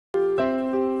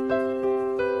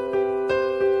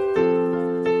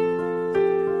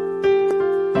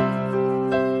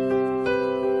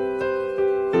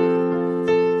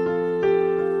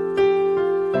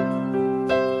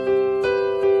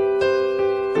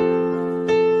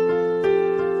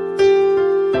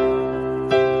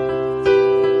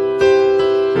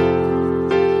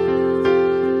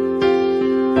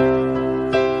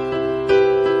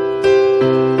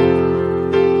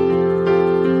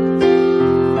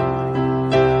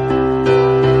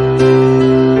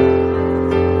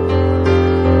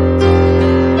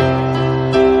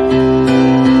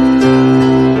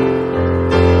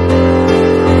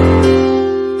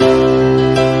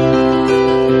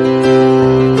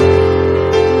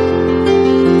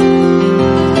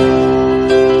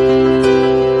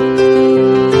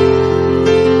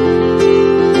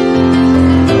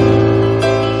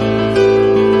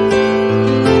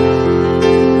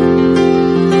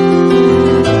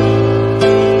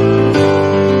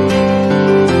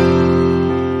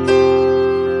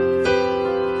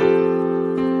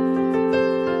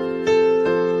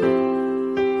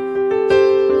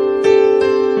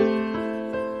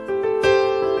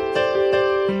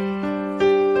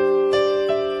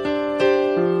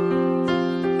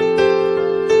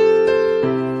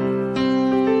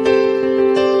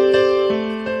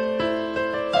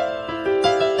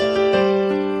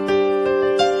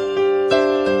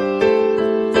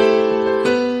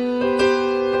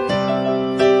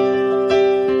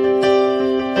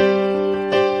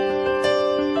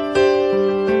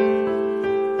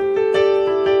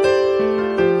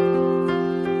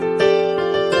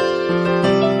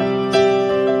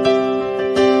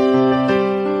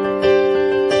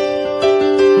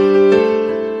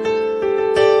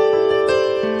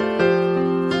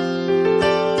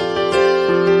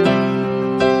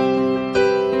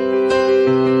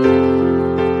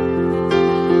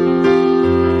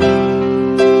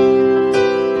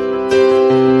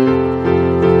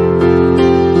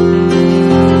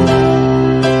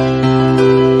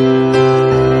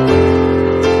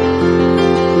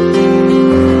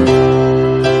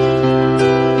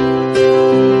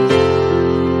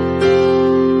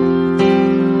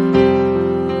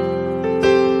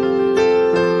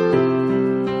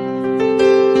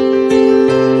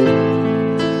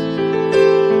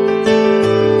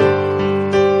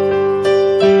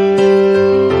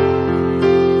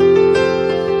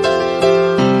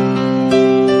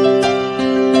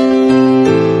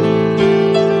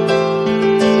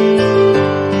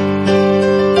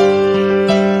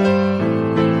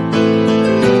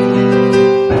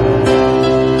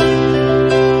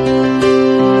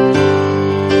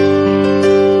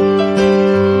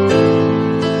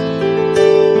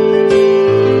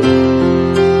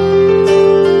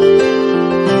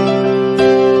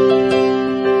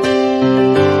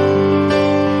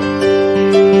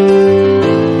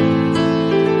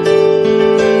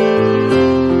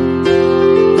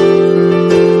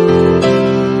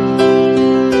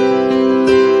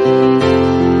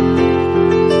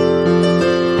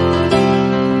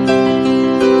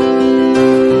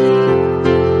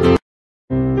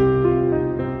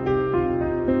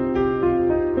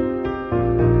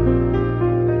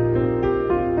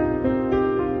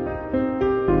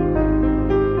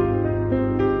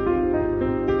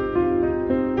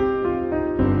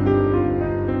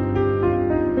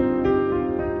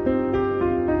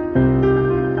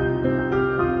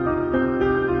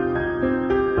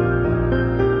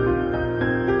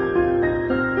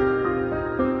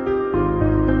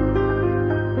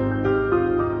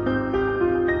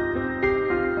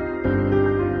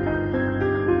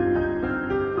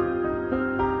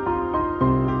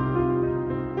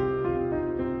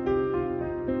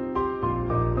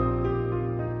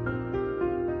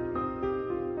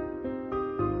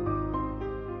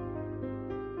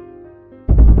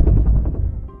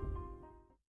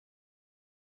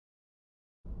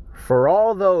For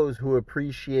all those who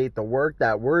appreciate the work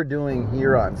that we're doing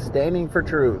here on Standing for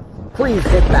Truth, please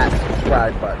hit that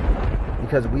subscribe button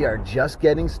because we are just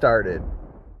getting started.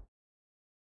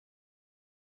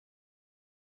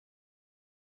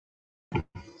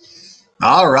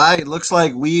 All right, looks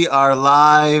like we are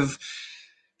live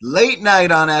late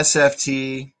night on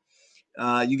SFT.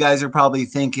 You guys are probably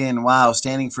thinking, wow,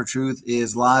 Standing for Truth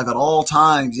is live at all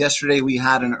times. Yesterday we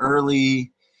had an earlier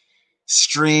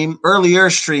stream,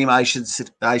 I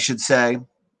should say,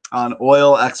 on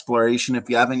oil exploration. If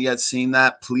you haven't yet seen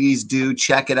that, please do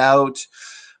check it out.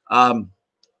 I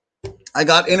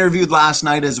got interviewed last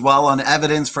night as well on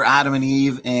evidence for Adam and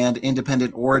Eve and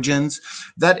independent origins.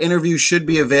 That interview should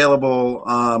be available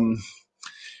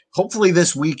hopefully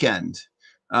this weekend.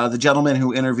 The gentleman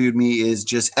who interviewed me is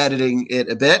just editing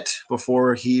it a bit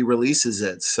before he releases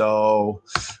it. So,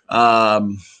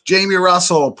 Jamie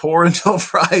Russell, Pour Until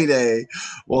Friday.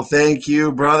 Well, thank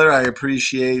you, brother. I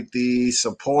appreciate the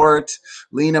support.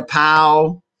 Lena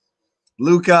Powell,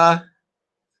 Luca,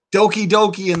 Doki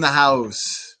Doki in the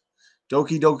house.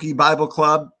 Doki Doki Bible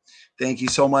Club. Thank you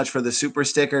so much for the super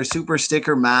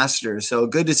sticker master. So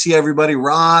good to see everybody.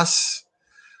 Ross.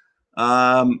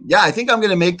 Yeah, I think I'm going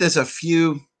to make this I'm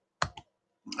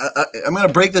going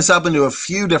to break this up into a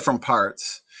few different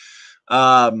parts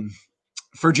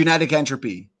for genetic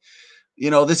entropy. You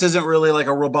know, this isn't really like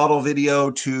a rebuttal video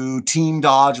to Team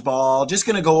Dodgeball. Just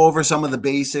going to go over some of the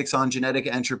basics on genetic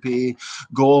entropy,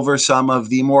 go over some of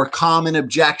the more common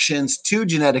objections to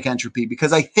genetic entropy,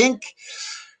 because I think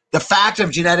the fact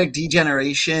of genetic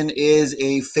degeneration is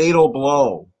a fatal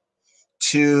blow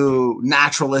to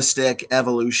naturalistic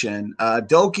evolution.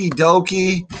 Doki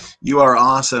Doki, you are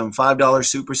awesome. $5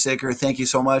 super sticker. Thank you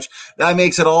so much. That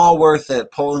makes it all worth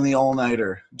it, pulling the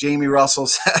all-nighter. Jamie Russell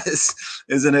says,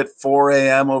 isn't it 4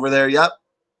 a.m. over there? Yep.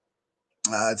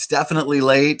 It's definitely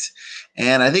late.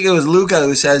 And I think it was Luca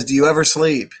who says, do you ever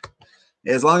sleep?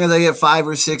 As long as I get 5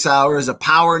 or 6 hours of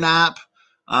power nap,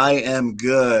 I am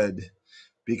good.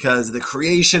 Because the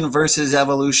creation versus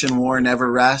evolution war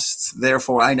never rests.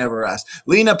 Therefore, I never rest.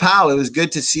 Lena Powell, it was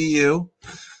good to see you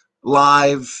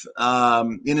live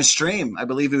in a stream. I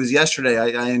believe it was yesterday.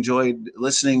 I enjoyed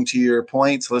listening to your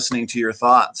points, listening to your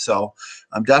thoughts. So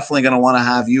I'm definitely going to want to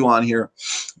have you on here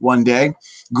one day.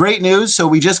 Great news. So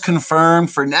we just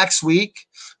confirmed for next week,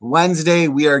 Wednesday,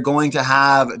 we are going to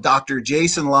have Dr.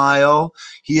 Jason Lyell.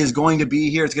 He is going to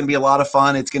be here. It's going to be a lot of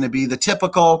fun. It's going to be the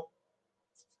typical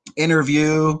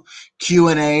interview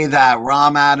Q&A that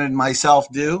Ramad and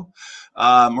myself do.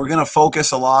 We're going to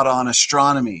focus a lot on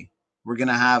astronomy. We're going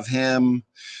to have him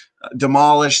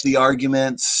demolish the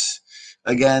arguments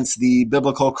against the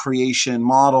biblical creation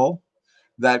model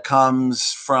that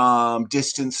comes from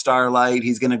distant starlight.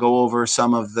 He's going to go over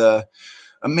some of the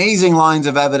amazing lines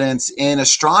of evidence in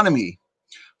astronomy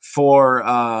for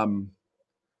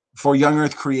young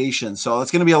earth creation. So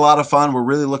it's going to be a lot of fun. We're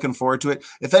really looking forward to it.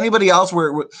 If anybody else,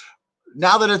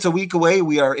 now that it's a week away,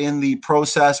 we are in the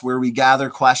process where we gather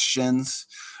questions.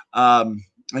 And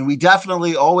we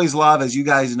definitely always love, as you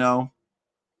guys know,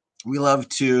 we love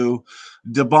to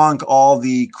debunk all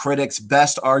the critics'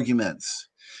 best arguments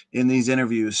in these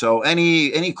interviews. So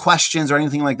any questions or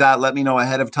anything like that, let me know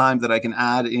ahead of time that I can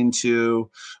add into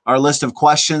our list of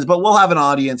questions. But we'll have an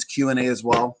audience Q&A as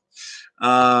well.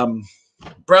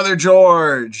 Brother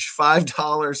George,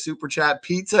 $5 super chat,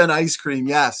 pizza and ice cream.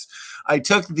 Yes, I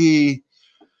took the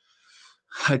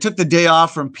day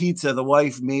off from pizza. The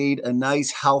wife made a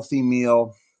nice healthy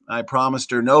meal. I promised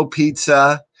her no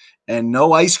pizza and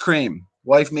no ice cream.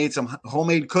 Wife made some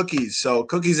homemade cookies, so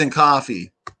cookies and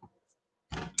coffee.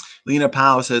 Lena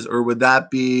Powell says, or would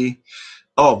that be?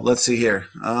 Oh, let's see here.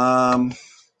 Can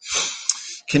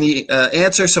he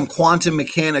answer some quantum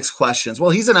mechanics questions? Well,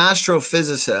 he's an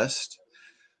astrophysicist.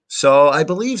 So I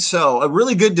believe so. A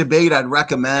really good debate I'd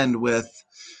recommend with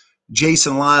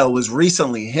Jason Lyell was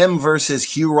recently him versus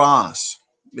Hugh Ross.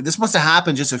 This must have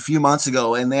happened just a few months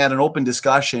ago, and they had an open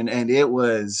discussion, and it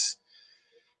was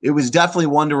definitely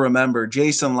one to remember.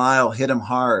 Jason Lyell hit him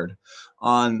hard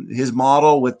on his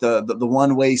model with the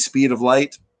one-way speed of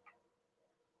light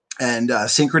and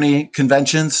synchrony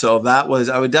conventions. So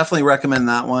I would definitely recommend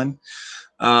that one.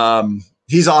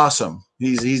 He's awesome.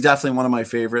 He's definitely one of my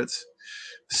favorites.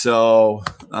 So,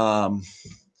 Brother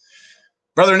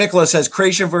Nicholas says,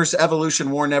 creation versus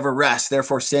evolution war never rests.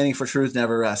 Therefore, standing for truth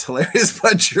never rests. Hilarious,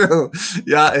 but true.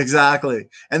 Yeah, exactly.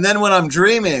 And then when I'm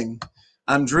dreaming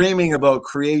about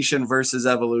creation versus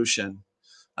evolution.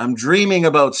 I'm dreaming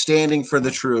about standing for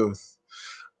the truth.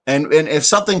 And if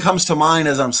something comes to mind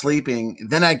as I'm sleeping,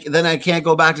 then I can't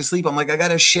go back to sleep. I'm like, I got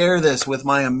to share this with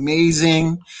my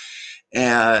amazing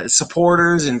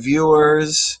supporters and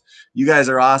viewers. You guys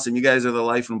are awesome. You guys are the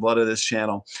life and blood of this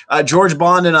channel. George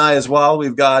Bond and I as well.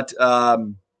 We've got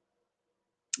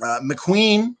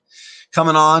McQueen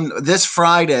coming on this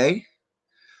Friday.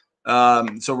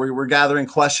 So we're gathering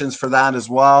questions for that as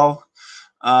well.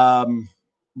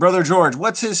 Brother George,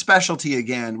 what's his specialty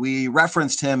again? We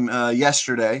referenced him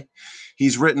yesterday.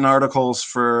 He's written articles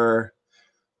for,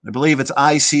 I believe it's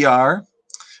ICR.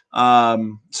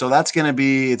 So that's going to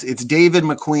be, it's David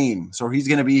McQueen. So he's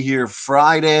going to be here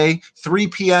Friday, 3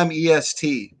 p.m.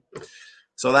 EST.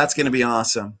 So that's going to be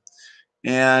awesome.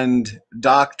 And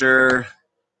Dr.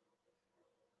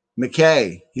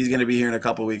 McKay, he's going to be here in a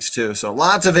couple weeks too. So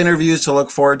lots of interviews to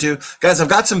look forward to. Guys, I've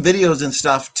got some videos and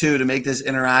stuff too to make this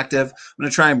interactive. I'm going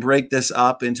to try and break this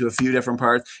up into a few different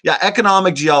parts. Yeah,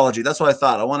 economic geology. That's what I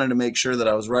thought. I wanted to make sure that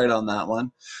I was right on that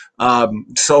one.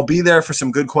 So be there for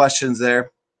some good questions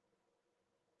there.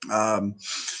 Yeah,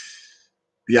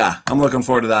 I'm looking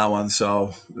forward to that one.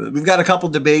 So we've got a couple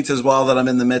debates as well that I'm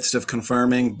in the midst of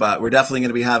confirming, but we're definitely going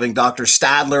to be having Dr.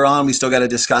 Stadler on. We still got to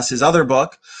discuss his other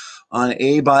book on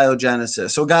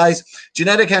abiogenesis. So guys,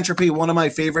 genetic entropy, one of my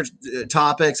favorite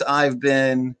topics. I've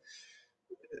been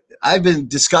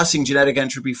discussing genetic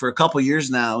entropy for a couple years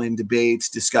now in debates,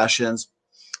 discussions,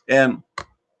 and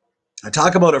I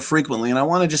talk about it frequently, and I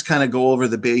want to just kind of go over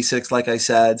the basics. Like I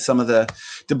said,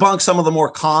 debunk some of the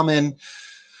more common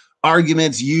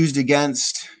arguments used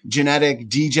against genetic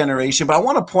degeneration. But I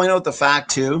want to point out the fact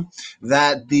too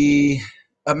that the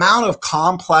amount of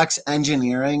complex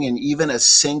engineering in even a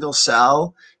single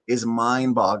cell is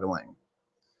mind-boggling.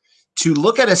 To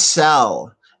look at a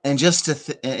cell and just to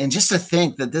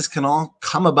think that this can all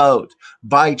come about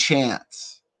by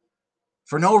chance,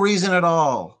 for no reason at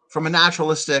all, from a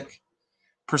naturalistic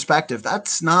perspective,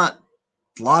 that's not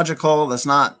logical. That's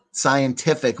not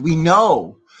scientific. We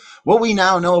know what we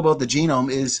now know about the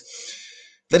genome is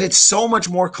that it's so much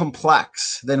more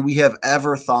complex than we have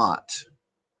ever thought.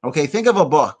 Okay, think of a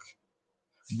book.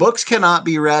 Books cannot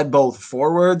be read both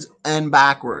forwards and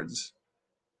backwards.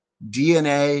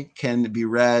 DNA can be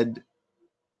read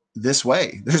this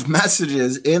way. There's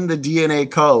messages in the DNA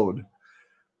code,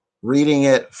 reading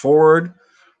it forward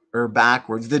or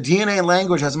backwards. The DNA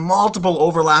language has multiple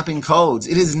overlapping codes.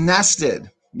 It is nested.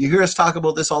 You hear us talk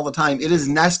about this all the time. It is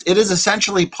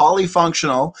essentially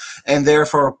polyfunctional and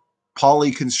therefore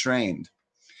polyconstrained.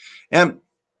 And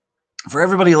for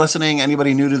everybody listening,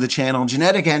 anybody new to the channel,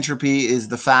 genetic entropy is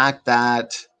the fact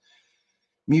that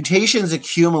mutations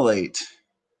accumulate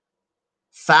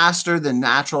faster than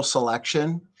natural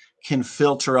selection can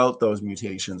filter out those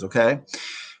mutations, okay?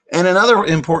 And another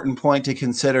important point to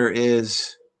consider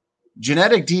is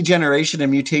genetic degeneration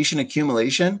and mutation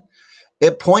accumulation.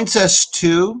 It points us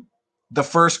to the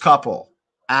first couple,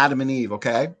 Adam and Eve,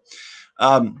 okay?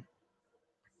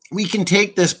 We can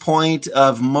take this point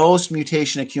of most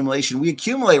mutation accumulation. We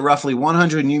accumulate roughly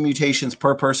 100 new mutations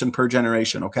per person per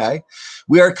generation, okay?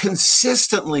 We are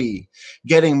consistently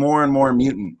getting more and more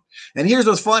mutant. And here's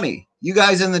what's funny. You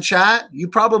guys in the chat, you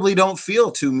probably don't feel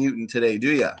too mutant today,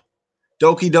 do you?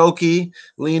 Doki Doki,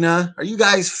 Lena, are you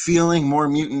guys feeling more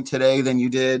mutant today than you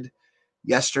did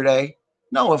yesterday?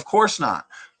 No, of course not.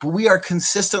 But we are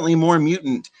consistently more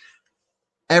mutant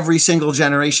every single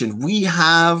generation. We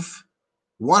have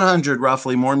 100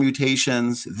 roughly more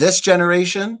mutations this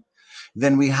generation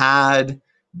than we had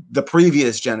the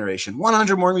previous generation.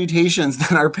 100 more mutations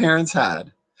than our parents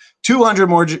had. 200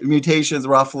 more mutations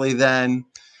roughly than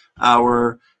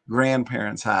our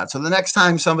grandparents had. So the next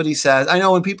time somebody says, I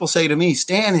know when people say to me,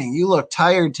 Stanning, you look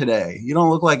tired today. You don't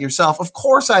look like yourself. Of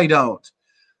course I don't.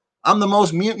 I'm the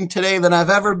most mutant today than I've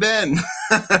ever been.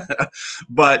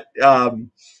 But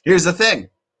here's the thing.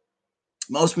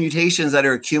 Most mutations that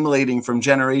are accumulating from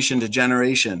generation to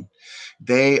generation,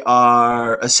 they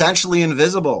are essentially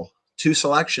invisible to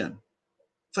selection.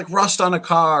 It's like rust on a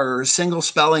car or a single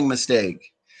spelling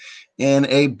mistake. In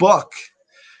a book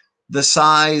the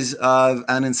size of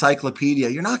an encyclopedia,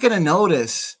 you're not going to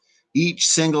notice each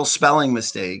single spelling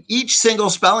mistake. Each single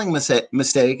spelling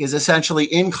mistake is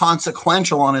essentially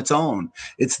inconsequential on its own.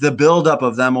 It's the buildup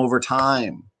of them over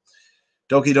time.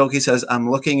 Doki Doki says,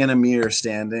 I'm looking in a mirror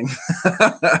standing.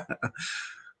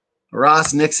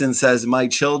 Ross Nixon says, my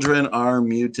children are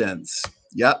mutants.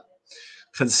 Yep.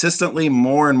 Consistently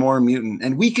more and more mutant.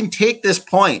 And we can take this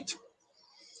point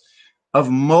of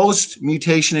most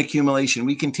mutation accumulation,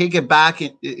 we can take it back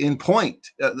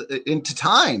into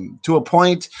time to a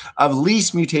point of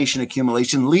least mutation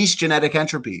accumulation, least genetic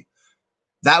entropy.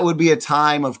 That would be a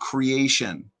time of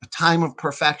creation, a time of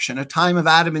perfection, a time of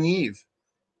Adam and Eve.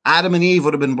 Adam and Eve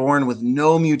would have been born with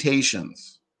no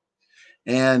mutations.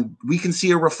 And we can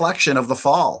see a reflection of the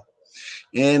fall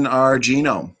in our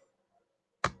genome,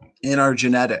 in our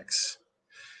genetics.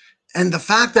 And the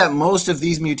fact that most of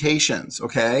these mutations,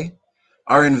 okay,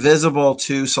 are invisible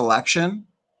to selection,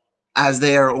 as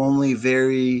they are only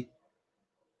very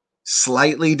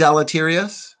slightly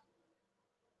deleterious.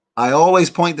 I always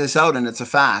point this out, and it's a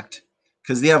fact,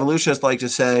 because the evolutionists like to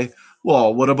say,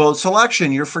 well, what about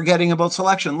selection? You're forgetting about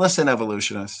selection. Listen,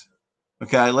 evolutionists.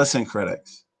 Okay, listen,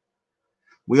 critics.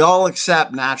 We all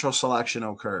accept natural selection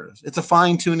occurs. It's a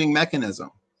fine-tuning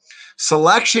mechanism.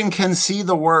 Selection can see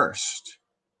the worst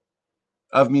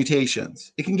of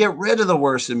mutations. It can get rid of the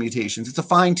worst of mutations. It's a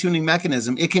fine-tuning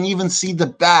mechanism. It can even see the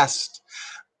best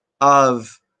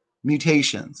of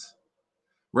mutations,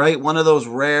 right? One of those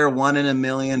rare 1 in a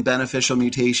million beneficial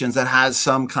mutations that has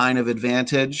some kind of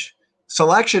advantage.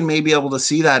 Selection may be able to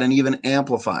see that and even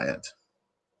amplify it,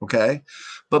 okay?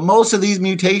 But most of these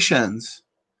mutations,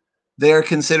 they are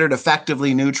considered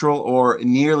effectively neutral or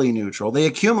nearly neutral. They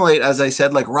accumulate, as I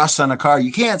said, like rust on a car.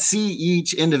 You can't see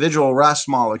each individual rust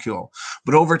molecule,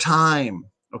 but over time,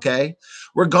 okay,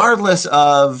 regardless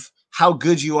of how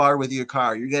good you are with your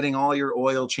car, you're getting all your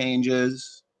oil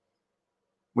changes,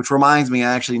 which reminds me,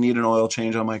 I actually need an oil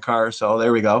change on my car. So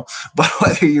there we go. But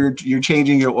whether you're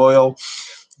changing your oil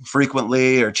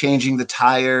frequently or changing the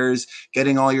tires,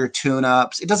 getting all your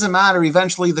tune-ups, it doesn't matter.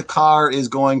 Eventually the car is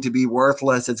going to be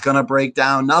worthless. It's going to break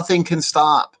down. Nothing can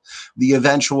stop the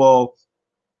eventual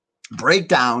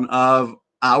breakdown of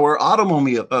our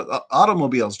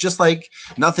automobiles, just like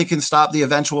nothing can stop the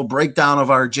eventual breakdown of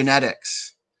our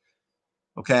genetics.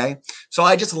 Okay, so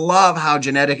I just love how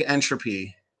genetic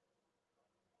entropy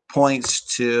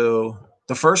points to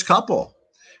the first couple,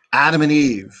 Adam and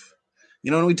Eve. You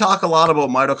know, and we talk a lot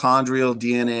about mitochondrial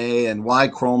DNA and Y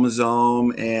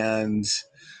chromosome and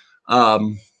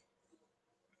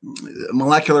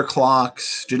molecular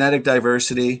clocks, genetic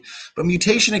diversity, but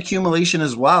mutation accumulation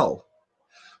as well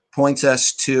points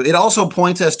us to, it also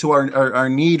points us to our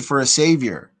need for a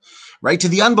savior, right? To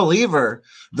the unbeliever,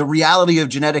 the reality of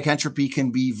genetic entropy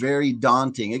can be very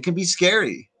daunting. It can be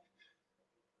scary.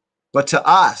 But to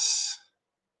us,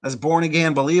 as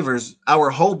born-again believers, our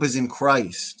hope is in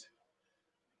Christ.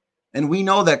 And we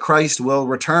know that Christ will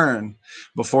return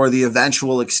before the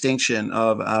eventual extinction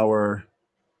of our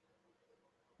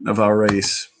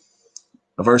race,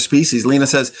 of our species. Lena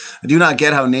says, I do not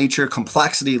get how nature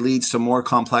complexity leads to more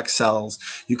complex cells.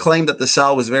 You claim that the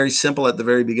cell was very simple at the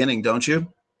very beginning, don't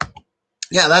you?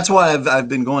 Yeah, that's why I've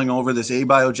been going over this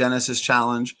abiogenesis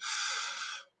challenge,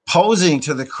 posing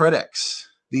to the critics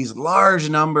these large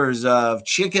numbers of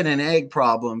chicken and egg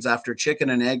problems after chicken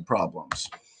and egg problems.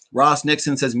 Ross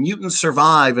Nixon says mutants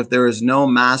survive if there is no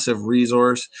massive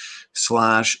resource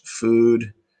 /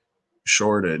 food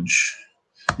shortage.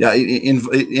 Yeah,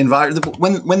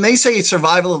 when they say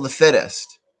survival of the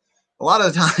fittest, a lot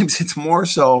of the times it's more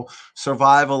so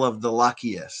survival of the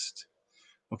luckiest.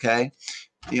 Okay,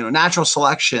 you know, natural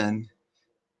selection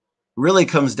really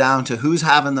comes down to who's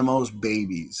having the most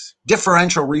babies.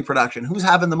 Differential reproduction, who's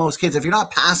having the most kids. If you're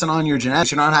not passing on your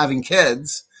genetics, you're not having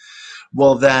kids,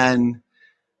 well then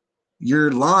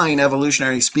your line,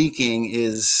 evolutionary speaking,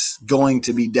 is going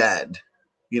to be dead.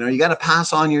 You know, you got to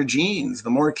pass on your genes.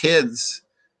 The more kids,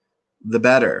 the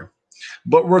better.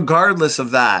 But regardless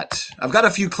of that, I've got a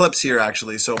few clips here,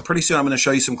 actually. So pretty soon I'm going to show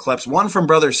you some clips. One from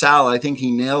Brother Sal. I think he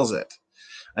nails it.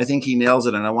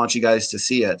 And I want you guys to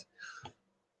see it.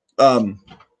 But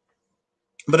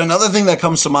another thing that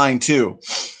comes to mind, too,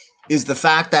 is the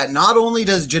fact that not only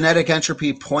does genetic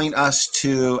entropy point us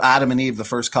to Adam and Eve, the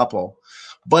first couple,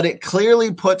 but it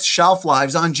clearly puts shelf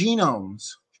lives on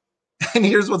genomes. And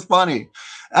here's what's funny.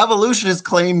 Evolutionists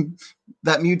claim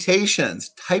that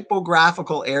mutations,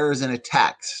 typographical errors in a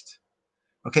text,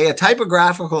 okay, a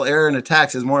typographical error in a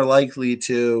text is more likely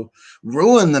to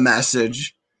ruin the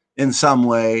message in some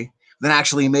way than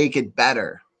actually make it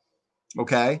better,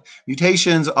 okay?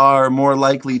 Mutations are more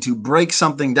likely to break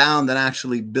something down than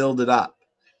actually build it up.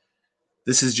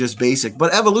 This is just basic.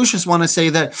 But evolutionists want to say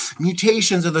that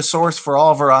mutations are the source for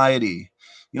all variety.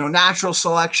 You know, natural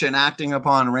selection acting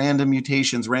upon random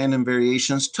mutations, random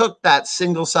variations, took that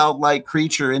single-celled-like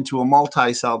creature into a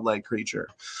multi-celled-like creature,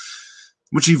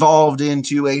 which evolved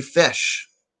into a fish,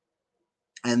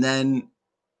 and then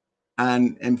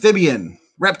an amphibian,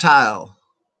 reptile,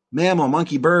 mammal,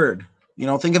 monkey, bird. You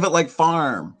know, think of it like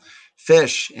farm,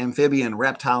 fish, amphibian,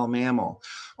 reptile, mammal.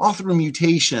 All through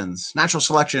mutations, natural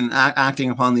selection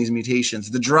acting upon these mutations,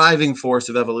 the driving force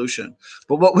of evolution.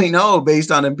 But what we know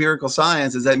based on empirical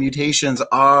science is that mutations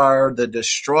are the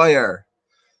destroyer.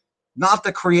 not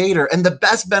the creator. And the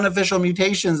best beneficial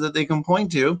mutations that they can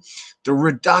point to, they're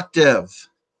reductive.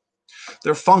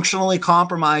 They're functionally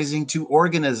compromising to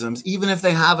organisms, even if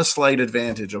they have a slight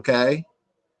advantage, okay?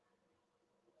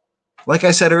 Like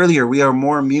I said earlier, we are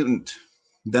more mutant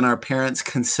than our parents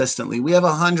consistently. We have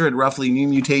 100 roughly new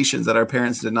mutations that our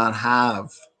parents did not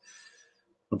have,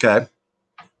 okay?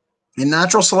 In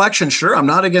natural selection, sure, I'm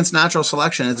not against natural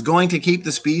selection. It's going to keep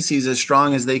the species as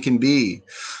strong as they can be.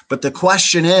 But the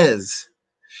question is,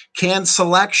 can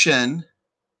selection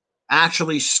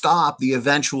actually stop the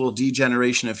eventual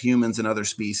degeneration of humans and other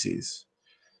species?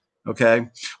 Okay.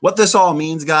 What this all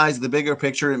means, guys, the bigger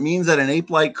picture, it means that an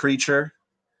ape-like creature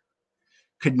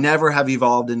could never have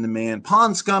evolved into man.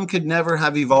 Pond scum could never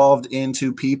have evolved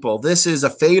into people. This is a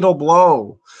fatal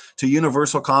blow to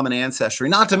universal common ancestry,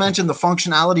 not to mention the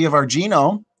functionality of our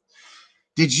genome.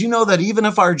 Did you know that even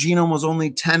if our genome was only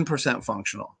 10%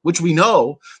 functional, which we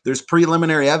know there's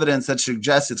preliminary evidence that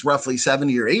suggests it's roughly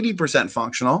 70 or 80%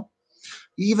 functional,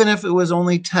 even if it was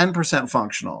only 10%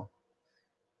 functional,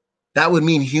 that would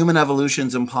mean human evolution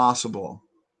is impossible.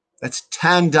 That's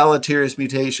 10 deleterious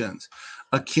mutations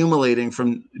accumulating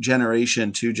from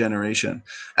generation to generation.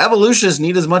 Evolutionists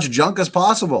need as much junk as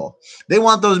possible. They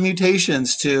want those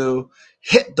mutations to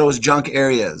hit those junk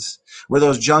areas, where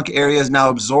those junk areas now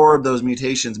absorb those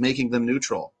mutations, making them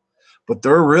neutral. But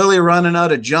they're really running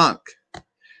out of junk,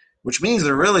 which means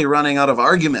they're really running out of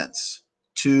arguments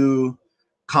to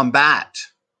combat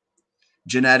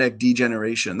genetic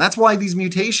degeneration. That's why these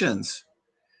mutations,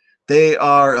 they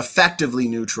are effectively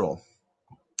neutral.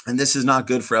 And this is not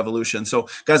good for evolution. So,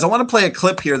 guys, I want to play a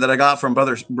clip here that I got from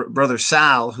brother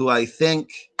Sal, who I think,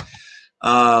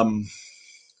 Doki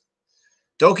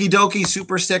Doki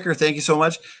super sticker. Thank you so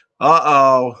much.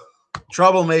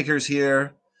 Troublemakers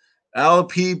here.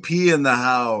 LPP in the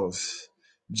house.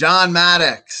 John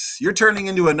Maddox, you're turning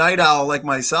into a night owl like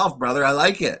myself, brother. I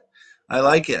like it. I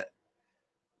like it.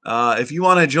 If you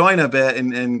want to join a bit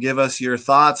and give us your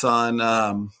thoughts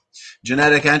on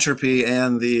genetic entropy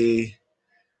and the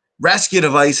rescue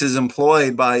devices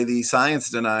employed by the science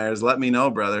deniers, let me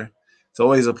know, brother. It's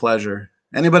always a pleasure.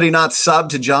 Anybody not subbed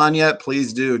to John yet,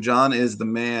 please do. John is the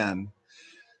man.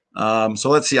 So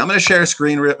let's see. I'm going to share a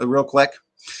screen real quick.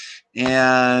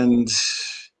 And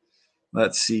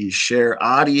let's see. Share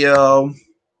audio.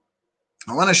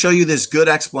 I want to show you this good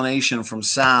explanation from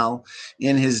Sal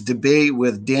in his debate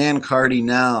with Dan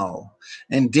Cardinal.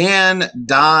 And Dan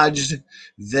dodged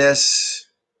this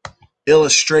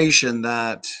illustration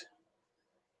that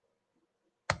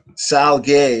Sal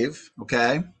gave,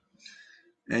 okay?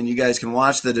 And you guys can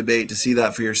watch the debate to see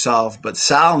that for yourself. But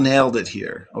Sal nailed it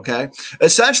here, okay?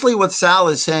 Essentially what Sal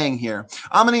is saying here,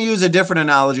 I'm going to use a different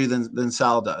analogy than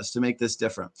Sal does to make this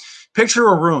different. Picture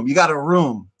a room. You got a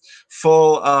room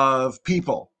full of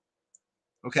people,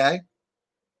 okay?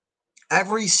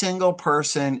 Every single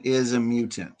person is a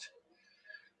mutant,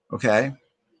 okay?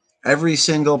 Every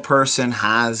single person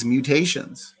has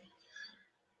mutations.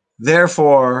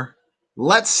 Therefore,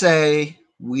 let's say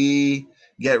we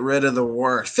get rid of the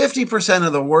worst, 50%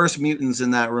 of the worst mutants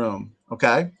in that room,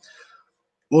 okay?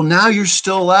 Well, now you're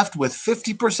still left with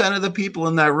 50% of the people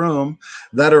in that room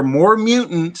that are more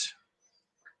mutant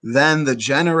than the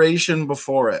generation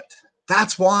before it.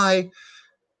 That's why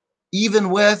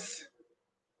even with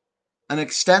an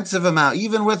extensive amount,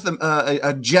 even with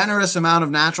a generous amount of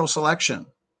natural selection,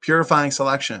 purifying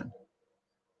selection,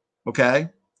 okay?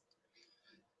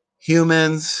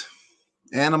 Humans,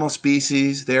 animal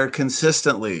species, they're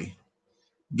consistently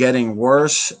getting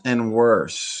worse and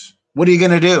worse. What are you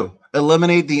going to do?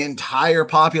 Eliminate the entire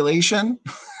population?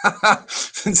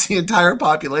 Since the entire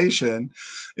population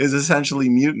is essentially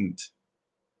mutant.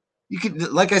 You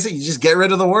could, like I said, you just get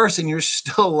rid of the worst and you're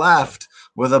still left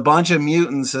with a bunch of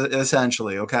mutants,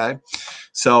 essentially, okay?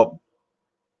 So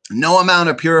no amount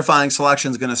of purifying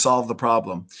selection is going to solve the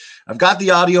problem. I've got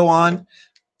the audio on.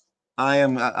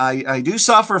 I do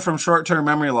suffer from short-term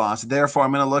memory loss. Therefore,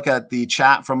 I'm going to look at the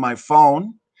chat from my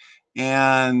phone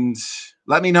and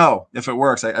let me know if it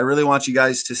works. I really want you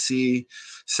guys to see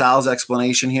Sal's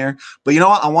explanation here. But you know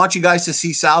what? I want you guys to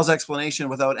see Sal's explanation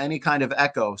without any kind of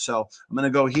echo. So I'm going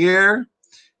to go here.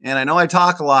 And I know I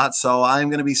talk a lot, so I'm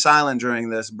going to be silent during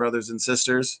this, brothers and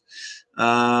sisters.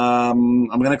 I'm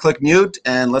going to click mute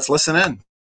and let's listen in.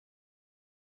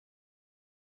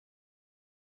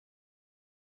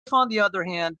 If, on the other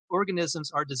hand,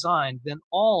 organisms are designed, then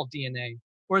all DNA,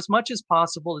 or as much as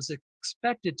possible, is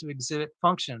expected to exhibit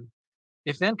function.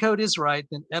 If ENCODE is right,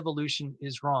 then evolution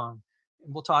is wrong.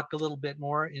 And we'll talk a little bit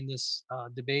more in this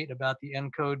debate about the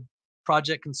ENCODE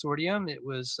project consortium. It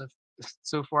was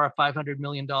so far a $500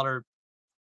 million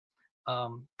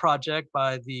project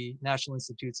by the National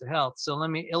Institutes of Health. So let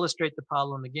me illustrate the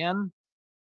problem again.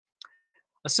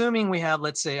 Assuming we have,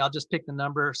 let's say, I'll just pick the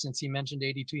number since he mentioned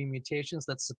 82 mutations.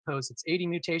 Let's suppose it's 80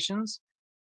 mutations.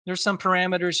 There's some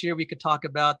parameters here we could talk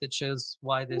about that shows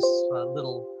why this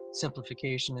little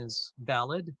simplification is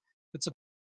valid. But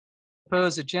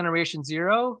suppose at generation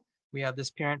 0, we have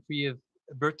this parent free of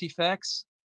birth defects,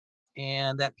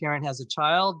 and that parent has a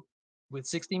child with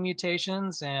 60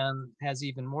 mutations and has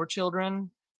even more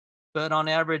children. But on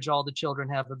average, all the children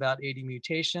have about 80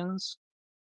 mutations.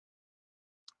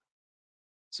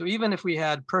 So even if we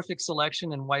had perfect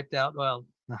selection and wiped out, well,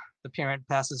 the parent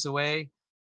passes away,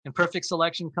 and perfect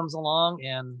selection comes along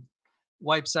and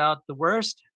wipes out the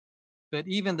worst, but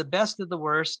even the best of the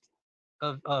worst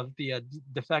of the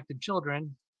defective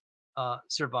children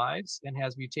survives and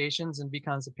has mutations and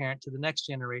becomes a parent to the next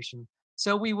generation.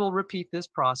 So we will repeat this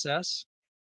process,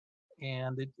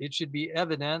 and it should be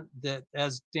evident that,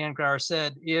 as Dan Grauer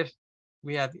said, if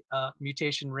we have a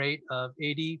mutation rate of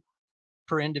 80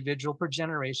 per individual per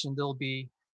generation, there'll be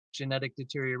genetic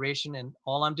deterioration. And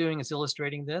all I'm doing is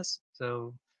illustrating this.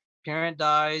 So parent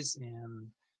dies and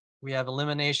we have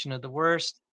elimination of the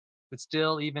worst, but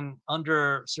still, even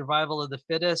under survival of the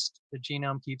fittest, the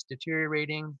genome keeps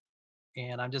deteriorating.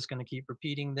 And I'm just going to keep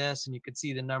repeating this, and you could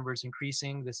see the numbers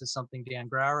increasing. This is something Dan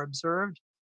Grauer observed.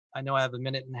 I know I have a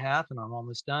minute and a half and I'm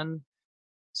almost done.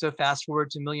 So fast forward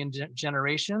to a million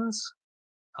generations,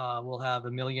 we'll have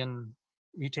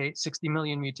 60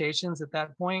 million mutations at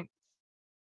that point.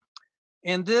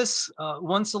 And this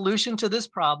one solution to this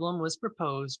problem was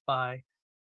proposed by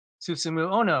Susumu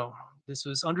Ono. This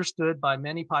was understood by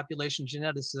many population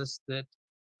geneticists that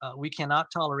we cannot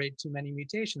tolerate too many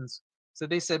mutations. So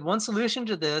they said one solution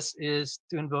to this is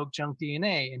to invoke junk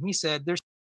DNA. And he said there's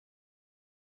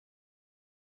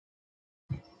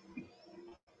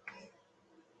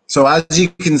So as you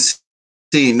can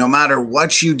see, no matter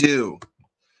what you do,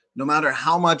 no matter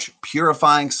how much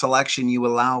purifying selection you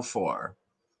allow for,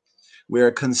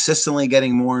 we're consistently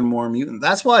getting more and more mutants.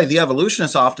 That's why the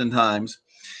evolutionists oftentimes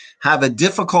have a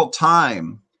difficult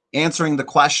time answering the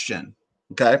question,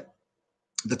 okay?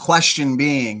 The question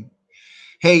being,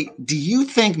 hey, do you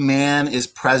think man is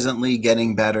presently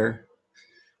getting better?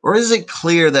 Or is it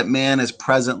clear that man is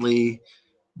presently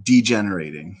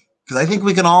degenerating? Because I think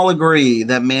we can all agree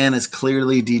that man is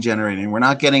clearly degenerating. We're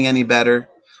not getting any better.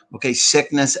 Okay,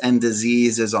 sickness and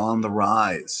disease is on the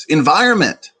rise.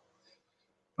 Environment,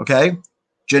 okay?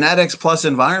 Genetics plus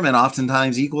environment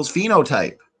oftentimes equals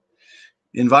phenotype.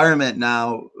 Environment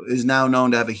is now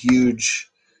known to have a huge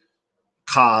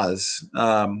cause.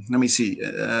 Let me see.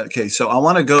 Okay, so I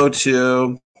want to go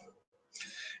to,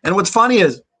 and what's funny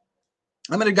is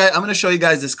I'm gonna show you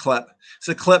guys this clip. It's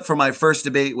a clip from my first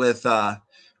debate with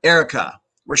Erica,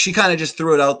 where she kind of just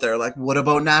threw it out there, like, what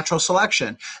about natural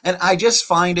selection? And I just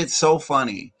find it so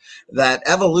funny that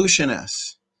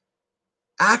evolutionists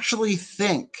actually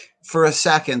think for a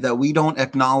second that we don't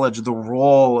acknowledge the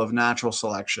role of natural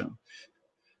selection.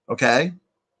 Okay?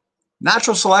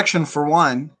 Natural selection, for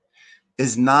one,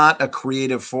 is not a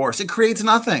creative force. It creates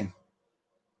nothing.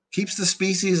 Keeps the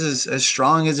species as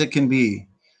strong as it can be.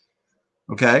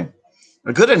 Okay?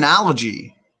 A good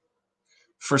analogy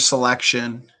for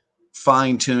selection,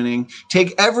 fine-tuning.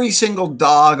 Take every single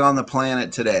dog on the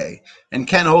planet today, and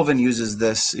Ken Hovind uses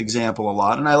this example a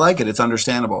lot, and I like it. It's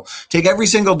understandable. Take every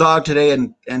single dog today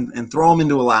and throw them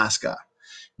into Alaska.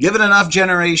 Give it enough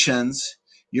generations,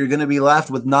 you're going to be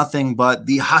left with nothing but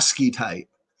the husky type,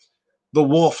 the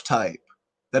wolf type,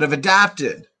 that have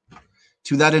adapted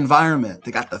to that environment.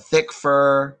 They got the thick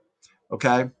fur,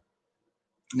 okay?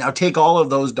 Now take all of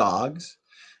those dogs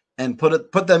and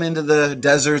put them into the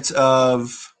deserts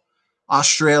of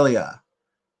Australia.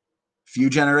 Few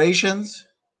generations,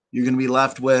 you're going to be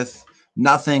left with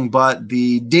nothing but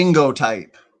the dingo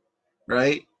type,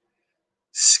 right?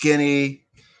 Skinny,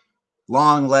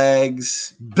 long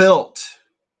legs, built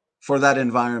for that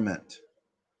environment,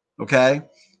 okay?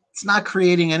 It's not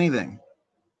creating anything.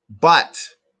 But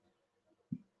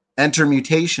enter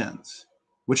mutations,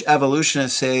 which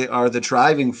evolutionists say are the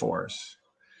driving force.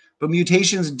 But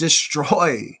mutations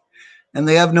destroy, and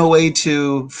they have no way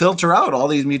to filter out all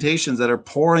these mutations that are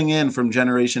pouring in from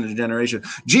generation to generation.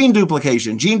 Gene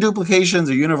duplication. Gene duplications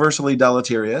are universally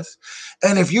deleterious.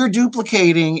 And if you're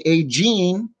duplicating a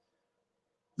gene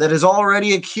that has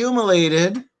already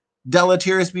accumulated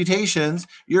deleterious mutations,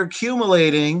 you're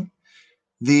accumulating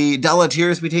the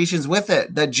deleterious mutations with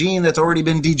it. That gene that's already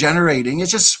been degenerating,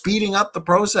 it's just speeding up the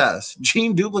process.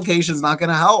 Gene duplication is not going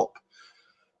to help.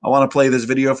 I want to play this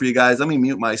video for you guys. Let me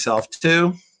mute myself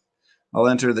too. I'll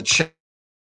enter the chat.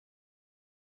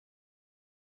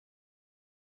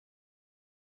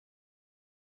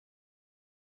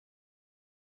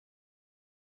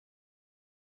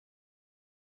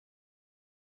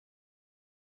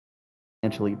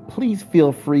 financially, please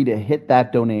feel free to hit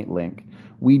that donate link.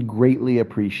 We'd greatly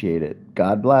appreciate it.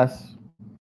 God bless.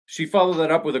 She followed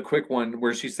that up with a quick one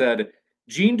where she said,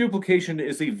 gene duplication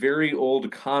is a very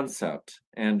old concept.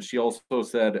 And she also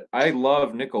said, I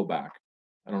love Nickelback.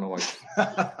 I don't know why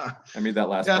I made that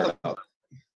last part.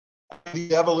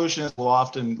 The evolutionists will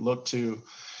often look to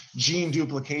gene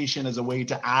duplication as a way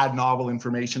to add novel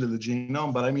information to the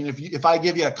genome. But I mean, if I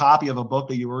give you a copy of a book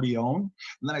that you already own,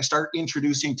 and then I start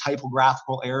introducing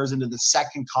typographical errors into the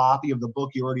second copy of the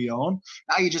book you already own,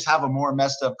 now you just have a more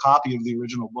messed up copy of the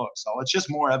original book. So it's just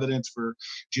more evidence for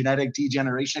genetic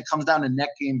degeneration. It comes down to net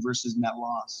gain versus net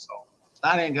loss. So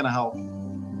that ain't gonna help.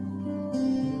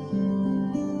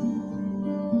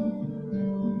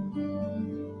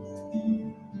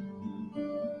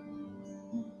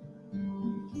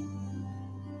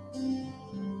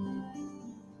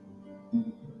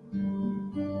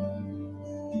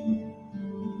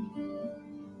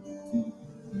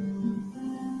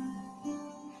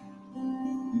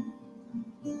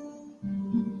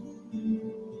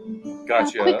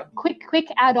 Gotcha. Quick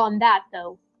add on that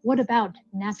though. What about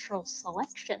natural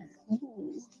selection?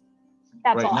 Ooh,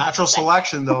 that's right. all Natural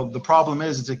selection, though, the problem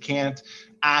is it can't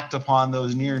act upon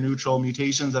those near neutral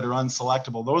mutations that are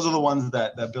unselectable. Those are the ones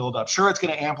that build up. Sure, it's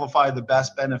going to amplify the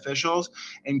best beneficials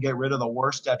and get rid of the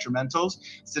worst detrimentals.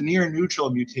 It's the near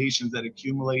neutral mutations that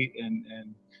accumulate and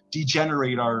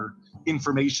degenerate our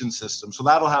information system. So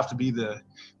that'll have to be the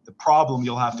problem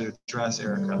you'll have to address,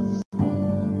 Erica.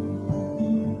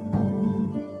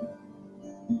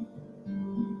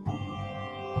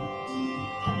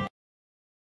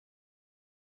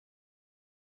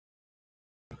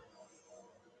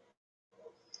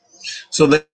 So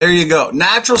there you go.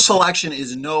 Natural selection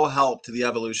is no help to the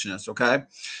evolutionists, okay?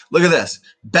 Look at this.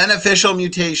 Beneficial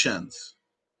mutations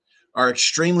are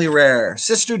extremely rare.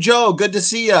 Sister Joe, good to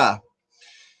see ya.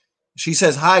 She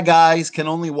says, hi, guys. Can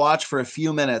only watch for a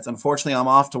few minutes. Unfortunately, I'm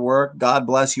off to work. God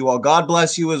bless you all. God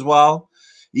bless you as well.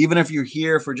 Even if you're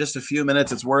here for just a few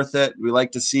minutes, it's worth it. We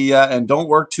like to see ya. And don't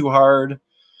work too hard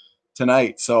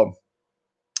tonight. So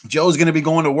Joe's going to be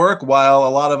going to work while a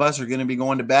lot of us are going to be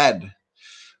going to bed.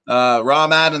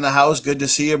 Ramad in the house. Good to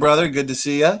see you, brother. Good to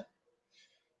see you.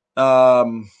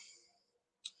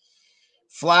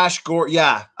 Flash Gore.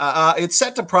 Yeah. It's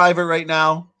set to private right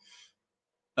now.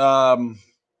 We'll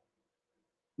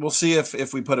see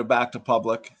if we put it back to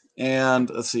public. And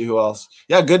let's see who else.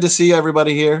 Yeah. Good to see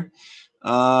everybody here.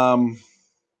 Yeah.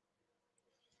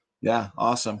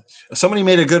 Awesome. Somebody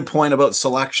made a good point about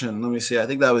selection. Let me see. I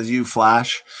think that was you,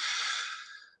 Flash.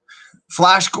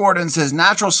 Flash Gordon says,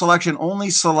 natural selection only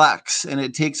selects, and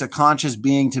it takes a conscious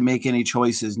being to make any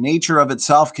choices. Nature of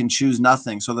itself can choose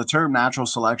nothing. So the term natural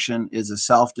selection is a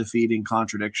self-defeating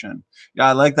contradiction. Yeah,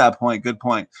 I like that point. Good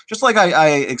point. Just like I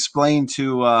explained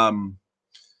to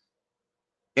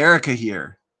Erica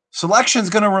here, selection is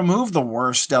going to remove the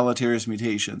worst deleterious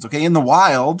mutations. Okay, in the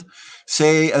wild,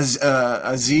 say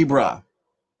a zebra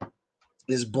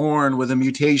is born with a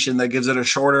mutation that gives it a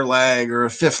shorter leg or a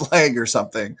fifth leg or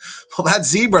something. Well, that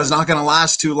zebra is not going to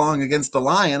last too long against the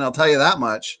lion. I'll tell you that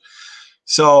much.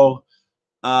 So,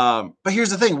 but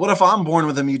here's the thing. What if I'm born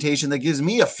with a mutation that gives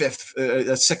me a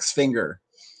sixth finger,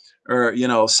 or, you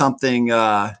know, something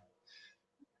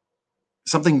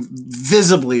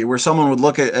visibly where someone would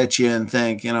look at you and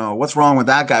think, you know, what's wrong with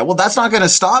that guy? Well, that's not going to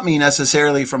stop me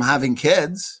necessarily from having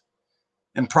kids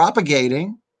and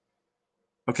propagating.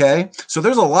 Okay, so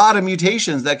there's a lot of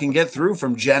mutations that can get through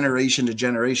from generation to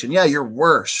generation. Yeah, your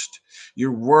worst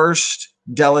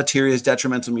deleterious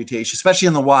detrimental mutation, especially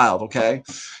in the wild. Okay,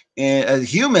 and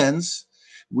as humans,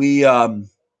 we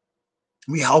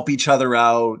help each other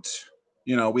out.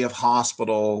 You know, we have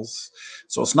hospitals,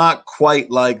 so it's not quite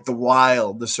like the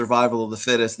wild, the survival of the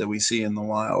fittest that we see in the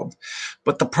wild.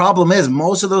 But the problem is,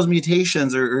 most of those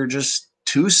mutations are just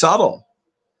too subtle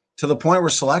to the point where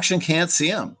selection can't see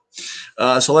them.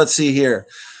 So let's see here.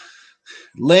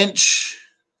 Lynch,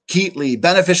 Keatley,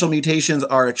 beneficial mutations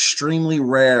are extremely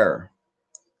rare.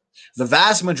 The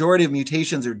vast majority of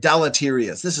mutations are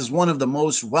deleterious. This is one of the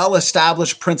most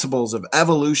well-established principles of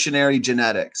evolutionary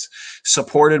genetics,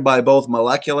 supported by both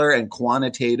molecular and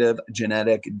quantitative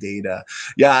genetic data.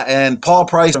 Yeah, and Paul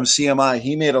Price from CMI,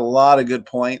 he made a lot of good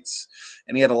points,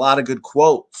 and he had a lot of good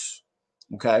quotes,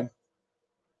 okay,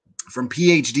 from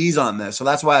PhDs on this. So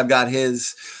that's why I've got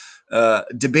his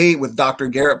debate with Dr.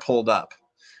 Garrett pulled up.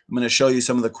 I'm going to show you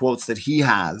some of the quotes that he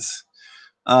has.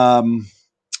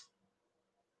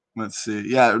 Let's see.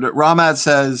 Yeah, Ramad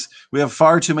says we have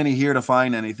far too many here to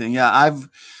find anything. Yeah,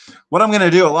 what I'm going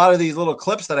to do, a lot of these little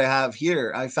clips that I have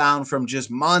here, I found from just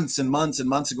months and months and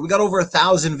months ago. We got over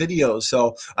 1,000 videos.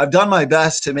 So I've done my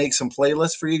best to make some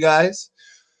playlists for you guys.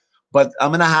 But I'm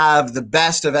going to have the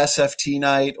best of SFT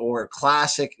night or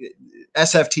classic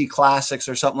SFT classics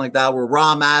or something like that, where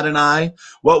Ramad and I,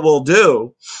 what we'll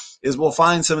do is we'll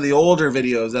find some of the older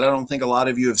videos that I don't think a lot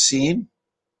of you have seen.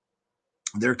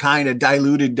 They're kind of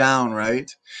diluted down, right?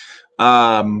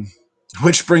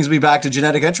 Which brings me back to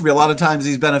genetic entropy. A lot of times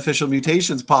these beneficial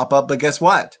mutations pop up, but guess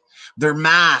what? They're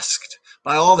masked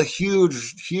by all the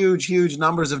huge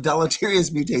numbers of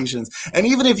deleterious mutations. And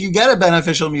even if you get a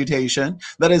beneficial mutation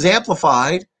that is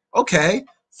amplified, okay,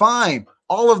 fine.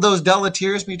 All of those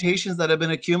deleterious mutations that have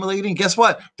been accumulating, guess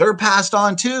what? They're passed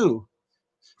on too.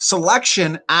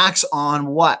 Selection acts on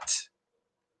what?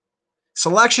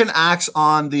 Selection acts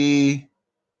on the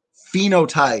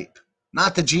phenotype,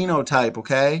 not the genotype,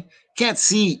 okay? Can't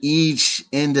see each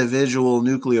individual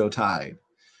nucleotide,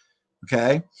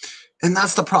 okay? And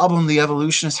that's the problem the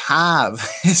evolutionists have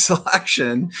is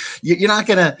selection. You're not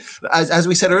going to, as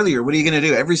we said earlier, what are you going to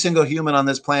do? Every single human on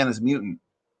this planet is mutant,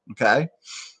 okay?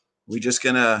 We just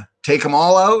going to take them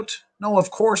all out? No,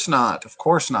 of course not. Of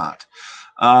course not.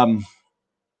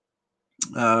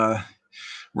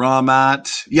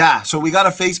 Ramat. Yeah, so we got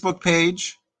a Facebook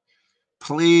page.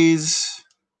 Please,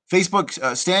 Facebook,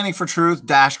 Standing for Truth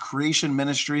 -Creation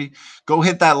Ministry. Go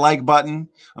hit that like button.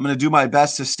 I'm going to do my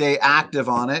best to stay active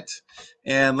on it.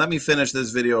 And let me finish this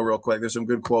video real quick. There's some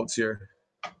good quotes here.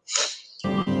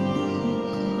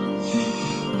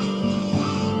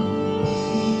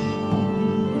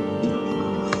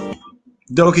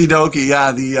 Doki Doki,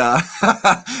 yeah,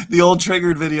 the old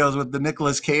triggered videos with the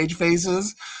Nicolas Cage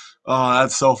faces. Oh,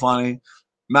 that's so funny.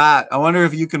 Matt, I wonder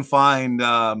if you can find,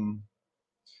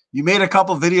 you made a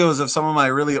couple videos of some of my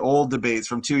really old debates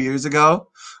from 2 years ago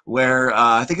where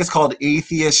I think it's called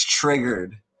Atheist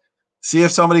Triggered. See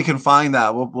if somebody can find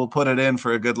that. We'll put it in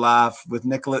for a good laugh with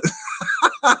Nicholas.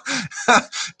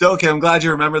 Doki, I'm glad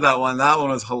you remember that one. That one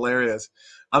was hilarious.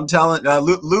 I'm telling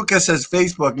Lucas says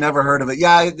Facebook, never heard of it.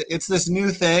 Yeah, it's this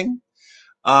new thing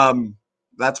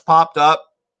that's popped up.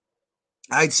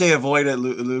 I'd say avoid it,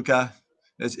 Luca.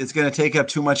 It's going to take up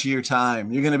too much of your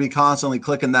time. You're going to be constantly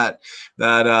clicking that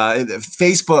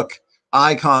Facebook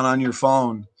icon on your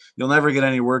phone. You'll never get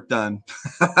any work done.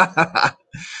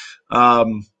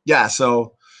 Yeah,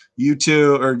 so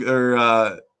YouTube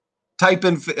or type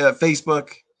in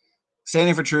Facebook,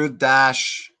 Standing for Truth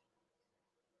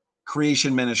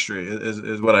 -Creation Ministry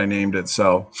is what I named it.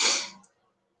 So,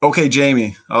 okay,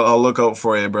 Jamie, I'll look out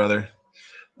for you, brother.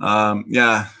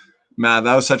 Yeah, man,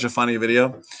 that was such a funny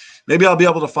video. Maybe I'll be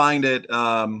able to find it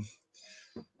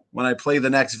when I play the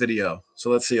next video. So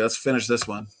let's see. Let's finish this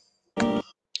one.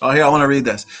 Oh, here, I want to read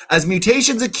this. As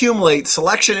mutations accumulate,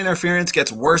 selection interference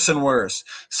gets worse and worse.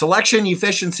 Selection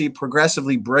efficiency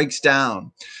progressively breaks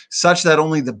down, such that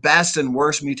only the best and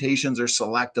worst mutations are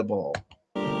selectable.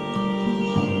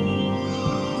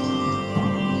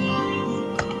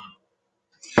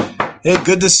 Hey,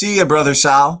 good to see you, brother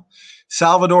Sal.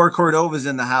 Salvador Cordova's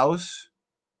in the house.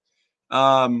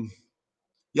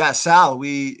 Yeah, Sal,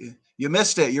 you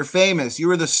missed it. You're famous. You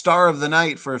were the star of the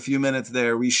night for a few minutes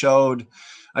there.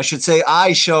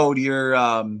 I showed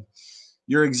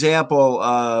your example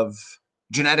of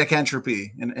genetic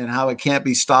entropy and how it can't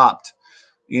be stopped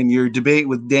in your debate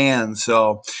with Dan.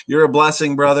 So you're a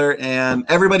blessing, brother. And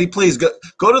everybody, please go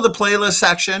to the playlist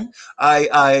section.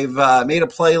 I've made a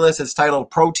playlist. It's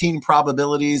titled Protein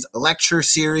Probabilities Lecture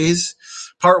Series.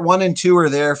 Part 1 and 2 are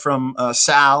there from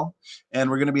Sal. And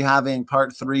we're going to be having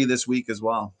part 3 this week as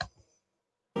well.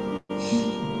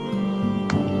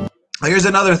 Here's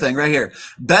another thing right here.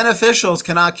 Beneficials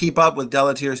cannot keep up with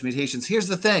deleterious mutations. Here's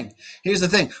the thing.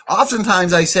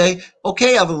 Oftentimes I say,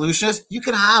 okay, evolutionists, you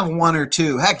can have 1 or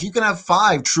 2. Heck, you can have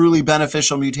 5 truly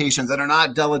beneficial mutations that are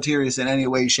not deleterious in any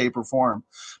way, shape, or form.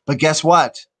 But guess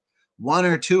what? 1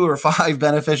 or 2 or 5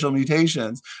 beneficial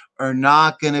mutations are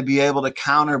not going to be able to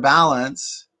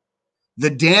counterbalance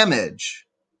the damage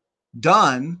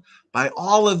done by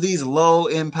all of these low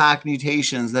impact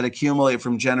mutations that accumulate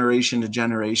from generation to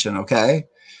generation. Okay,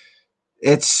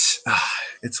 it's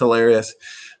hilarious.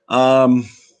 Right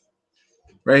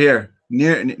here,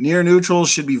 near neutrals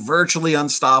should be virtually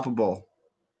unstoppable,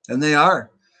 and they are.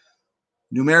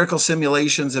 Numerical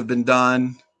simulations have been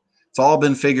done. It's all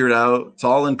been figured out. It's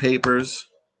all in papers.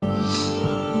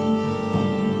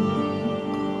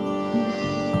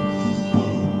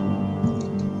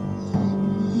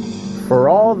 For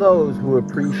all those who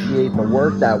appreciate the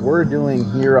work that we're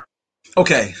doing here.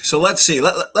 Okay, so let's see.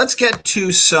 Let's get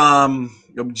to some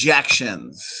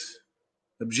objections.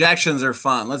 Objections are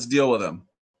fun. Let's deal with them.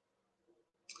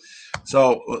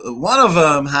 So one of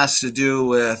them has to do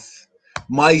with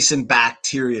mice and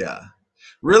bacteria.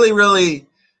 Really, really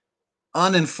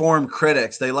uninformed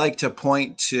critics, they like to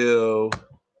point to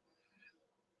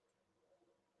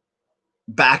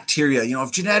bacteria. You know,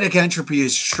 if genetic entropy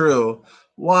is true,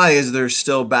 why is there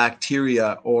still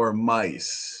bacteria or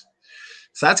mice?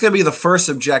 So that's going to be the first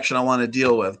objection I want to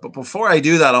deal with. But before I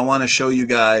do that, I want to show you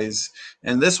guys,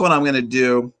 and this one I'm going to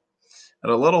do at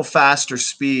a little faster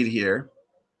speed here,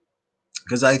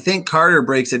 because I think Carter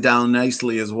breaks it down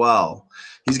nicely as well.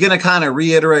 He's going to kind of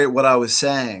reiterate what I was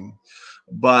saying,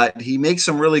 but he makes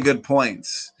some really good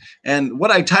points. And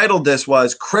what I titled this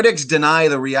was Critics Deny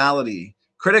the Reality.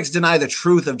 Critics deny the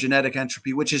truth of genetic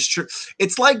entropy, which is true.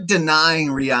 It's like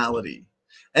denying reality.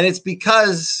 And it's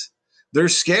because they're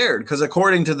scared, because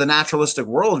according to the naturalistic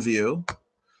worldview,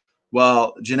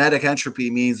 well, genetic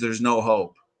entropy means there's no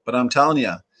hope. But I'm telling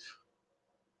you,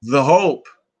 the hope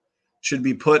should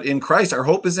be put in Christ. Our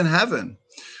hope is in heaven.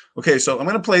 Okay, so I'm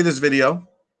going to play this video.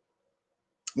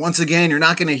 Once again, you're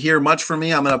not going to hear much from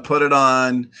me. I'm going to put it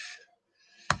on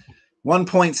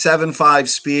 1.75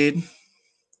 speed.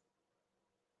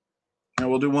 And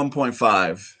we'll do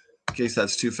 1.5 in case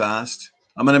that's too fast.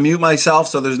 I'm going to mute myself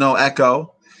so there's no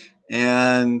echo.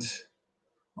 And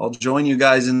I'll join you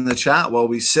guys in the chat while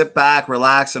we sit back,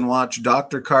 relax, and watch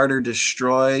Dr. Carter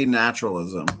destroy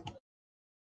naturalism.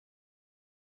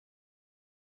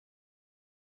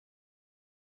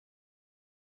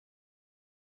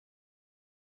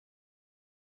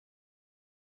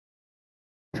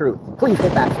 Truth. Please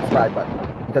hit that subscribe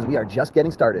button because we are just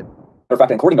getting started. In fact,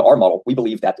 according to our model, we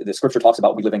believe that the scripture talks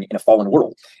about we living in a fallen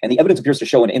world. And the evidence appears to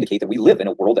show and indicate that we live in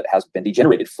a world that has been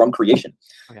degenerated from creation.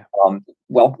 Okay.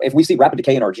 Well, if we see rapid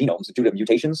decay in our genomes due to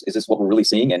mutations, is this what we're really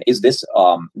seeing? And is this,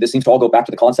 this seems to all go back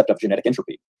to the concept of genetic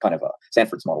entropy, kind of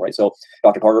Sanford's model, right? So,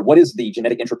 Dr. Carter, what is the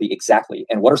genetic entropy exactly?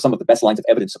 And what are some of the best lines of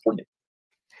evidence supporting it?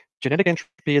 Genetic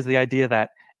entropy is the idea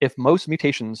that if most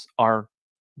mutations are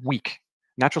weak,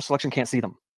 natural selection can't see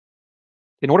them.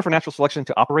 In order for natural selection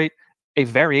to operate, a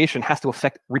variation has to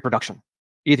affect reproduction.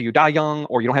 Either you die young,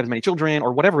 or you don't have as many children,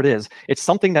 or whatever it is. It's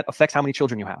something that affects how many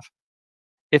children you have.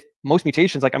 If most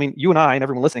mutations, like, I mean, you and I and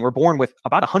everyone listening, were born with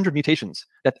about 100 mutations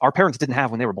that our parents didn't have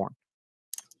when they were born.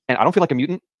 And I don't feel like a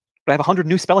mutant, but I have 100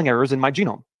 new spelling errors in my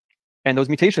genome. And those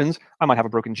mutations, I might have a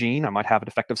broken gene, I might have a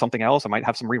defect of something else, I might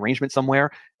have some rearrangement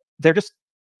somewhere. They're just,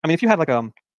 I mean, if you had like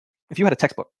if you had a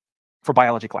textbook for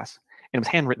biology class and it was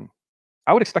handwritten,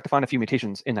 I would expect to find a few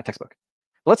mutations in that textbook.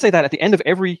 But let's say that at the end of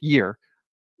every year,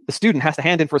 the student has to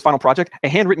hand in for his final project a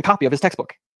handwritten copy of his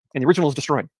textbook, and the original is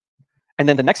destroyed. And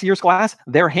then the next year's class,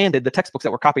 they're handed the textbooks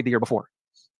that were copied the year before.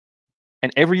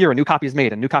 And every year a new copy is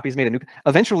made, a new copy is made,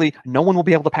 eventually no one will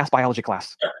be able to pass biology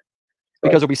class.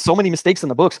 Because there'll be so many mistakes in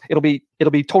the books, it'll be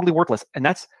totally worthless. And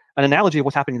that's an analogy of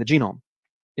what's happening in the genome.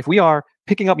 If we are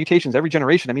picking up mutations every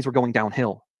generation, that means we're going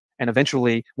downhill. And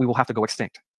eventually we will have to go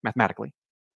extinct mathematically.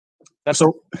 That's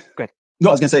so good. No,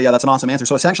 I was going to say, yeah, that's an awesome answer.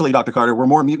 So essentially, Dr. Carter, we're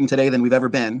more mutant today than we've ever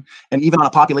been. And even on a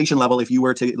population level, if you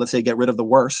were to, let's say, get rid of the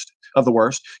worst of the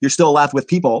worst, you're still left with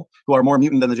people who are more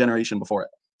mutant than the generation before it.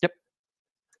 Yep.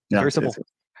 Yeah, very simple.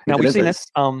 Now, we've seen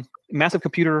this massive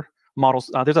computer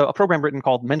models. There's a program written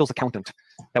called Mendel's Accountant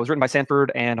that was written by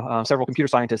Sanford and several computer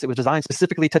scientists. It was designed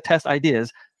specifically to test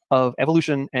ideas of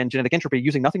evolution and genetic entropy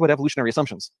using nothing but evolutionary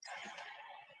assumptions.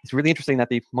 It's really interesting that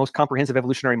the most comprehensive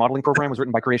evolutionary modeling program was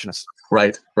written by creationists.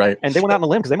 Right, right. And they went out on a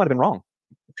limb because they might have been wrong.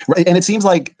 Right, and it seems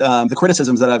like the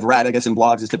criticisms that I've read, I guess in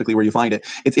blogs is typically where you find it.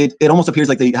 It almost appears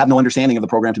like they have no understanding of the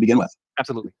program to begin with.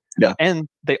 Absolutely. Yeah. And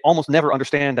they almost never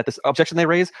understand that this objection they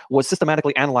raise was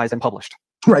systematically analyzed and published.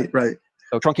 Right, right.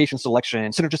 So truncation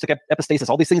selection, synergistic epistasis,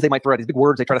 all these things they might throw at, these big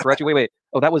words they try to throw at you. Wait.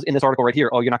 Oh, that was in this article right here.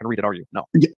 Oh, you're not going to read it, are you? No.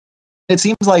 Yeah. It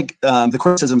seems like the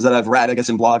criticisms that I've read, I guess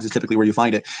in blogs is typically where you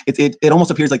find it. It almost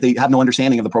appears like they have no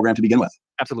understanding of the program to begin with.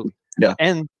 Absolutely. Yeah.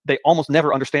 And they almost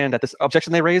never understand that this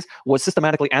objection they raise was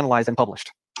systematically analyzed and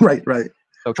published. Right, right.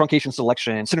 So truncation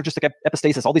selection, synergistic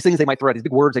epistasis, all these things they might throw at, these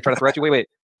big words they try to throw at you. Wait.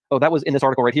 Oh, that was in this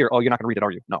article right here. Oh, you're not going to read it,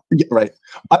 are you? No. Yeah, right.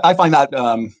 I find that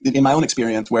in my own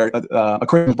experience where a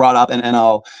critic is brought up and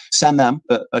I'll send them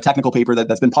a technical paper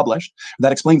that's been published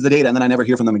that explains the data, and then I never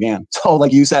hear from them again. So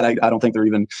like you said, I don't think they're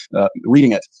even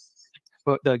reading it.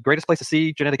 But the greatest place to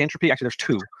see genetic entropy, actually there's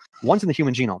two. One's in the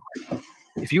human genome.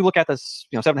 If you look at this,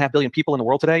 7.5 billion people in the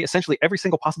world today, essentially every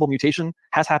single possible mutation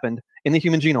has happened in the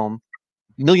human genome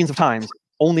millions of times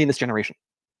only in this generation.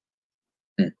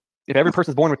 If every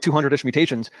person's born with 200-ish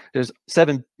mutations, there's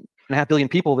 7.5 billion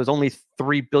people, there's only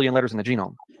 3 billion letters in the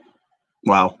genome.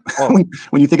 Wow.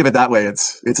 When you think of it that way,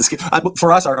 it's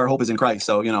for us, our hope is in Christ.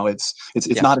 So, you know, it's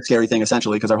not a scary thing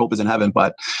essentially because our hope is in heaven.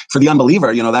 But for the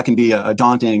unbeliever, you know, that can be a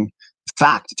daunting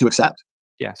fact to accept.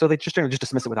 Yeah. So they just generally just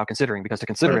dismiss it without considering, because to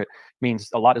consider it means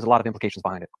there's a lot of implications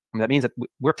behind it. I mean, that means that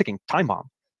we're ticking time bomb.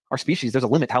 Our species, there's a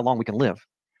limit to how long we can live,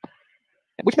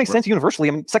 which makes sense universally.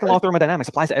 I mean, second law of thermodynamics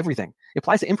applies to everything. It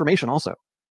applies to information also.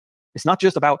 It's not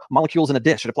just about molecules in a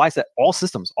dish. It applies to all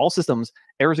systems. All systems,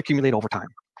 errors accumulate over time.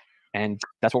 And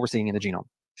that's what we're seeing in the genome.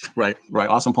 Right.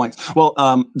 Awesome points. Well,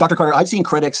 Dr. Carter, I've seen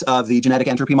critics of the genetic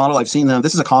entropy model. I've seen them.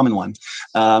 This is a common one.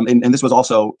 And this was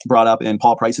also brought up in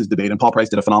Paul Price's debate, and Paul Price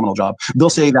did a phenomenal job. They'll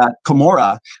say that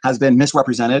Camorra has been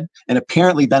misrepresented, and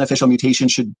apparently beneficial mutation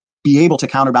should be able to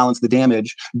counterbalance the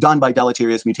damage done by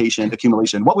deleterious mutation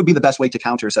accumulation. What would be the best way to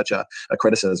counter such a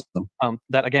criticism?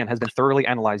 That, again, has been thoroughly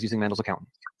analyzed using Mendel's accountant.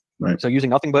 Right. So using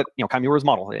nothing but, you know, Kimura's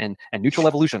model and neutral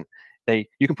evolution,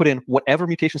 you can put in whatever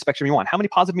mutation spectrum you want. How many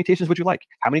positive mutations would you like?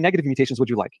 How many negative mutations would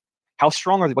you like? How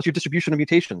strong are they? What's your distribution of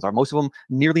mutations? Are most of them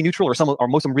nearly neutral, or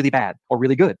most of them really bad or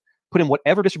really good? Put in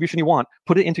whatever distribution you want,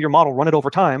 put it into your model, run it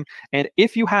over time. And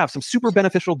if you have some super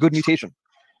beneficial good mutation,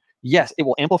 yes, it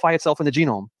will amplify itself in the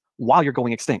genome while you're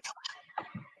going extinct.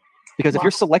 Because if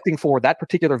you're selecting for that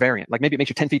particular variant, like maybe it makes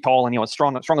you 10 feet tall and, you know, it's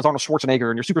strong as Arnold Schwarzenegger,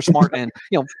 and you're super smart and,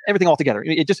 you know, everything all together.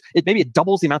 Maybe it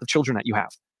doubles the amount of children that you have.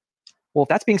 Well, if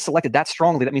that's being selected that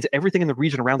strongly, that means that everything in the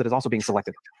region around it is also being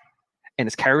selected. And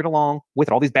it's carried along with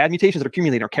it. All these bad mutations that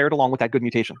accumulate are carried along with that good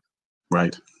mutation.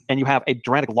 Right. And you have a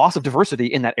dramatic loss of diversity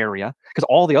in that area because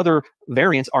all the other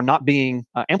variants are not being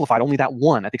amplified, only that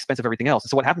one at the expense of everything else. And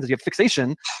so what happens is you have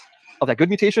fixation of that good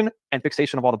mutation and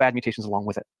fixation of all the bad mutations along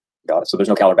with it. Got it. So there's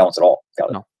no counterbalance at all. Got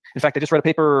it. No. In fact, I just read a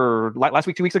paper last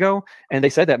week, 2 weeks ago, and they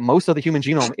said that most of the human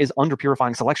genome is under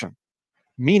purifying selection.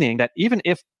 Meaning that even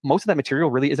if most of that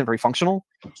material really isn't very functional,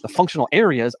 the functional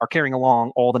areas are carrying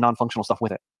along all the non-functional stuff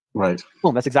with it. Right.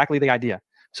 Boom, that's exactly the idea.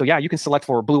 So yeah, you can select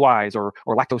for blue eyes or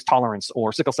lactose tolerance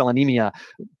or sickle cell anemia,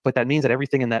 but that means that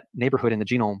everything in that neighborhood in the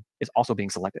genome is also being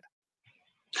selected.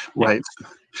 Right. Yeah.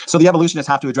 So the evolutionists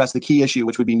have to address the key issue,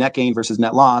 which would be net gain versus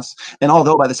net loss. And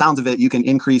although by the sounds of it, you can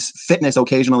increase fitness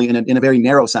occasionally in a very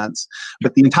narrow sense,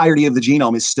 but the entirety of the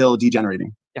genome is still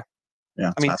degenerating. Yeah.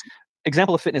 Yeah. I mean,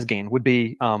 example of fitness gain would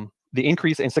be the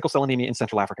increase in sickle cell anemia in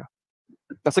Central Africa.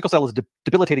 The sickle cell is a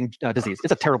debilitating disease.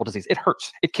 It's a terrible disease. It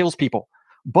hurts. It kills people.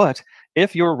 But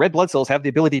if your red blood cells have the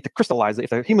ability to crystallize, if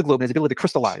the hemoglobin has the ability to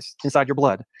crystallize inside your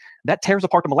blood, that tears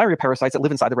apart the malaria parasites that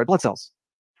live inside the red blood cells.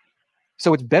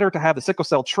 So it's better to have the sickle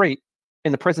cell trait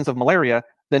in the presence of malaria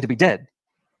than to be dead.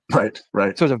 Right.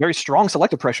 So there's a very strong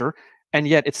selective pressure, and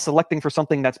yet it's selecting for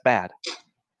something that's bad.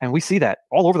 And we see that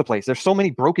all over the place. There's so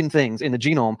many broken things in the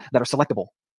genome that are selectable.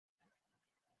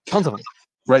 Tons of them.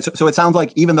 Right. So it sounds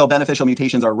like even though beneficial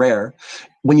mutations are rare,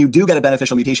 when you do get a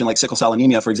beneficial mutation like sickle cell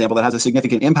anemia, for example, that has a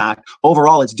significant impact,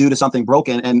 overall it's due to something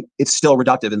broken and it's still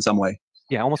reductive in some way.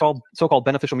 Yeah, almost all so-called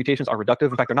beneficial mutations are reductive.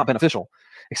 In fact, they're not beneficial,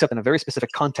 except in a very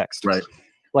specific context. Right.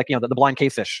 Like, you know, the blind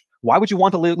cavefish. Why would you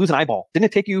want to lose an eyeball? Didn't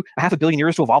it take you 500 million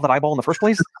years to evolve that eyeball in the first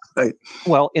place? Right.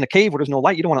 Well, in a cave where there's no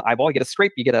light, you don't want an eyeball. You get a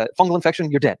scrape, you get a fungal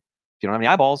infection, you're dead. If you don't have any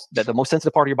eyeballs, that the most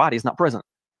sensitive part of your body is not present.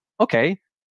 Okay,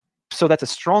 so that's a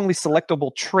strongly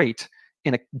selectable trait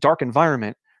in a dark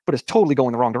environment, but it's totally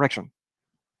going the wrong direction.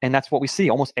 And that's what we see.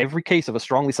 Almost every case of a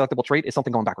strongly selectable trait is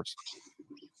something going backwards.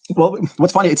 Well,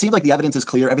 what's funny, it seems like the evidence is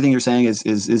clear. Everything you're saying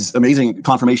is amazing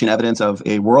confirmation evidence of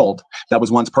a world that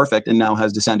was once perfect and now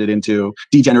has descended into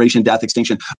degeneration, death,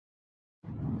 extinction.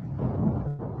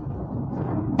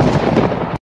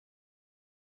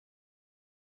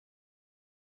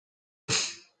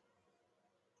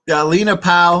 Yeah, Lena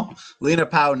Powell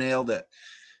nailed it.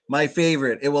 My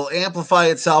favorite. It will amplify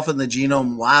itself in the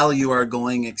genome while you are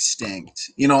going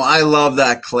extinct. You know, I love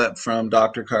that clip from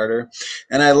Dr. Carter,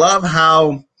 and I love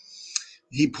how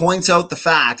he points out the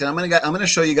fact. And I'm gonna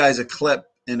show you guys a clip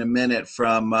in a minute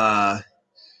from.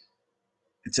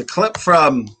 It's a clip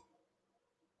from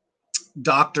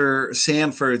Dr.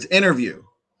 Sanford's interview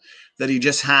that he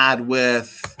just had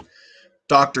with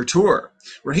Dr. Tour,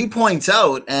 where he points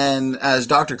out, and as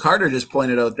Dr. Carter just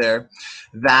pointed out there,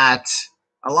 that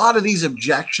a lot of these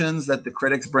objections that the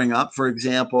critics bring up, for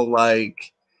example,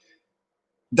 like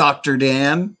Dr.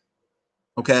 Dan,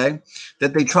 okay,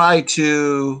 that they try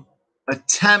to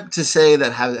attempt to say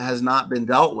that has not been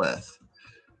dealt with,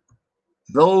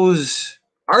 those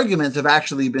arguments have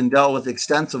actually been dealt with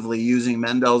extensively using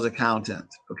Mendel's accountant,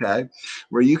 okay,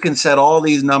 where you can set all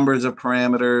these numbers of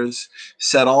parameters,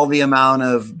 set all the amount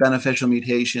of beneficial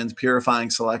mutations,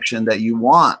 purifying selection that you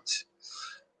want.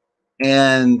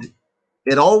 And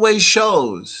it always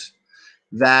shows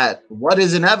that what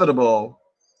is inevitable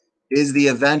is the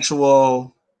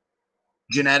eventual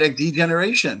genetic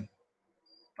degeneration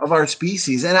of our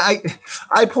species. And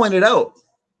I pointed out,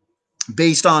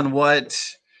 based on what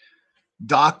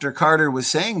Dr. Carter was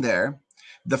saying there,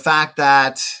 the fact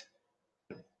that,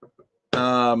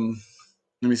 let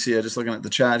me see, I'm just looking at the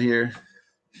chat here.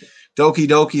 Doki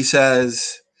Doki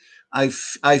says, I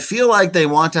feel like they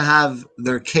want to have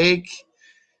their cake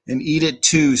and eat it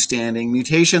too, standing.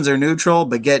 Mutations are neutral,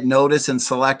 but get noticed and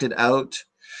selected out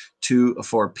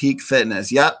for peak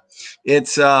fitness. Yep.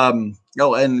 It's, oh,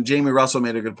 and Jamie Russell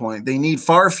made a good point. They need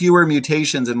far fewer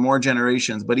mutations and more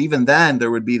generations, but even then there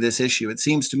would be this issue. It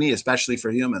seems to me, especially for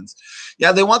humans.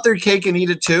 Yeah, they want their cake and eat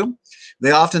it too.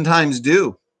 They oftentimes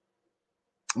do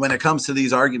when it comes to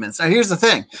these arguments. Now, here's the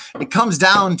thing. It comes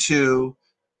down to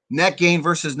net gain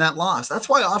versus net loss. That's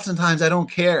why oftentimes I don't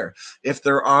care if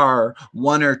there are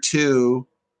one or two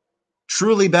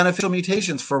truly beneficial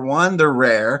mutations. For one, they're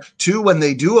rare. Two, when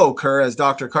they do occur, as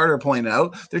Dr. Carter pointed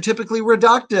out, they're typically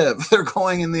reductive. They're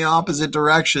going in the opposite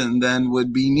direction than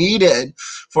would be needed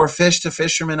for fish to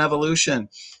fisherman evolution.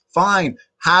 Fine,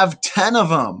 have 10 of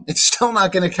them. It's still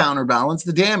not going to counterbalance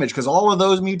the damage, because all of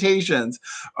those mutations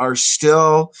are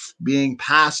still being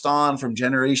passed on from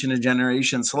generation to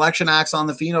generation. Selection acts on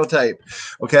the phenotype.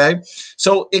 Okay,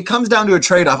 so it comes down to a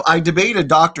trade-off. I debated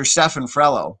Dr. Stefan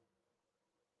Frello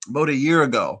about a year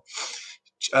ago.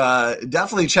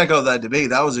 Definitely check out that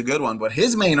debate. That was a good one. But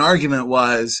his main argument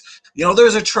was, you know,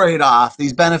 there's a trade-off.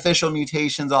 These beneficial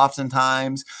mutations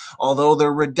oftentimes, although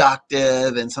they're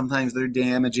reductive and sometimes they're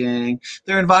damaging,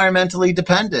 they're environmentally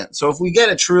dependent. So if we get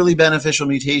a truly beneficial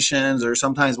mutations, or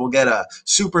sometimes we'll get a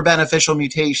super beneficial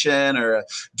mutation or a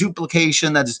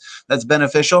duplication that's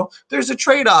beneficial, there's a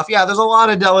trade-off. Yeah, there's a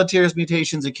lot of deleterious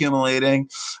mutations accumulating,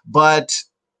 but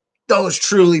those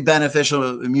truly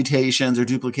beneficial mutations or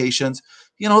duplications,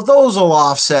 you know, those will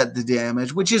offset the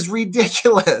damage, which is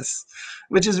ridiculous.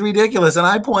 And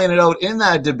I pointed out in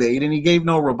that debate, and he gave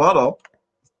no rebuttal.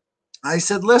 I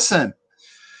said, listen,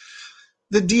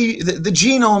 the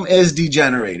genome is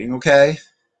degenerating, okay?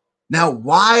 Now,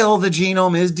 while the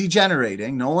genome is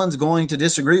degenerating, no one's going to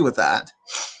disagree with that.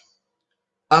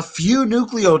 A few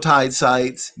nucleotide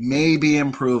sites may be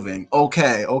improving.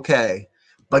 Okay.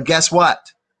 But guess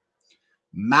what?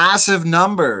 Massive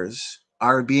numbers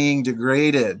are being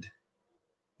degraded.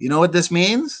 You know what this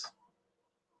means?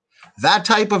 That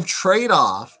type of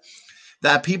trade-off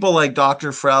that people like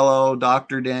Dr. Frello,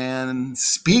 Dr. Dan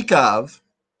speak of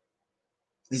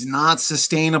is not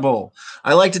sustainable.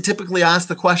 I like to typically ask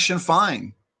the question,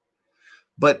 fine,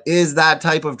 but is that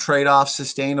type of trade-off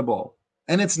sustainable?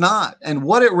 And it's not. And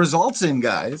what it results in,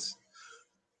 guys,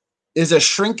 is a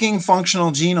shrinking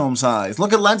functional genome size.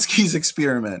 Look at Lenski's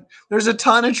experiment. There's a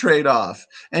ton of trade-off.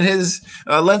 And his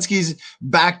Lenski's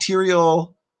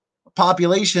bacterial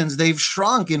populations, they've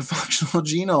shrunk in functional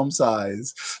genome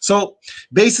size. So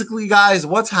basically, guys,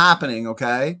 what's happening,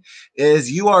 okay,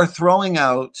 is you are throwing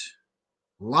out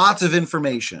lots of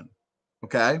information,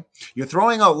 okay? You're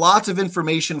throwing out lots of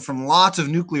information from lots of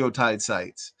nucleotide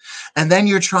sites. And then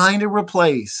you're trying to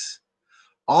replace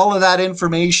all of that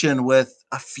information with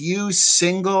a few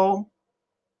single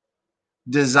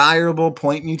desirable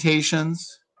point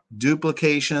mutations,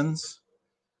 duplications,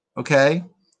 okay?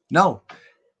 No,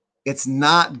 it's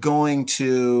not going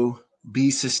to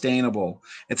be sustainable.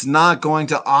 It's not going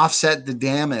to offset the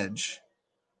damage.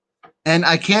 And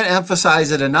I can't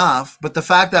emphasize it enough, but the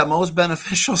fact that most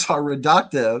beneficials are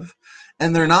reductive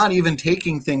and they're not even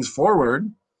taking things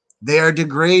forward, they are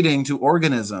degrading to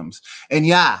organisms. And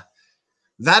yeah,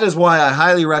 that is why I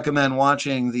highly recommend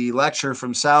watching the lecture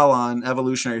from Sal on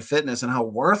evolutionary fitness and how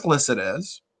worthless it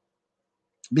is.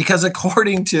 Because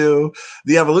according to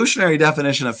the evolutionary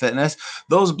definition of fitness,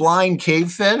 those blind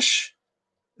cavefish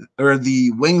or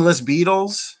the wingless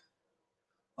beetles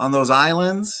on those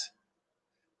islands,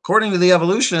 according to the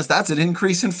evolutionists, that's an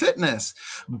increase in fitness.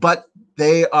 But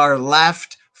they are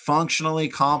left functionally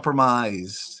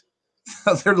compromised.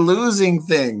 They're losing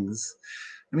things.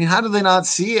 I mean, how do they not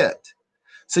see it?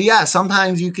 So yeah,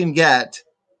 sometimes you can get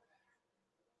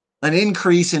an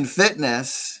increase in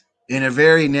fitness in a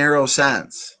very narrow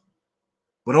sense.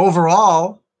 But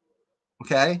overall,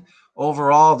 okay,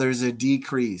 overall there's a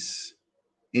decrease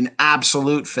in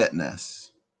absolute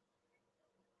fitness.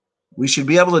 We should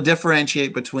be able to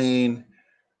differentiate between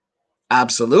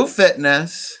absolute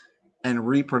fitness and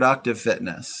reproductive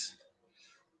fitness.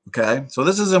 Okay, so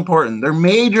this is important. Their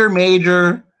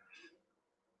major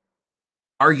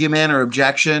argument or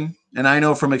objection, and I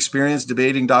know from experience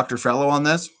debating Dr. Frello on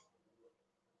this,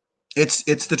 it's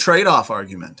the trade-off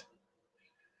argument.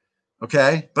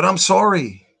 Okay, but I'm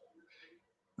sorry.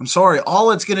 I'm sorry.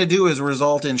 All it's going to do is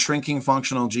result in shrinking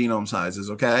functional genome sizes,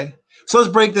 okay? So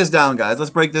let's break this down, guys.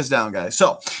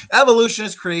 So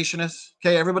evolutionists, creationists,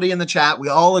 okay, everybody in the chat, we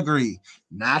all agree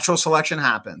natural selection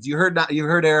happens. You heard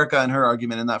Erica and her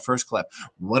argument in that first clip.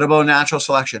 What about natural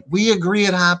selection? We agree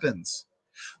it happens.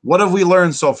 What have we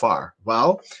learned so far?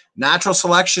 Well, natural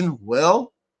selection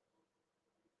will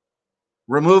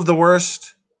remove the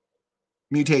worst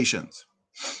mutations.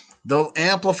 They'll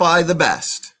amplify the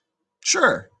best.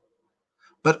 Sure.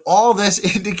 But all this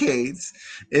indicates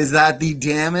is that the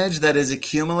damage that is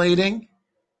accumulating,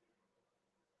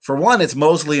 for one, it's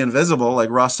mostly invisible,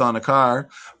 like rust on a car,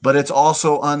 but it's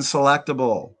also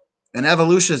unselectable. And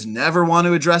evolutionists never want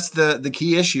to address the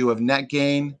key issue of net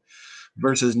gain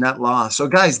versus net loss. So,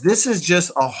 guys, this is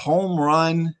just a home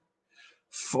run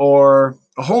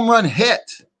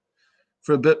hit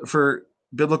for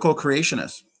biblical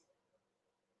creationists.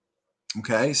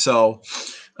 Okay, so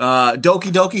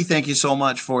Doki Doki, thank you so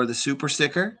much for the super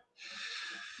sticker.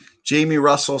 Jamie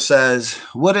Russell says,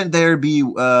 wouldn't there be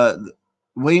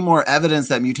way more evidence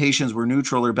that mutations were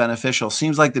neutral or beneficial?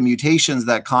 Seems like the mutations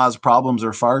that cause problems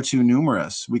are far too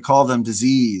numerous. We call them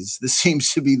disease. This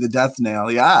seems to be the death nail.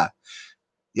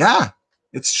 Yeah,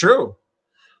 it's true.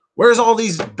 Where's all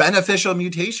these beneficial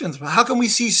mutations? How can we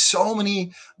see so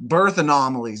many birth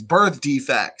anomalies, birth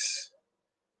defects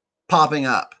popping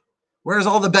up? Where's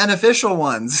all the beneficial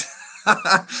ones?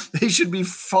 They should be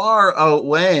far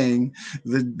outweighing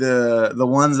the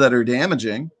ones that are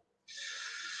damaging.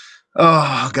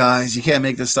 Oh, guys, you can't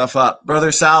make this stuff up.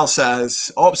 Brother Sal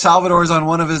says, oh, Salvador's on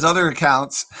one of his other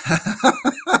accounts.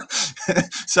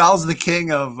 Sal's the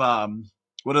king of,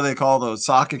 what do they call those,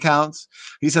 sock accounts?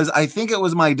 He says, I think it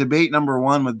was my debate number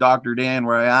 1 with Dr. Dan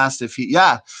where I asked if he,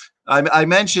 I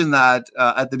mentioned that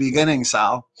at the beginning,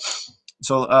 Sal.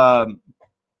 So,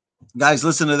 guys,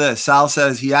 listen to this. Sal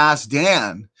says he asked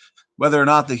Dan whether or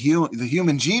not the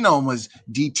human genome was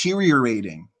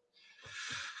deteriorating.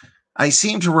 I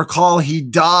seem to recall he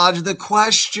dodged the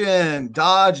question.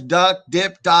 Dodge, duck,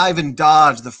 dip, dive, and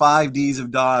dodge. The 5 Ds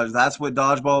of dodge. That's what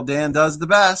Dodgeball Dan does the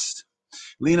best.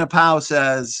 Lena Powell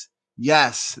says,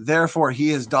 yes, therefore he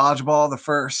is Dodgeball the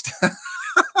first.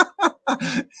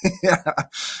 Yeah,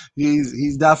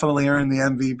 he's definitely earned the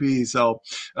MVP. So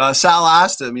Sal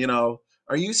asked him,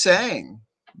 are you saying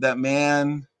that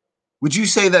would you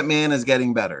say that man is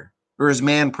getting better? Or is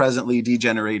man presently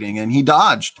degenerating? And he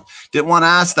dodged. Didn't want to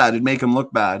ask that. It'd make him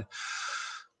look bad.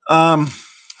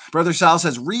 Brother Sal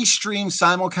says, restream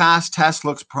simulcast test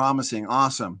looks promising.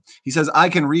 Awesome. He says, I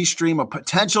can restream a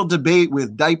potential debate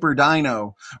with Diaper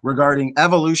Dino regarding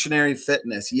evolutionary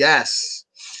fitness. Yes.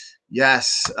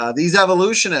 These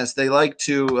evolutionists, they like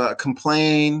to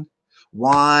complain,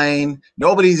 whine.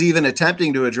 Nobody's even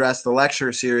attempting to address the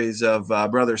lecture series of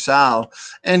Brother Sal.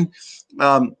 And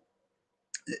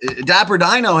Dapper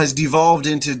Dino has devolved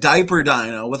into Diaper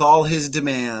Dino with all his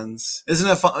demands. Isn't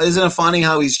it funny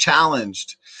how he's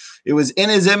challenged? It was in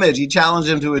his image. He challenged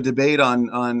him to a debate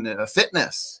on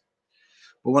fitness.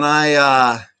 But when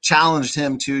I challenged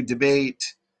him to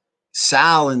debate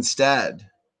Sal instead,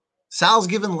 Sal's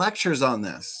given lectures on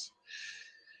this.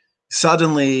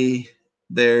 Suddenly,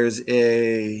 there's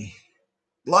a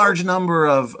large number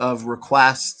of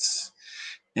requests.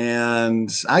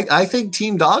 And I think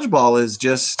Team Dodgeball is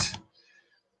just,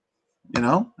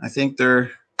 I think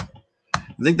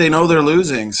they know they're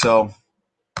losing. So,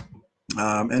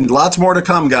 and lots more to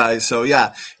come, guys. So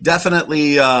yeah,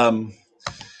 definitely,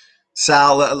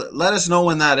 Sal, let us know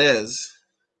when that is.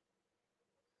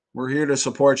 We're here to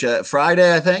support you.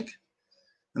 Friday, I think.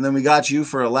 And then we got you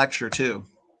for a lecture too.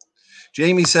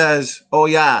 Jamie says, oh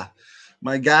yeah,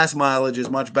 my gas mileage is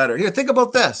much better. Here, think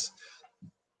about this.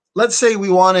 Let's say we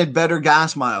wanted better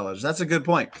gas mileage. That's a good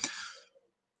point.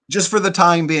 Just for the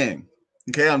time being.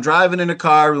 Okay, I'm driving in a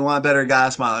car. We want better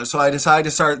gas mileage. So I decide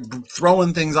to start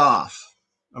throwing things off.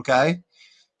 Okay?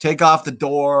 Take off the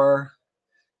door.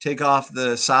 Take off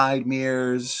the side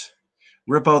mirrors.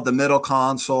 Rip out the middle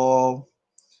console.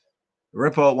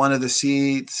 Rip out one of the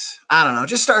seats. I don't know.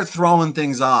 Just start throwing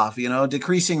things off,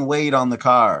 decreasing weight on the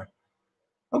car.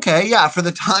 Okay, yeah, for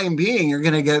the time being, you're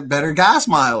going to get better gas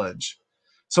mileage.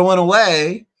 So in a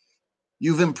way,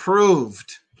 you've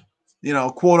improved,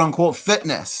 quote unquote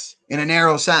fitness in a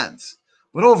narrow sense.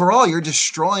 But overall, you're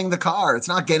destroying the car. It's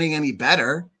not getting any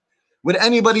better. Would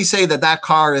anybody say that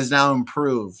car is now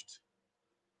improved?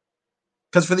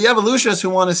 Because for the evolutionists who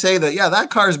want to say that, yeah, that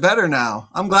car is better now.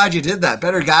 I'm glad you did that.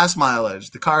 Better gas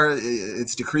mileage. The car,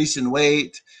 it's decreased in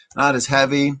weight, not as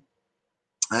heavy.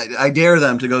 I dare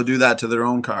them to go do that to their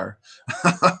own car.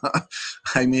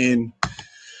 I mean...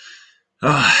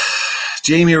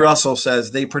 Jamie Russell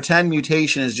says they pretend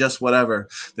mutation is just whatever.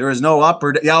 There is no up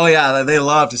or down. Oh yeah, they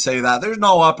love to say that. There's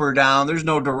no up or down. There's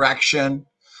no direction.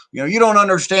 You know, you don't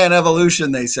understand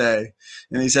evolution, they say.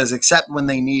 And he says, except when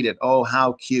they need it. Oh,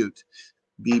 how cute.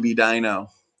 BB Dino.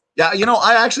 Yeah, you know,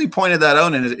 I actually pointed that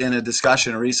out in a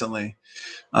discussion recently.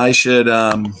 I should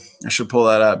pull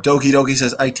that up. Doki Doki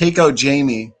says, I take out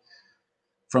Jamie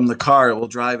from the car, it will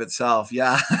drive itself.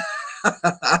 Yeah.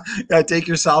 Yeah, take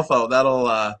yourself out.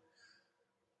 That'll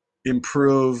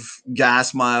improve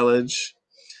gas mileage.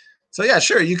 So yeah,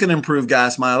 sure, you can improve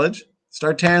gas mileage.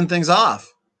 Start tearing things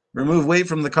off. Remove weight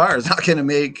from the car. It's not going to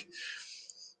make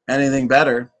anything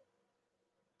better.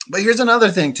 But here's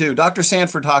another thing too. Dr.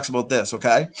 Sanford talks about this,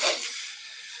 okay?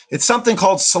 It's something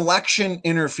called selection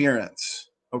interference,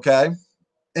 okay?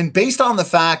 And based on the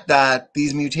fact that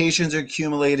these mutations are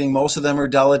accumulating, most of them are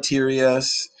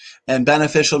deleterious, and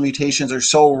beneficial mutations are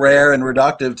so rare and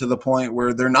reductive to the point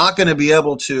where they're not going to be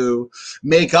able to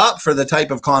make up for the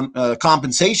type of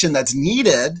compensation that's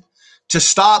needed to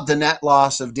stop the net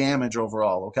loss of damage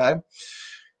overall, okay?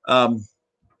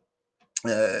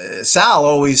 Sal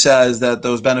always says that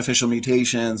those beneficial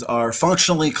mutations are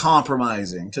functionally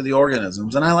compromising to the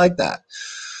organisms, and I like that.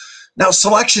 Now,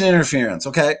 selection interference,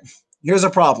 okay? Here's a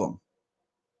problem.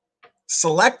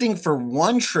 Selecting for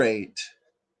one trait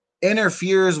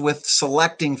interferes with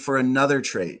selecting for another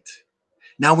trait.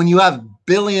 Now, when you have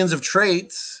billions of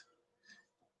traits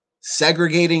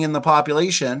segregating in the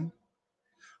population,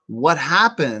 what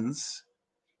happens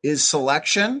is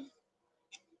selection,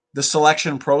 the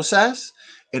selection process,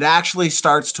 it actually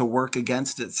starts to work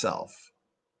against itself.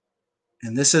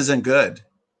 And this isn't good,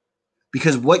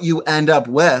 because what you end up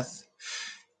with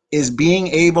is being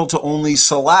able to only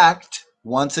select,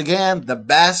 once again, the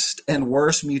best and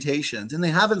worst mutations. And they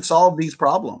haven't solved these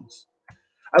problems.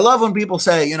 I love when people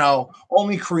say, you know,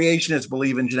 only creationists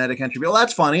believe in genetic entropy. Well,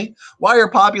 that's funny. Why are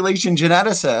population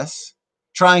geneticists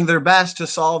trying their best to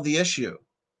solve the issue?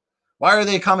 Why are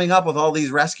they coming up with all these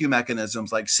rescue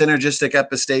mechanisms like synergistic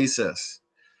epistasis,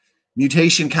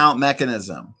 mutation count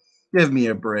mechanism? Give me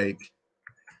a break.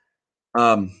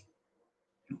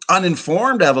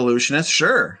 Uninformed evolutionists,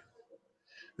 sure.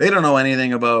 They don't know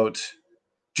anything about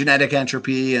genetic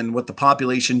entropy and what the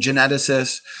population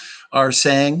geneticists are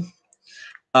saying.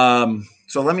 So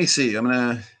let me see. I'm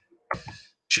going to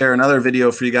share another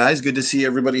video for you guys. Good to see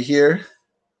everybody here.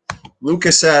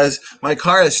 Lucas says, my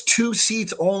car has 2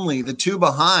 seats only. The 2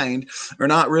 behind are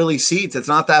not really seats. It's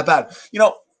not that bad. You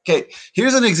know, okay,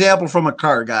 here's an example from a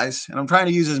car, guys. And I'm trying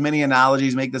to use as many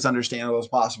analogies, make this understandable as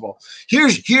possible.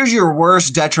 Here's your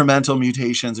worst detrimental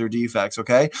mutations or defects,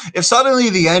 okay? If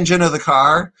suddenly the engine of the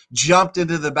car jumped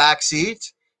into the back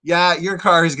seat, yeah, your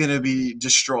car is going to be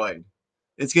destroyed.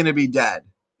 It's going to be dead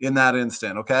in that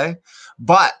instant, okay?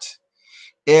 But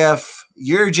if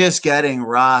you're just getting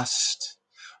rust,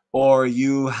 or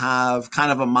you have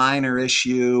kind of a minor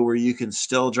issue where you can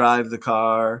still drive the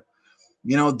car,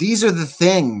 you know, these are the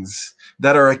things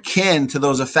that are akin to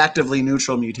those effectively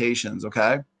neutral mutations,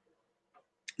 okay?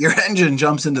 Your engine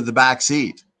jumps into the back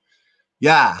seat.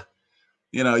 Yeah,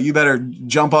 you know, you better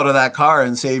jump out of that car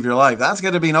and save your life. That's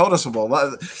going to be noticeable.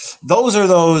 Those are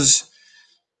those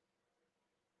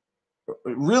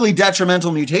really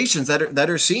detrimental mutations that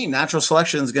are seen. Natural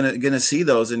selection is going to see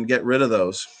those and get rid of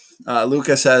those.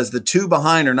 Luca says the 2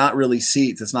 behind are not really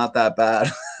seats. It's not that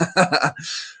bad.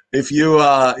 If you,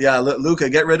 yeah, Luca,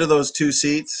 get rid of those 2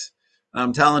 seats.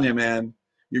 I'm telling you, man,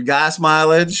 your gas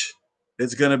mileage,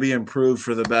 it's going to be improved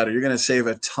for the better. You're going to save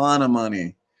a ton of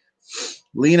money.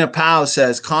 Lena Powell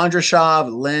says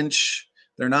Kondrashov, Lynch,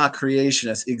 they're not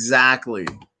creationists. Exactly.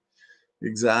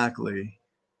 Exactly.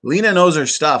 Lena knows her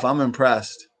stuff. I'm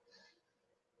impressed.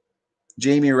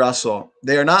 Jamie Russell,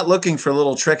 they are not looking for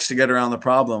little tricks to get around the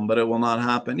problem, but it will not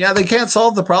happen. Yeah, they can't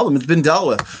solve the problem. It's been dealt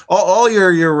with. All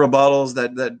your rebuttals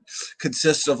that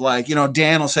consist of, like, you know,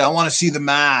 Dan will say, I want to see the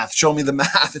math. Show me the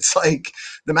math. It's like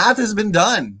the math has been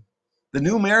done. The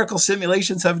numerical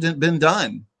simulations have been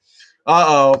done.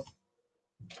 Uh-oh.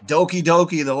 Doki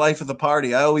Doki, the life of the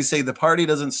party. I always say the party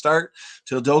doesn't start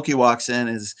till Doki walks in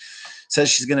and says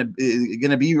she's gonna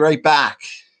be right back.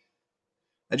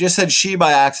 I just said she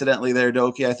by accidentally there,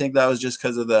 Doki. I think that was just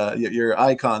because of your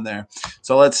icon there.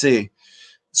 So let's see.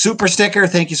 Super sticker,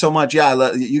 thank you so much.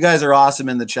 Yeah, you guys are awesome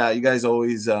in the chat. You guys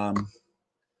always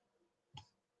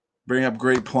bring up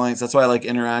great points. That's why I like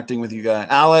interacting with you guys.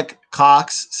 Alec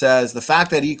Cox says, the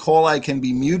fact that E. coli can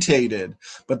be mutated,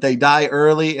 but they die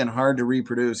early and hard to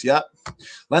reproduce. Yep.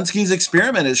 Lenski's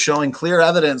experiment is showing clear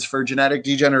evidence for genetic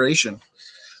degeneration.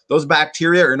 Those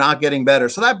bacteria are not getting better.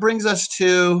 So that brings us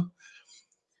to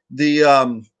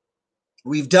the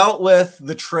We've dealt with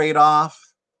the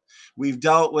trade-off. We've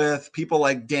dealt with people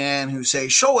like Dan who say,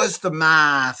 show us the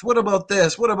math. What about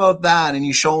this? What about that? And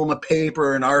you show them a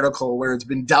paper, an article where it's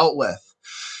been dealt with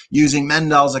using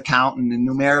Mendel's accountant and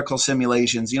numerical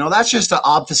simulations. You know, that's just to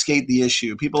obfuscate the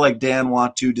issue. People like Dan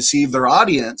want to deceive their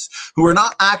audience who are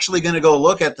not actually going to go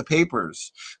look at the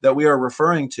papers that we are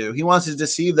referring to. He wants to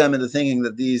deceive them into thinking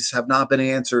that these have not been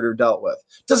answered or dealt with.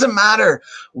 It doesn't matter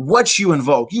what you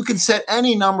invoke. You can set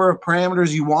any number of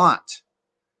parameters you want,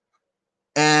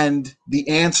 and the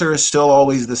answer is still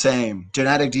always the same.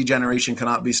 Genetic degeneration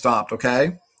cannot be stopped,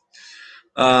 okay?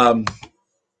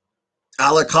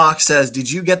 Alec Cox says,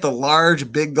 did you get the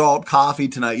large big gulp coffee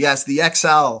tonight? Yes, the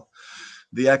XL.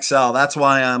 The XL. That's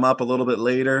why I'm up a little bit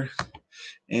later.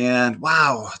 And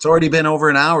wow, it's already been over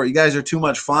an hour. You guys are too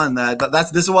much fun.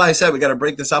 This is why I said we got to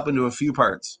break this up into a few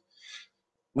parts.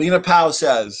 Lena Powell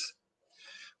says,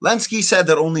 Lenski said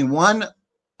that only 1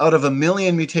 out of 1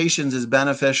 million mutations is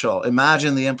beneficial.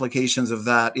 Imagine the implications of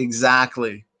that.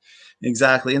 Exactly.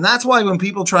 Exactly. And that's why when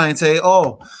people try and say,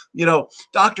 oh, you know,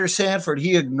 Dr. Sanford,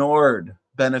 he ignored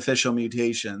beneficial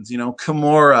mutations. You know,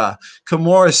 Kimura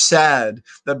said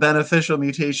that beneficial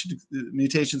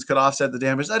mutations could offset the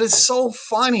damage. That is so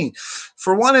funny.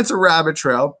 For one, it's a rabbit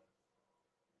trail.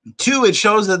 2, it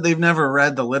shows that they've never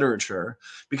read the literature,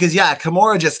 because yeah,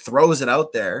 Kimura just throws it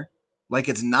out there like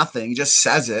it's nothing. He just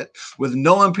says it with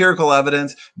no empirical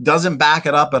evidence, doesn't back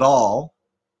it up at all.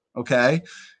 Okay.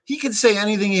 He can say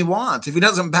anything he wants. If he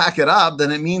doesn't back it up,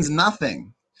 then it means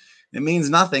nothing. It means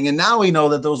nothing. And now we know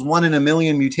that those 1 in a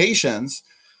million mutations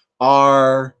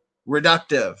are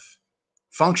reductive,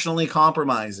 functionally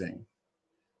compromising.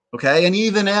 Okay. And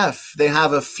even if they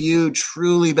have a few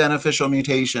truly beneficial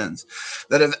mutations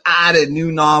that have added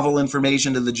new novel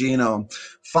information to the genome,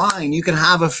 fine, you can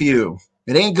have a few.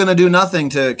 It ain't going to do nothing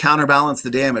to counterbalance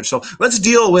the damage. So let's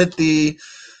deal with the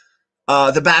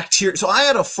bacteria. So I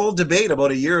had a full debate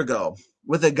about a year ago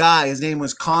with a guy. His name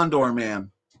was Condor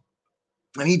Man.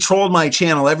 And he trolled my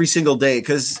channel every single day,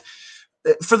 because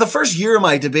for the first year of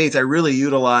my debates, I really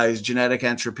utilized genetic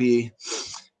entropy.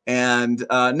 And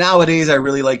nowadays, I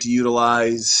really like to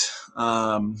utilize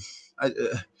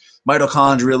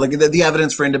mitochondria, like the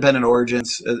evidence for independent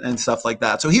origins and stuff like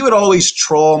that. So he would always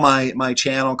troll my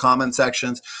channel comment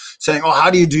sections saying, oh, how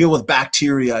do you deal with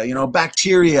bacteria? You know,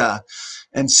 bacteria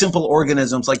and simple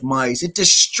organisms like mice. It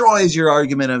destroys your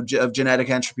argument of genetic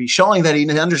entropy, showing that he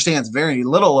understands very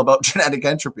little about genetic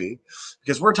entropy,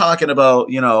 because we're talking about,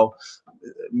 you know,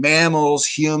 mammals,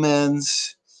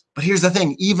 humans. But here's the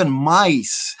thing, even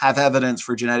mice have evidence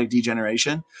for genetic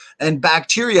degeneration. And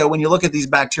bacteria, when you look at these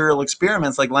bacterial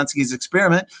experiments like Lenski's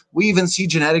experiment, we even see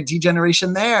genetic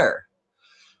degeneration there.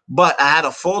 But I had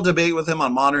a full debate with him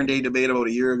on Modern Day Debate about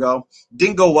a year ago.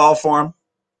 Didn't go well for him.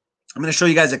 I'm going to show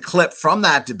you guys a clip from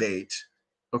that debate,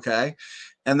 okay?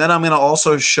 And then I'm going to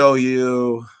also show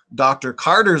you Dr.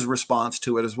 Carter's response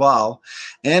to it as well.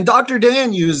 And Dr.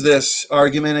 Dan used this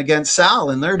argument against Sal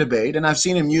in their debate, and I've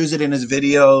seen him use it in his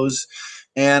videos.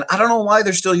 And I don't know why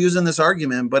they're still using this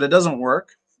argument, but it doesn't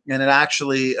work. And it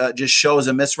actually just shows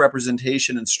a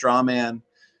misrepresentation and straw man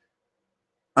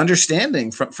understanding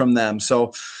from them.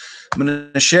 So I'm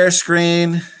going to share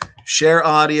screen, share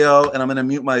audio, and I'm going to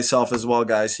mute myself as well,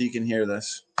 guys, so you can hear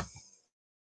this.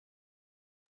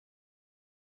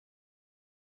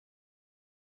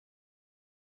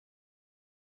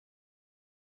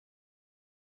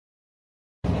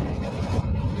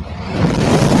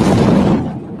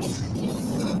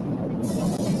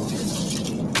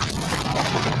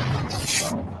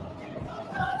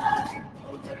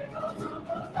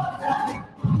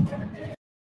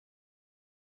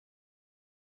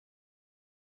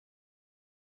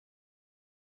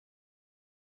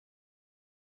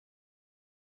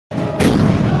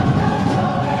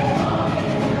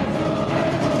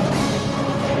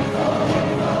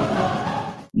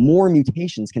 More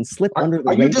mutations can slip under the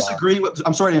radar. Are you disagreeing with,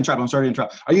 I'm sorry to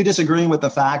interrupt. Are you disagreeing with the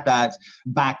fact that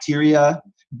bacterial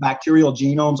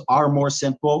genomes are more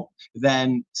simple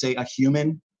than, say, a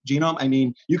human genome? I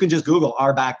mean, you can just Google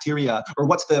 "are bacteria" or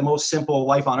 "what's the most simple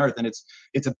life on Earth," and it's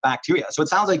a bacteria. So it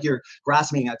sounds like you're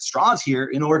grasping at straws here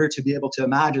in order to be able to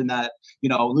imagine that, you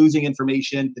know, losing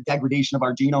information, the degradation of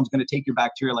our genome is going to take your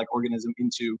bacteria-like organism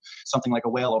into something like a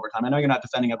whale over time. I know you're not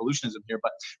defending evolutionism here,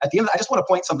 but at the end, I just want to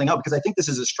point something out, because I think this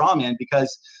is a straw man,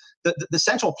 because the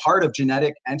central part of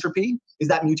genetic entropy is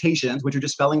that mutations, which are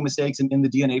just spelling mistakes in the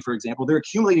DNA, for example, they're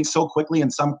accumulating so quickly in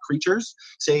some creatures,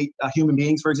 say human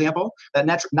beings, for example, that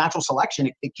natural selection,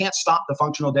 it can't stop the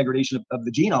functional degradation of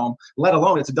the genome, let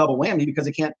alone it's a double whammy, because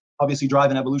it can't obviously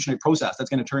drive an evolutionary process that's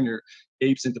going to turn your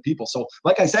apes into people. So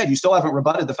like I said, you still haven't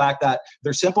rebutted the fact that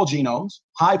they're simple genomes,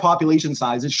 high population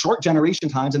sizes, short generation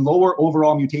times, and lower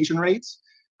overall mutation rates.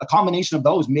 A combination of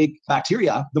those make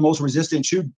bacteria the most resistant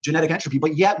to genetic entropy.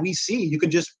 But yet we see, you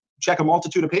can just check a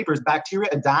multitude of papers, bacteria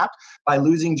adapt by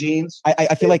losing genes.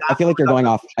 I feel like you're going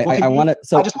off. I want to.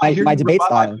 So my debate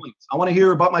style. I want to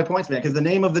hear about my points, man, because the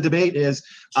name of the debate is,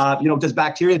 does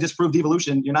bacteria disprove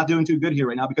evolution? You're not doing too good here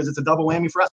right now because it's a double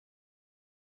whammy for us.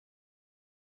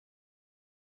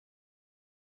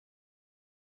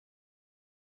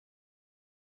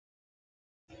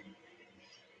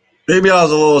 Maybe I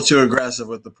was a little too aggressive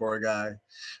with the poor guy.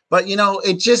 But,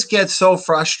 it just gets so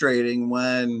frustrating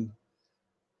when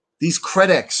these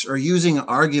critics are using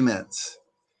arguments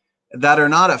that are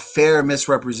not a fair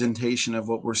misrepresentation of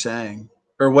what we're saying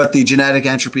or what the genetic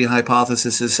entropy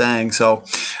hypothesis is saying. So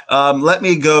let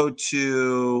me go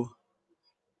to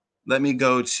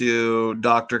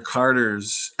Dr.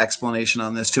 Carter's explanation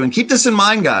on this too. And keep this in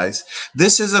mind, guys.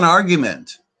 This is an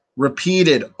argument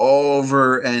repeated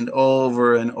over and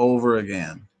over and over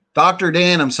again. Dr.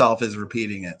 Dan himself is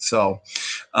repeating it. So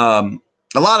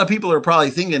a lot of people are probably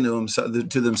thinking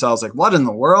to themselves, like, what in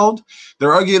the world?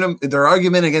 Their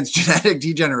argument against genetic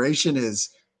degeneration is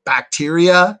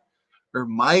bacteria or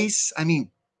mice. I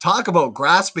mean, talk about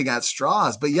grasping at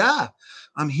straws. But yeah,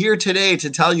 I'm here today to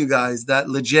tell you guys that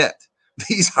legit,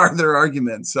 these are their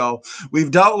arguments. So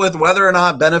we've dealt with whether or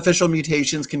not beneficial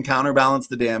mutations can counterbalance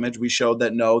the damage. We showed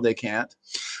that no, they can't.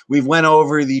 We've went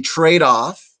over the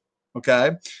trade-off.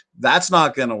 Okay, that's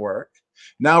not going to work.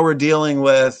 Now we're dealing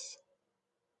with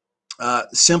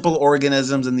simple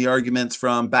organisms and the arguments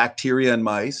from bacteria and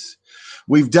mice.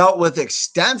 We've dealt with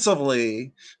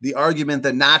extensively the argument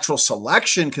that natural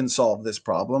selection can solve this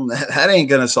problem. That ain't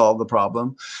going to solve the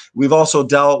problem. We've also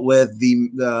dealt with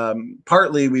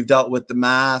partly we've dealt with the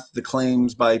math, the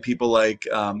claims by people like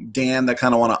Dan that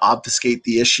kind of want to obfuscate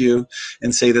the issue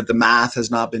and say that the math has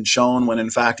not been shown when in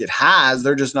fact it has.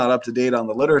 They're just not up to date on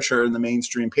the literature and the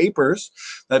mainstream papers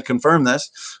that confirm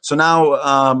this. So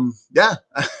now, yeah,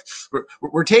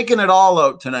 we're taking it all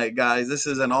out tonight, guys. This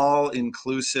is an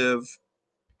all-inclusive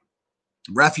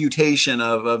refutation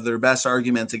of their best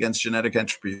arguments against genetic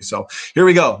entropy. So here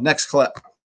we go. Next clip.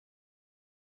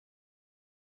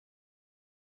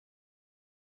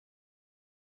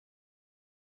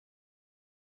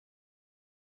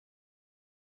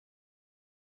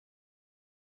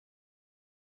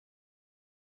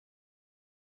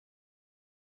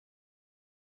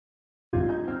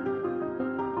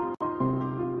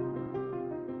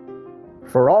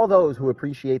 For all those who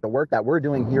appreciate the work that we're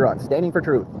doing here on Standing for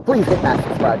Truth, please hit that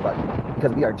subscribe button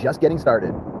because we are just getting started.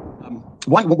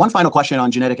 One final question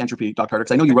on genetic entropy, Dr. Carter,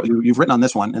 because I know you've written on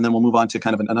this one, and then we'll move on to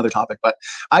kind of another topic. But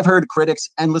I've heard critics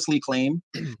endlessly claim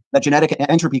that genetic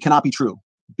entropy cannot be true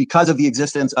because of the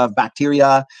existence of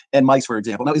bacteria and mice, for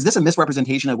example. Now, is this a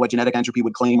misrepresentation of what genetic entropy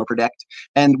would claim or predict?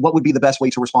 And what would be the best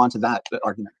way to respond to that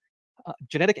argument?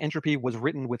 Genetic entropy was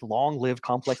written with long-lived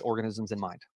complex organisms in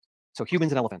mind. So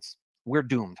humans and elephants. We're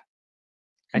doomed.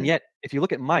 And yet, if you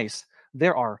look at mice,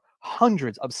 there are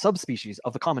hundreds of subspecies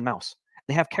of the common mouse.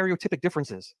 They have karyotypic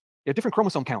differences. They have different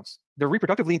chromosome counts. They're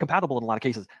reproductively incompatible in a lot of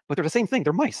cases, but they're the same thing.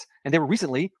 They're mice, and they were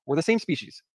the same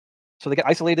species. So they get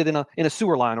isolated in a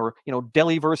sewer line, or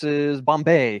Delhi versus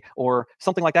Bombay, or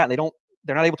something like that. And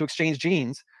they're not able to exchange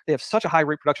genes. They have such a high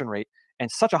reproduction rate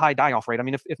and such a high die-off rate. I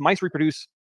mean, if mice reproduce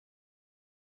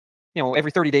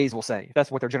every 30 days, we'll say, if that's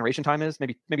what their generation time is,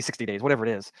 maybe 60 days, whatever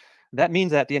it is. That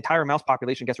means that the entire mouse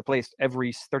population gets replaced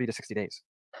every 30 to 60 days.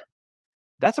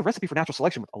 That's a recipe for natural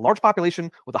selection. With a large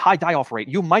population, with a high die-off rate,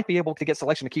 you might be able to get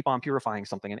selection to keep on purifying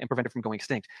something and prevent it from going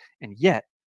extinct. And yet,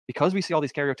 because we see all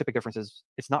these karyotypic differences,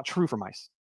 it's not true for mice.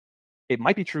 It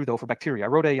might be true, though, for bacteria. I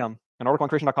wrote an article on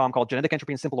creation.com called Genetic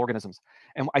Entropy in Simple Organisms.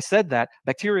 And I said that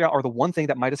bacteria are the one thing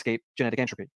that might escape genetic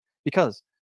entropy. Because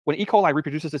when E. coli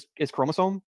reproduces its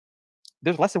chromosome,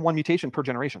 there's less than one mutation per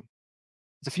generation.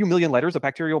 It's a few million letters. The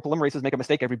bacterial polymerases make a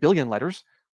mistake every billion letters.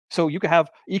 So you could have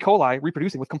E. coli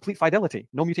reproducing with complete fidelity,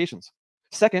 no mutations.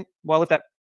 Second, well, if that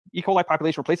E. coli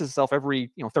population replaces itself every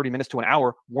 30 minutes to an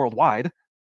hour worldwide,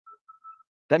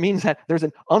 that means that there's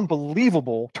an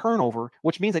unbelievable turnover,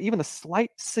 which means that even a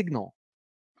slight signal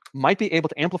might be able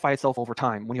to amplify itself over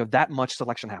time when you have that much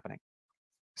selection happening.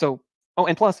 So,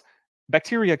 and plus,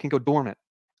 bacteria can go dormant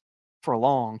for a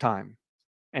long time.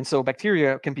 And so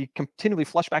bacteria can be continually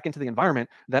flushed back into the environment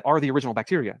that are the original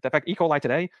bacteria. In fact, E. coli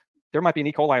today, there might be an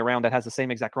E. coli around that has the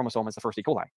same exact chromosome as the first E.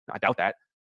 coli. I doubt that,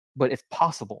 but it's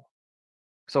possible.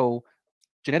 So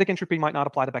genetic entropy might not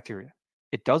apply to bacteria.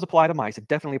 It does apply to mice. It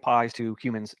definitely applies to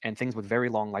humans and things with very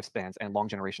long lifespans and long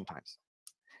generation times.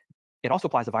 it also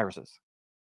applies to viruses.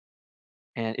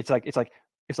 And it's like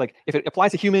if it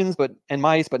applies to humans and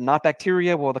mice, but not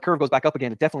bacteria, well, the curve goes back up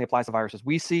again. It definitely applies to viruses.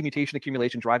 We see mutation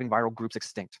accumulation driving viral groups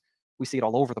extinct. We see it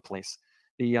all over the place.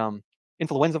 The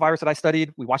influenza virus that I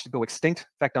studied, we watched it go extinct.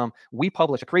 In fact, a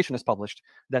creationist published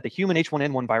that the human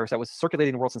H1N1 virus that was circulating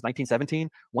in the world since 1917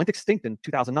 went extinct in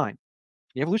 2009.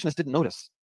 The evolutionists didn't notice.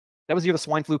 That was the year the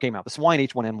swine flu came out. The swine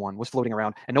H1N1 was floating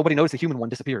around, and nobody noticed the human one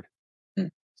disappeared.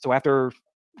 So after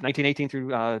 1918 through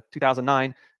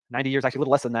 2009, 90 years, actually a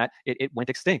little less than that, it went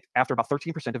extinct after about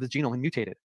 13% of its genome had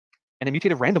mutated. And it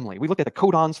mutated randomly. We looked at the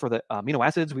codons for the amino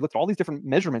acids. We looked at all these different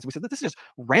measurements. We said that this is just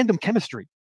random chemistry,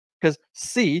 because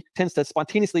C tends to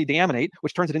spontaneously deaminate,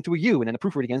 which turns it into a U, and then the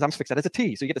proofreading enzymes fix that as a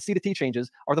T. So you get the C to T changes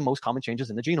are the most common changes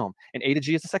in the genome, and A to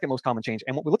G is the second most common change.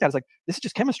 And what we looked at is like, this is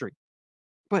just chemistry.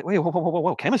 But wait,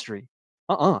 whoa, chemistry?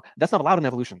 That's not allowed in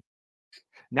evolution.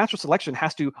 Natural selection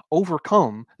has to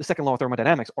overcome the second law of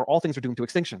thermodynamics, or all things are doomed to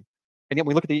extinction. And yet,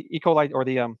 when we look at the E. coli, or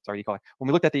the E. coli, when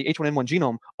we looked at the H1N1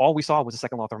 genome, all we saw was the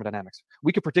second law of thermodynamics.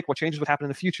 We could predict what changes would happen in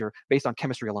the future based on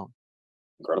chemistry alone.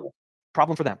 Incredible.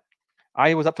 Problem for them.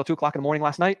 I was up till 2 o'clock in the morning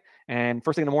last night, and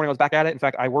first thing in the morning I was back at it. In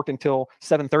fact, I worked until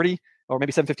 7:30 or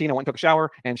maybe 7:15. I went and took a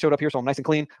shower and showed up here, so I'm nice and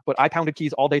clean. But I pounded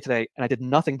keys all day today, and I did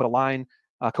nothing but align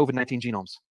COVID-19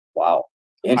 genomes. Wow.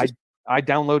 I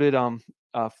downloaded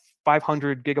a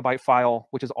 500 gigabyte file,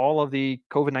 which is all of the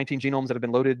COVID-19 genomes that have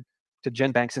been loaded to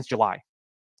GenBank since July.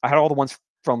 I had all the ones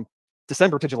from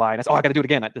December to July, and I said, I got to do it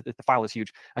again. The file is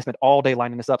huge. I spent all day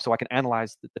lining this up so I can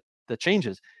analyze the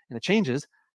changes. And the changes,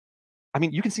 I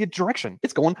mean, you can see a direction.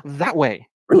 It's going that way.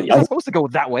 Really? It's not supposed to go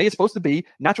that way. It's supposed to be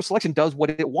natural selection does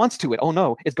what it wants to it. Oh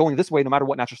no, it's going this way no matter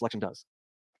what natural selection does.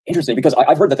 Interesting, because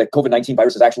I've heard that the COVID-19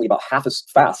 virus is actually about half as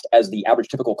fast as the average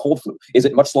typical cold flu. Is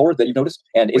it much slower that you've noticed?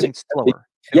 And is it slower?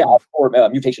 Or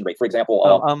mutation rate, for example?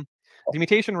 The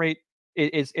mutation rate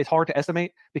is hard to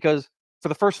estimate, because for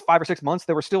the first 5 or 6 months,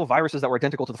 there were still viruses that were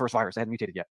identical to the first virus that hadn't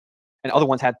mutated yet. And other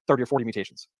ones had 30 or 40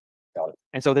 mutations. Got it.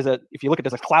 And so if you look at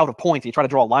there's a cloud of points, and you try to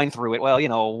draw a line through it,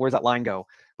 well, where's that line go?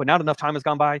 But now that enough time has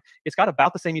gone by, it's got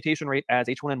about the same mutation rate as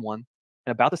H1N1 and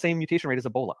about the same mutation rate as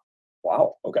Ebola.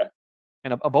 Wow, okay.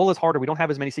 And Ebola is harder. We don't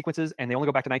have as many sequences, and they only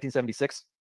go back to 1976.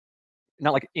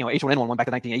 Not like, H1N1 went back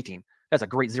to 1918. That's a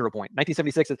great 0 point.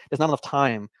 1976, there's not enough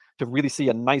time to really see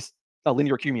a nice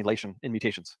linear accumulation in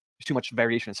mutations. There's too much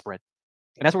variation and spread.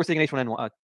 And that's what we're seeing in H1N1,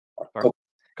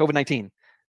 COVID-19.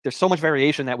 There's so much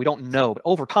variation that we don't know, but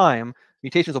over time,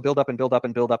 mutations will build up and build up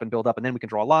and build up and build up, and then we can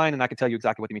draw a line, and I can tell you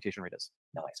exactly what the mutation rate is.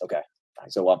 Nice, okay.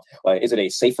 So is it a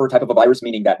safer type of a virus,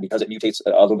 meaning that because it mutates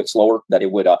a little bit slower, that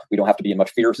it would we don't have to be in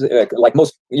much fear? Like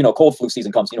most, cold flu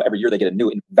season comes, every year they get a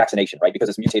new vaccination, right? Because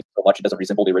it's mutated so much, it doesn't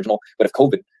resemble the original. But if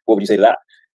COVID, what would you say to that?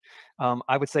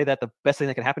 I would say that the best thing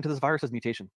that can happen to this virus is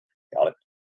mutation. Got it.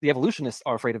 The evolutionists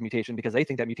are afraid of mutation because they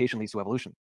think that mutation leads to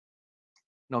evolution.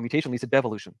 No, mutation leads to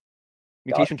devolution.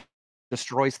 Mutation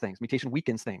destroys things. Mutation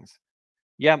weakens things.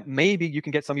 Yeah, maybe you can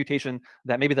get some mutation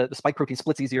that maybe the spike protein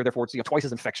splits easier, therefore it's twice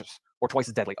as infectious or twice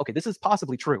as deadly. Okay, this is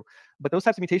possibly true, but those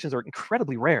types of mutations are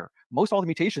incredibly rare. Most all the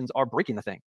mutations are breaking the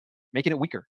thing, making it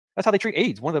weaker. That's how they treat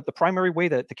AIDS. One of the primary way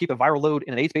to keep a viral load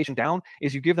in an AIDS patient down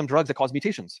is you give them drugs that cause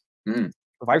mutations. The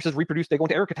viruses reproduce, they go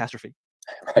into error catastrophe.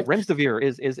 Right. Remdesivir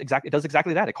it does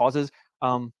exactly that. It causes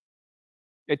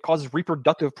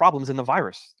reproductive problems in the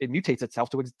virus. It mutates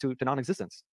itself to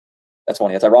non-existence. That's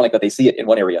funny. It's ironic that they see it in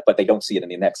one area, but they don't see it in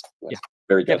the next. That's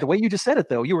very good. Yeah, the way you just said it,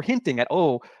 though, you were hinting at,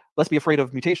 let's be afraid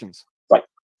of mutations. Right.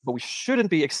 But we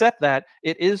shouldn't be, except that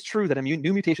it is true that a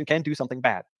new mutation can do something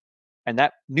bad. And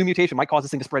that new mutation might cause this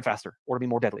thing to spread faster or to be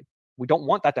more deadly. We don't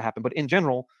want that to happen. But in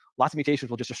general, lots of mutations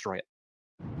will just destroy it.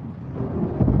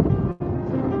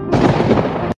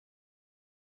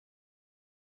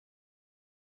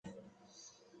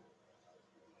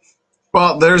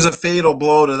 Well, there's a fatal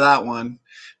blow to that one.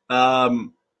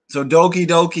 So Doki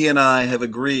Doki and I have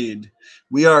agreed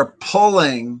we are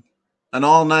pulling an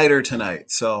all-nighter tonight.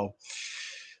 So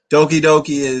Doki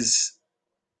Doki is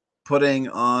putting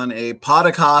on a pot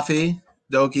of coffee.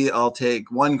 Doki, I'll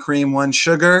take 1 cream, 1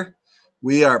 sugar.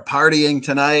 We are partying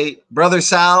tonight. Brother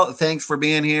Sal, thanks for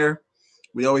being here.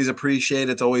 We always appreciate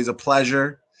it. It's always a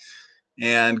pleasure.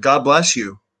 And God bless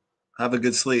you. Have a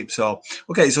good sleep. So,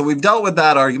 okay, so we've dealt with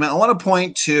that argument. I want to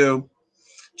point to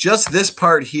just this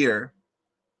part here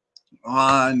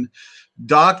on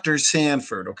Dr.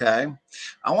 Sanford, okay?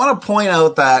 I want to point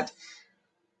out that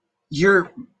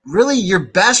your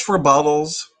best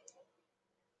rebuttals,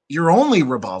 your only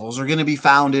rebuttals are going to be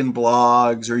found in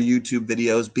blogs or YouTube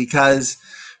videos, because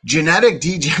genetic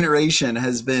degeneration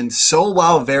has been so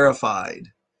well verified,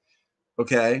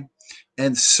 okay,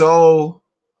 and so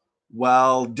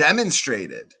well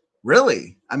demonstrated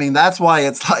Really? I mean, that's why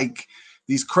it's like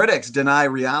these critics deny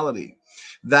reality,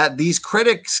 that these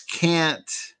critics can't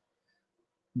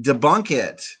debunk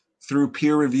it through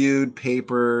peer-reviewed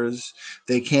papers.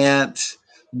 They can't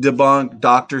debunk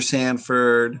Dr.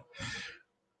 Sanford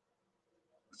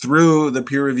through the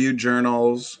peer-reviewed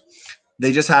journals.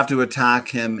 They just have to attack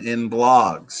him in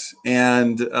blogs.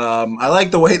 And I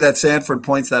like the way that Sanford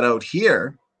points that out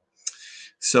here.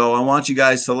 So I want you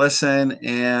guys to listen.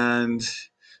 And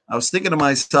I was thinking to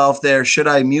myself there, should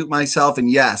I mute myself? And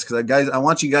yes, because guys, I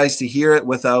want you guys to hear it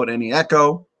without any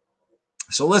echo.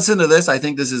 So listen to this. I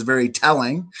think this is very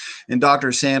telling. And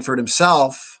Dr. Sanford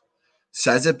himself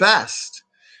says it best.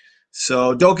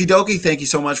 So Doki Doki, thank you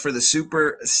so much for the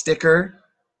super sticker.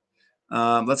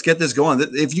 Let's get this going.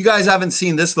 If you guys haven't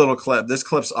seen this little clip, this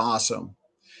clip's awesome.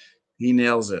 He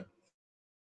nails it.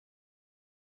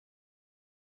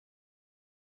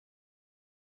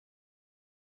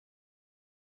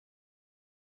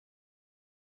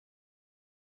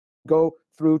 Go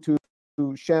through to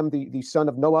Shem, the son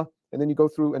of Noah, and then you go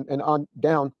through and on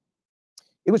down.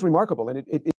 It was remarkable, and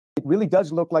it really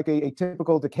does look like a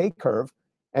typical decay curve.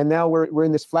 And now we're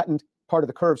in this flattened part of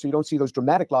the curve, so you don't see those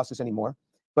dramatic losses anymore.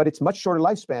 But it's much shorter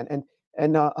lifespan,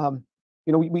 and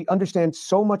you know, we understand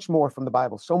so much more from the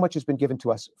Bible. So much has been given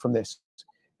to us from this.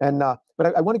 And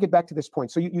but I want to get back to this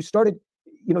point. So you started,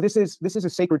 you know, this is a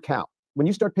sacred cow. When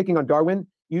you start picking on Darwin,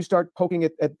 you start poking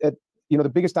at you know, the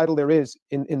biggest idol there is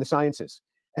in the sciences.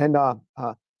 And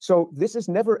so this is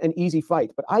never an easy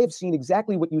fight. But I have seen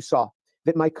exactly what you saw,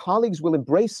 that my colleagues will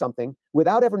embrace something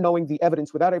without ever knowing the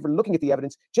evidence, without ever looking at the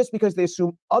evidence, just because they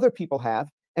assume other people have,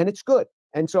 and it's good.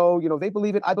 And so, you know, they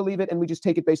believe it, I believe it, and we just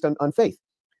take it based on faith.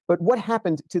 But what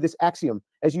happened to this axiom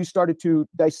as you started to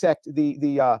dissect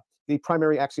the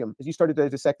primary axiom, as you started to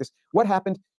dissect this? What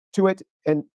happened to it,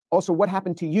 and also what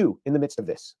happened to you in the midst of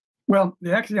this? Well,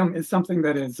 the axiom is something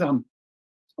that is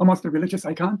almost a religious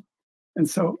icon. And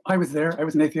so I was there. I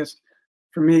was an atheist.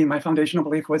 For me, my foundational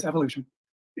belief was evolution.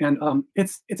 And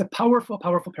it's a powerful,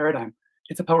 powerful paradigm.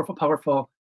 It's a powerful, powerful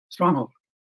stronghold.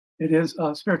 It is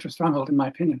a spiritual stronghold, in my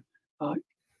opinion.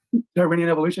 Darwinian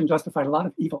evolution justified a lot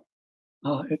of evil.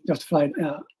 It justified,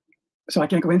 so I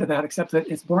can't go into that, except that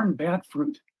it's borne bad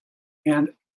fruit. And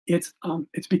it's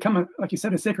become, like you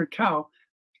said, a sacred cow.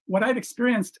 What I've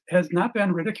experienced has not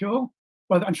been ridicule.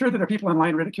 Well, I'm sure that there are people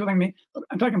online ridiculing me.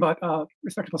 I'm talking about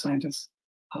respectable scientists.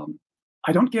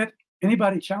 I don't get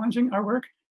anybody challenging our work.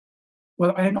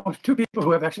 Well, I know of two people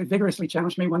who have actually vigorously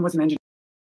challenged me. One was an engineer.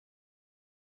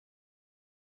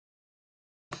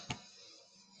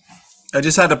 I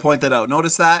just had to point that out.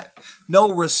 Notice that?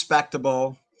 No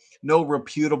respectable, no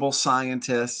reputable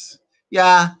scientists.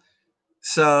 Yeah,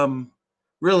 some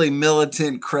really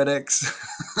militant critics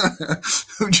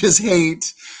who just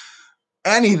hate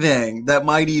anything that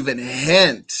might even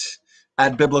hint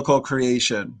at biblical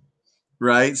creation,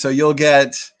 right? So you'll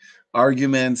get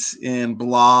arguments in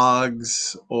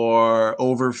blogs or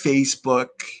over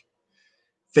Facebook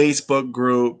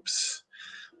groups,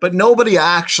 but nobody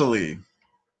actually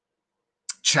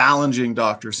challenging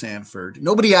Dr. Sanford.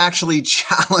 Nobody actually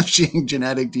challenging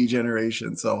genetic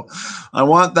degeneration. So I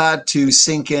want that to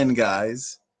sink in,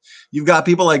 guys. You've got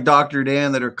people like Dr.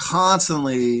 Dan that are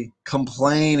constantly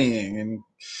complaining and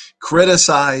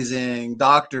criticizing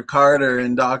Dr. Carter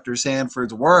and Dr.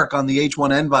 Sanford's work on the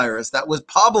H1N virus that was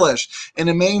published in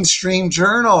a mainstream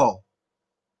journal.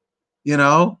 You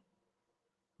know,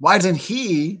 why doesn't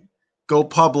he go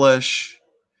publish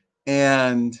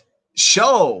and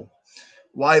show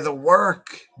why the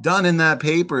work done in that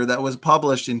paper that was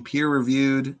published in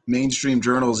peer-reviewed mainstream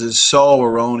journals is so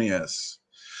erroneous?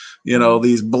 You know,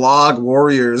 these blog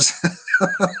warriors.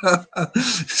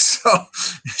 So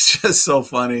it's just so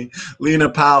funny. Lena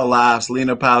Powell laughs.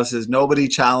 Lena Powell says, nobody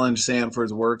challenged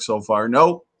Sanford's work so far.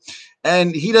 Nope.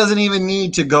 And he doesn't even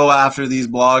need to go after these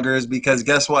bloggers, because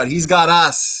guess what? He's got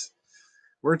us.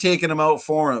 We're taking him out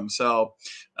for him. So,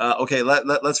 okay,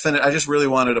 let's finish. I just really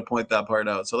wanted to point that part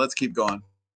out. So let's keep going.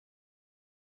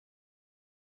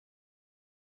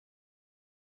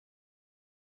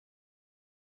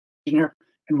 Engineer,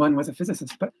 and one was a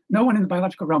physicist, but no one in the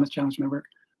biological realm has challenged my work.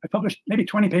 I published maybe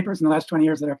 20 papers in the last 20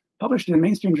 years that are published in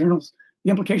mainstream journals. The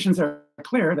implications are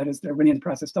clear. That is, the Darwinian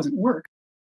process doesn't work.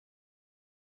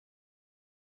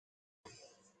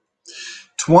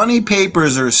 20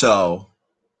 papers or so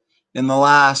in the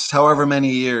last however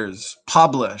many years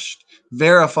published,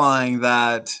 verifying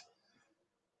that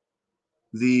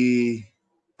the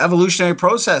evolutionary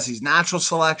processes, natural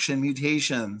selection,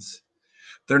 mutations,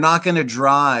 they're not going to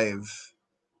drive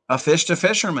a fish to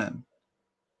fisherman.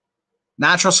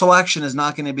 Natural selection is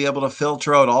not going to be able to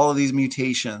filter out all of these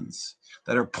mutations.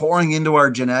 that are pouring into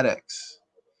our genetics.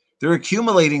 They're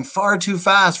accumulating far too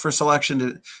fast for selection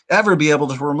to ever be able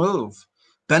to remove.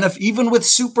 Even with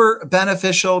super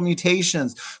beneficial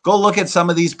mutations. Go look at some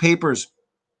of these papers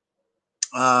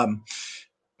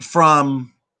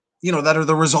from, that are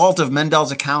the result of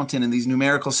Mendel's accountant and these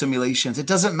numerical simulations. It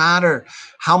doesn't matter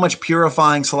how much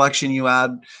purifying selection you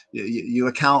add, you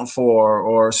account for,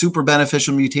 or super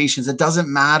beneficial mutations. It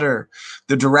doesn't matter.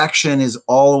 The direction is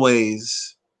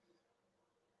always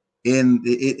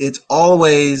it's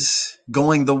always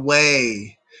going the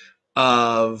way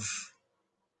of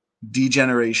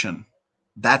degeneration.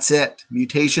 That's it.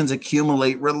 Mutations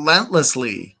accumulate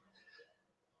relentlessly.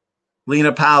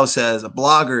 Lena Powell says,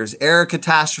 bloggers, error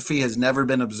catastrophe has never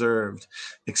been observed,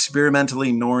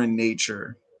 experimentally nor in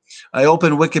nature. I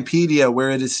open Wikipedia where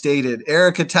it is stated,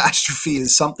 error catastrophe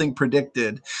is something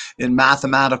predicted in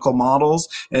mathematical models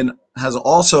and has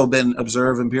also been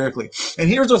observed empirically. And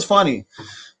here's what's funny.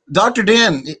 Dr.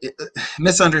 Dan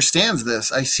misunderstands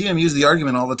this. I see him use the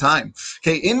argument all the time.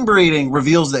 Okay, inbreeding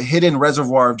reveals the hidden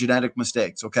reservoir of genetic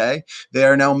mistakes, okay? They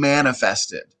are now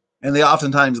manifested, and they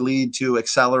oftentimes lead to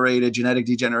accelerated genetic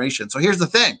degeneration. So here's the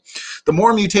thing. The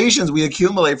more mutations we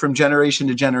accumulate from generation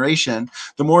to generation,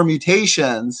 the more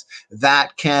mutations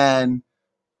that can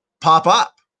pop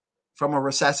up from a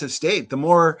recessive state. The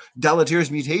more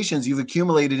deleterious mutations you've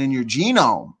accumulated in your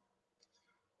genome,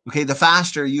 okay, the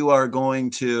faster you are going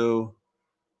to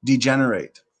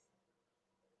degenerate.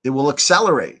 It will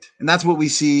accelerate. And that's what we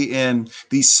see in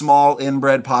these small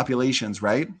inbred populations,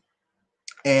 right?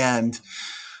 And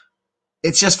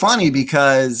it's just funny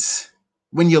because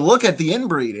when you look at the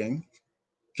inbreeding,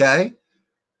 okay,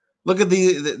 look at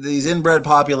these inbred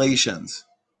populations.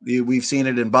 We've seen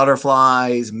it in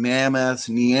butterflies, mammoths,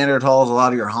 Neanderthals, a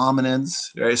lot of your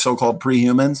hominids, right, so-called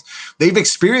pre-humans. They've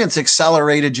experienced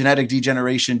accelerated genetic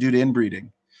degeneration due to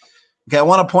inbreeding. Okay, I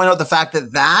want to point out the fact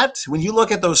that when you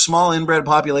look at those small inbred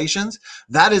populations,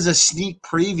 that is a sneak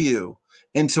preview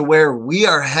into where we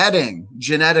are heading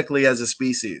genetically as a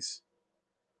species.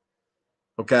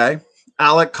 Okay,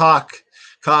 Alec Cock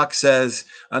says,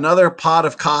 another pot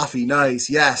of coffee.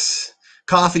 Nice, yes.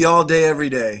 Coffee all day, every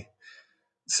day.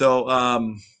 So I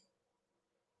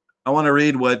want to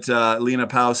read what Lena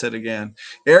Powell said again.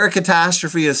 Error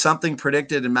catastrophe is something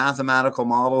predicted in mathematical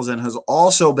models and has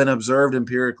also been observed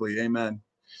empirically. Amen.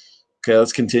 Okay,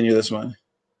 let's continue this one.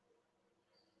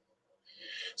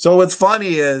 So what's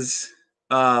funny is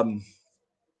Creo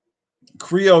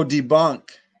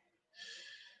Debunk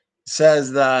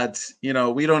says that,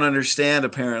 we don't understand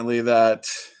apparently that.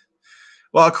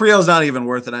 Well, Creo's not even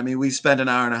worth it. I mean, we spent an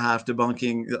hour and a half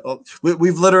debunking.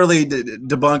 We've literally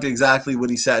debunked exactly what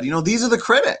he said. These are the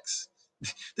critics.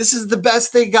 This is the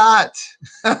best they got.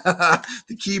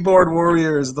 The keyboard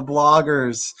warriors, the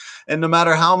bloggers. And no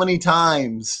matter how many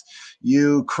times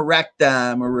you correct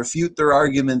them or refute their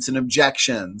arguments and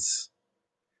objections,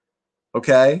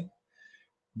 okay,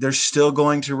 they're still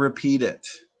going to repeat it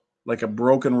like a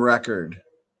broken record,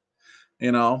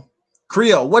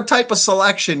 Creo, what type of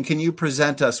selection can you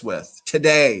present us with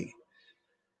today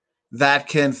that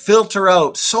can filter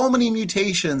out so many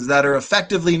mutations that are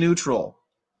effectively neutral,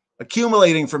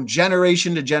 accumulating from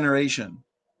generation to generation?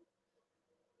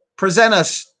 Present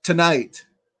us tonight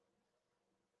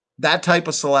that type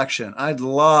of selection. I'd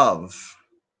love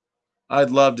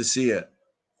to see it.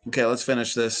 Okay, let's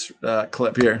finish this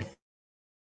clip here.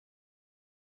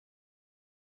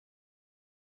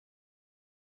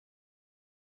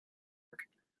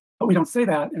 But we don't say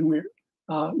that, and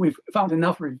we've found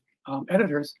enough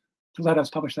editors to let us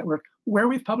publish that work. Where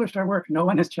we've published our work, no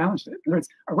one has challenged it. In other words,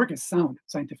 our work is sound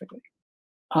scientifically.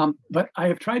 But I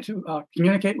have tried to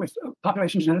communicate with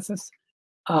population geneticists,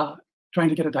 trying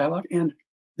to get a dialogue, and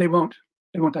they won't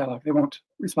dialogue. They won't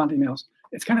respond to emails.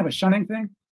 It's kind of a shunning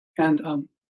thing, and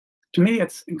to me,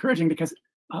 it's encouraging because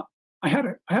I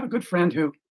have a good friend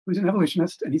who's an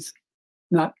evolutionist, and he's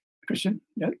not a Christian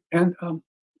yet, and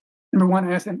number one,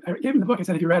 I asked him, I gave him the book. I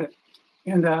said, have you read it?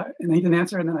 And he didn't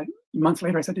answer. And then months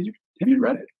later, I said, have you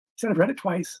read it? He said, I've read it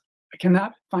twice. I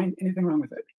cannot find anything wrong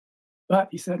with it. But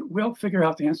he said, we'll figure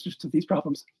out the answers to these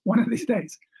problems one of these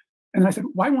days. And I said,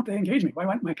 why won't they engage me? Why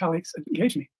won't my colleagues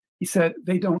engage me? He said,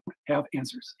 they don't have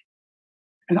answers.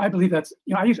 And I believe that's,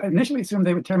 I initially assumed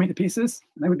they would tear me to pieces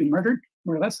and I would be murdered,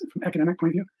 more or less, from an academic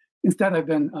point of view. Instead, I've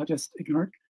been just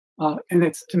ignored.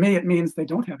 And to me, it means they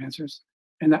don't have answers.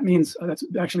 And that means that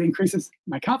actually increases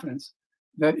my confidence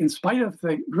that in spite of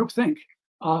the groupthink,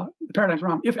 the paradigm's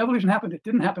wrong. If evolution happened, it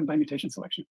didn't happen by mutation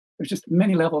selection. There's just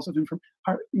many levels of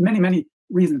many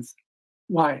reasons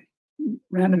why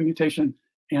random mutation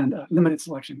and limited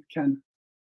selection can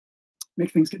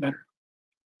make things get better.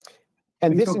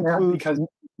 And I'm this so glad includes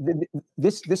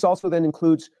this also then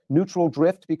includes neutral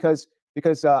drift because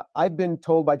I've been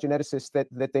told by geneticists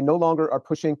that they no longer are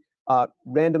pushing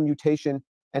random mutation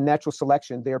and natural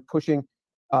selection. They are pushing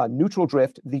neutral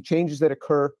drift, the changes that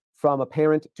occur from a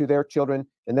parent to their children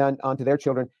and then onto their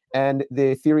children, and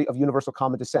the theory of universal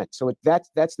common descent. So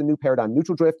that's the new paradigm: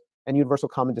 neutral drift and universal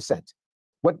common descent.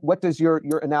 What does your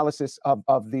analysis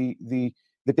of the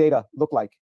data look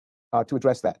like to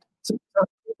address that? So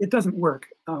it doesn't work.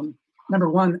 Number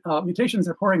one, mutations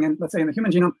are pouring in. Let's say in the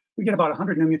human genome, we get about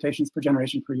 100 new mutations per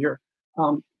generation per year.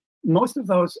 Most of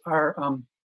those are,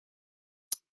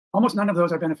 almost none of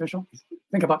those are beneficial.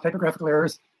 Think about typographical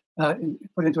errors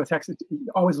put into a text. You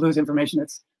always lose information.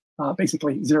 It's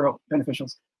basically zero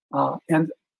beneficials.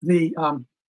 And the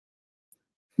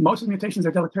most of the mutations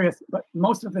are deleterious, but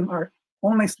most of them are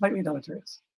only slightly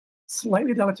deleterious.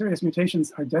 Slightly deleterious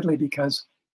mutations are deadly because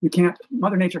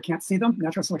Mother Nature can't see them.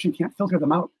 Natural selection can't filter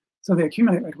them out. So they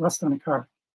accumulate like rust on a car.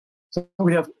 So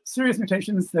we have serious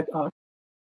mutations that.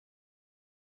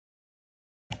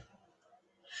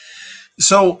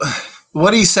 So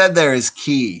what he said there is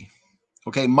key.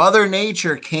 Okay, Mother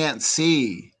Nature can't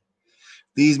see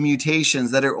these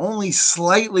mutations that are only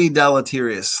slightly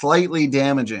deleterious, slightly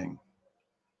damaging.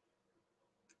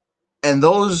 And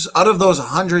out of those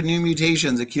 100 new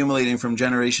mutations accumulating from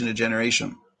generation to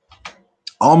generation,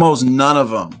 almost none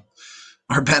of them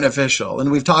are beneficial.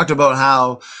 And we've talked about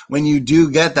how when you do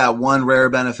get that one rare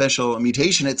beneficial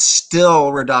mutation, it's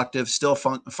still reductive, still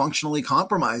functionally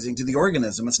compromising to the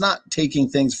organism. It's not taking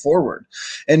things forward.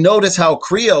 And notice how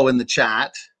Creo in the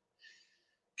chat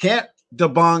can't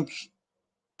debunk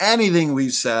anything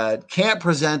we've said, can't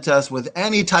present us with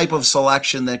any type of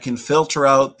selection that can filter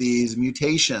out these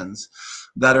mutations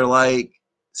that are like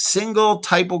single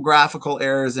typographical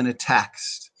errors in a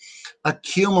text,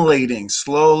 accumulating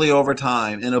slowly over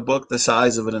time in a book the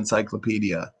size of an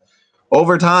encyclopedia.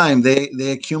 Over time, they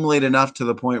accumulate enough to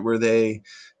the point where they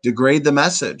degrade the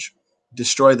message,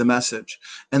 destroy the message.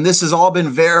 And this has all been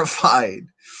verified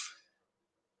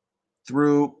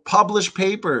through published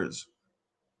papers,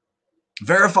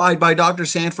 verified by Dr.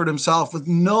 Sanford himself with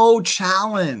no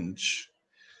challenge.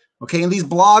 Okay, and these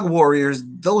blog warriors,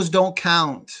 those don't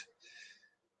count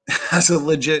as a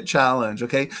legit challenge.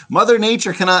 Okay, Mother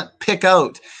Nature cannot pick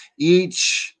out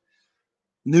each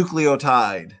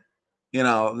nucleotide,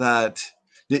 that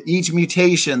each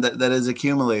mutation that is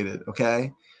accumulated.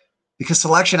 Okay, because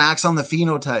selection acts on the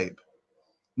phenotype,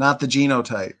 not the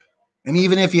genotype. And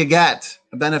even if you get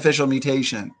a beneficial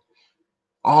mutation,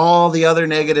 all the other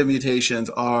negative mutations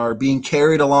are being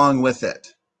carried along with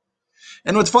it.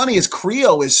 And what's funny is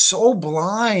Creo is so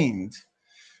blind,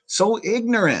 so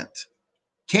ignorant,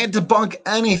 can't debunk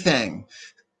anything.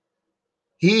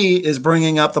 He is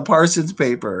bringing up the Parsons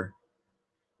paper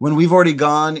when we've already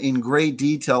gone in great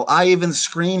detail. I even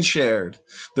screen shared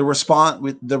the response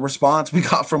we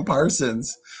got from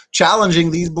Parsons,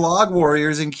 challenging these blog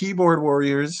warriors and keyboard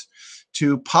warriors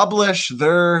to publish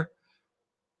their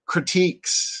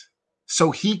critiques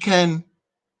so he can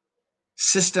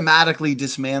systematically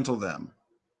dismantle them,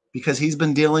 because he's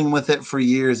been dealing with it for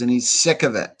years and he's sick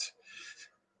of it.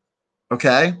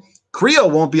 Okay?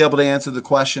 Creo won't be able to answer the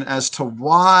question as to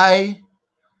why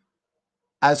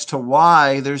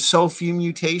there's so few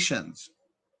mutations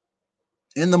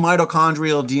in the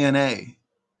mitochondrial DNA.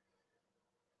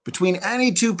 Between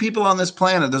any two people on this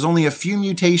planet, there's only a few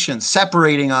mutations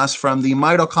separating us from the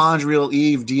mitochondrial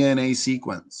Eve DNA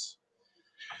sequence.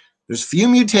 There's few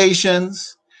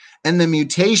mutations, and the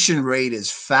mutation rate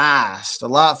is fast, a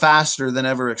lot faster than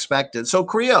ever expected. So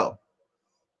Creo,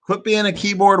 quit being a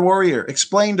keyboard warrior.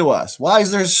 Explain to us, why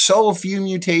is there so few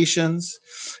mutations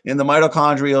in the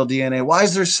mitochondrial DNA? Why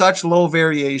is there such low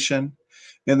variation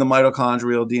in the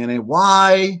mitochondrial DNA?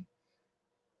 Why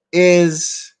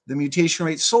is the mutation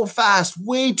rate so fast,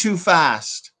 way too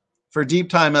fast for deep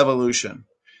time evolution?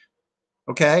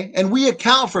 Okay, and we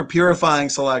account for purifying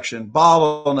selection,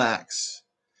 bottlenecks,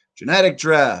 genetic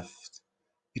drift.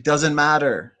 It doesn't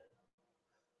matter.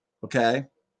 Okay,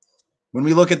 when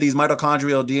we look at these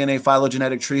mitochondrial DNA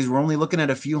phylogenetic trees, we're only looking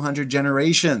at a few hundred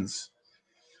generations.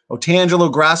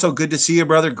 Otangelo Grasso, good to see you,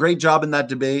 brother. Great job in that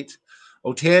debate.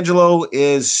 Otangelo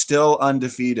is still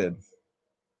undefeated.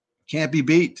 Can't be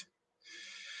beat.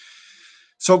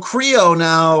 So Creo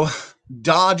now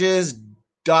dodges,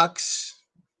 ducks,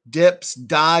 dips,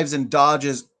 dives, and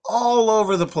dodges all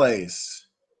over the place.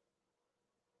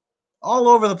 All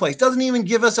over the place. Doesn't even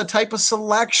give us a type of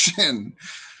selection.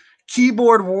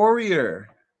 Keyboard warrior.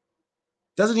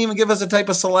 Doesn't even give us a type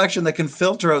of selection that can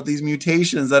filter out these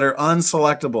mutations that are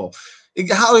unselectable.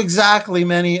 How exactly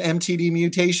many MTD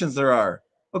mutations there are?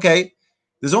 Okay,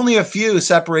 There's only a few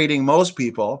separating most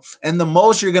people, and the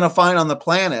most you're going to find on the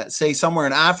planet, say somewhere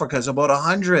in Africa, is about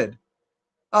 100.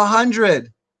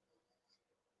 100.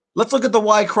 Let's look at the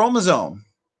Y chromosome.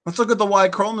 Let's look at the Y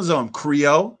chromosome.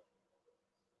 Creo,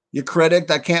 your critic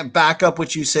that can't back up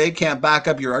what you say, can't back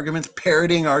up your arguments,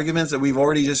 parroting arguments that we've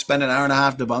already just spent an hour and a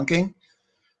half debunking.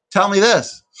 Tell me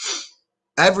this.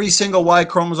 Every single Y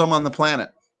chromosome on the planet,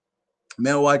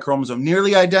 male Y chromosome,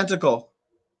 nearly identical.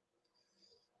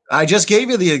 I just gave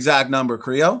you the exact number,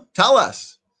 Creo. Tell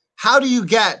us, how do you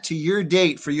get to your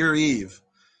date for your Eve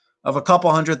of a couple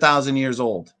 100,000 years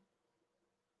old?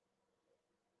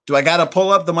 Do I got to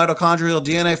pull up the mitochondrial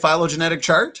DNA phylogenetic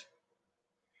chart?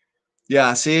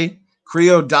 Yeah, see?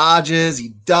 Creo dodges,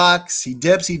 he ducks, he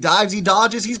dips, he dives, he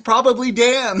dodges. He's probably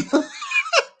Dan.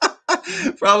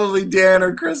 Probably Dan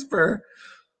or CRISPR.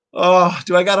 Oh,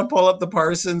 do I got to pull up the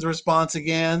Parsons response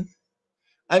again?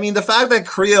 I mean, the fact that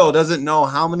Creo doesn't know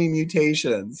how many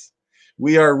mutations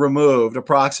we are removed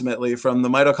approximately from the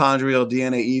mitochondrial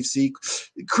DNA Eve sequence.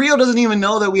 Creo doesn't even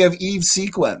know that we have Eve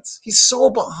sequence. He's so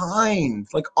behind,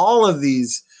 like all of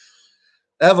these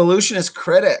evolutionist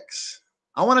critics.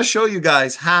 I want to show you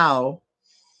guys how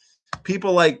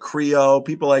people like Creo,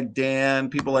 people like Dan,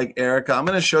 people like Erica, I'm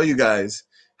going to show you guys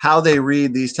how they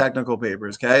read these technical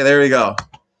papers, okay? There we go.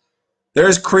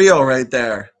 There's Creo right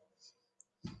there.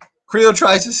 Creo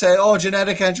tries to say, oh,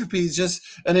 genetic entropy is just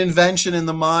an invention in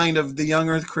the mind of the young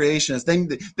earth creationists.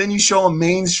 Then you show them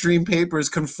mainstream papers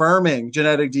confirming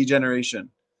genetic degeneration.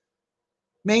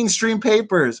 Mainstream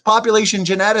papers, population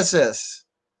geneticists,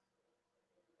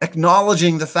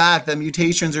 acknowledging the fact that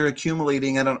mutations are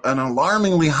accumulating at an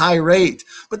alarmingly high rate.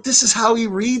 But this is how he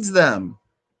reads them.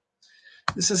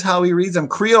 This is how he reads them.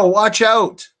 Creo, watch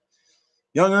out.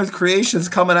 Young Earth creation's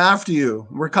coming after you.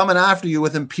 We're coming after you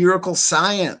with empirical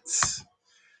science.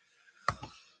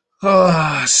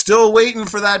 Oh, still waiting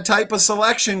for that type of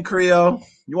selection, Creo.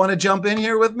 You want to jump in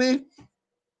here with me?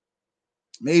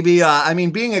 Maybe, I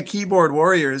mean, being a keyboard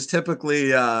warrior is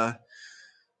typically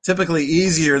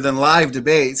easier than live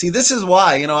debate. See, this is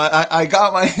why, you know, I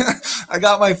got my I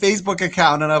got my Facebook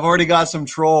account and I've already got some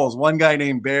trolls. One guy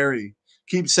named Barry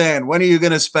keeps saying, when are you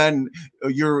going to spend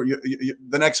the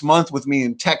next month with me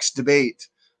in text debate?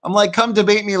 I'm like, come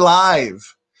debate me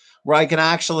live where I can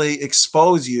actually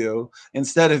expose you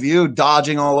instead of you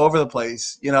dodging all over the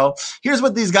place. You know, here's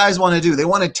what these guys want to do. They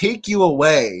want to take you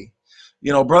away.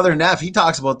 You know, Brother Neff, he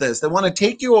talks about this. They want to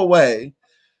take you away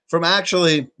from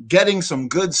actually getting some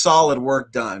good, solid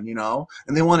work done, you know,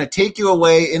 and they want to take you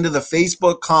away into the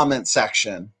Facebook comment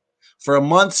section for a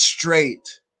month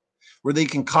straight, where they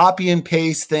can copy and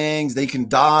paste things, they can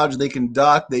dodge, they can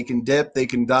duck, they can dip, they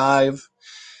can dive,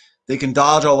 they can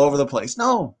dodge all over the place.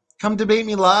 No, come debate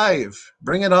me live.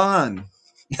 Bring it on.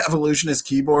 Evolutionist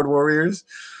keyboard warriors.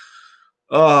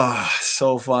 Oh,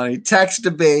 so funny. Text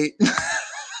debate.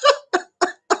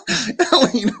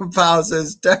 Alina Powell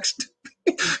says text debate.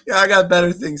 Yeah, I got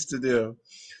better things to do.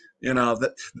 You know,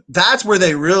 that's where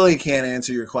they really can't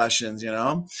answer your questions, you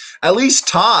know. At least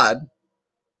Todd,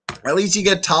 at least you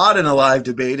get Todd in a live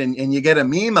debate and you get a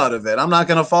meme out of it. I'm not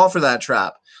going to fall for that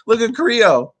trap. Look at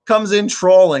Creo. Comes in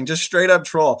trolling, just straight up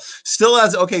troll. Still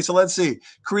has, okay, so let's see.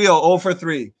 Creo 0 for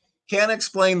 3. Can't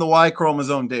explain the Y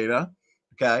chromosome data.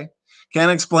 Okay.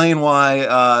 Can't explain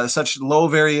why such low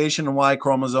variation in Y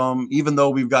chromosome, even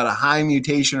though we've got a high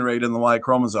mutation rate in the Y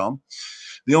chromosome.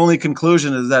 The only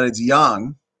conclusion is that it's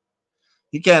young.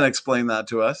 He can't explain that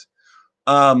to us.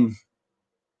 Mitochondrial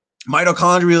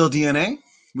DNA.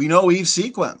 We know Eve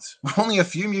sequence. We're only a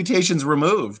few mutations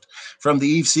removed from the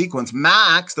Eve sequence.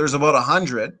 Max, there's about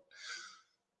 100,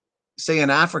 say in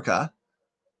Africa,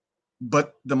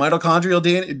 but the mitochondrial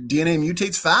DNA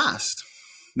mutates fast.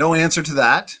 No answer to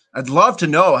that. I'd love to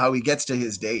know how he gets to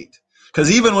his date. Because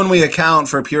even when we account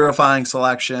for purifying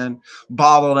selection,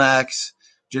 bottlenecks,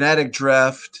 genetic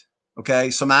drift, okay,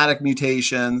 somatic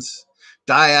mutations,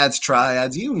 dyads,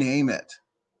 triads, you name it.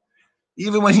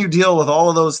 Even when you deal with all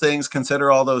of those things,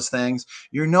 consider all those things,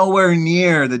 you're nowhere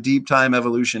near the deep time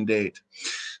evolution date.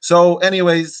 So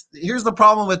anyways, here's the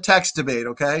problem with text debate,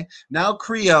 okay? Now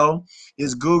Creo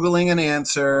is Googling an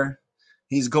answer.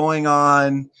 He's going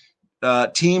on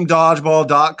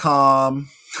teamdodgeball.com.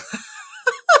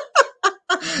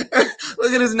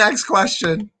 Look at his next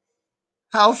question.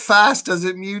 How fast does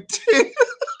it mutate?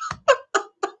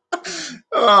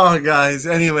 Oh, guys,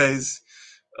 anyways.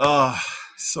 Oh,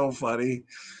 so funny.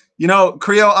 You know,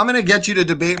 Creo, I'm going to get you to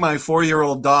debate my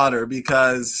 4-year-old daughter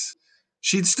because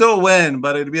she'd still win,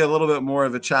 but it'd be a little bit more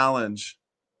of a challenge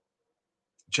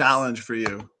for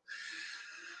you.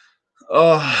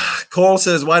 Oh, Cole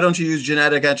says, why don't you use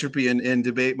genetic entropy in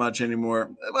debate much anymore?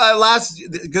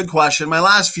 Good question. My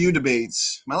last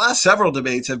several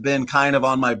debates have been kind of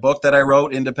on my book that I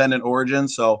wrote, Independent Origin.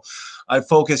 So I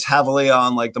focus heavily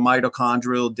on like the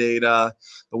mitochondrial data,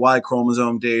 the Y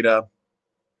chromosome data.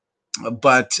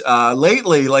 But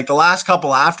lately, like the last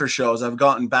couple after shows, I've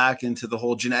gotten back into the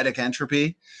whole genetic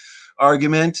entropy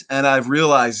argument, and I've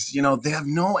realized, they have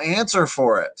no answer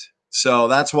for it. So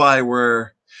that's why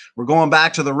we're going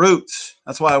back to the roots.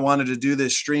 That's why I wanted to do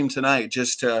this stream tonight,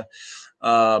 just to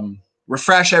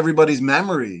refresh everybody's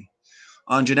memory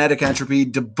on genetic entropy,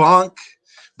 debunk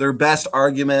their best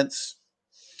arguments.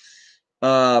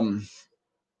 So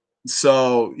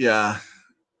yeah,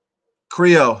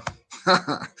 Creo,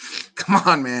 come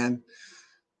on, man,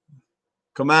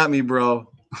 come at me, bro.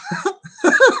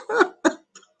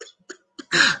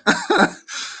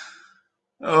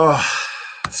 Oh,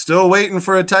 still waiting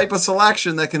for a type of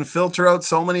selection that can filter out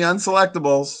so many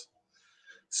unselectables.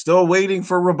 Still waiting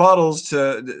for rebuttals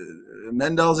to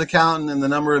Mendel's accountant and the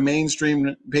number of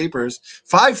mainstream papers.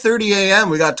 5:30 a.m.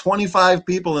 We got 25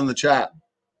 people in the chat.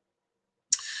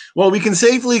 Well, we can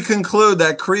safely conclude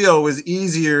that Creo was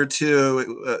easier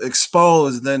to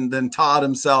expose than Todd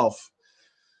himself.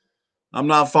 I'm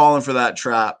not falling for that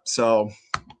trap. So,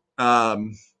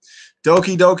 Doki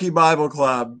Doki Bible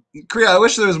Club. Creo, I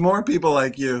wish there was more people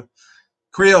like you.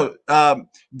 Creo,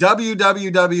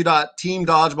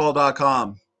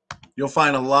 www.teamdodgeball.com. You'll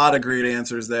find a lot of great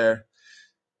answers there.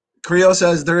 Creo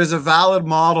says there is a valid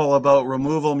model about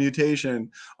removal mutation.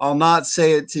 I'll not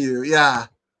say it to you. Yeah.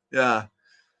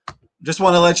 Just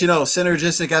want to let you know,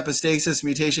 synergistic epistasis,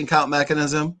 mutation count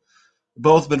mechanism,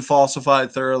 both been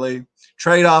falsified thoroughly.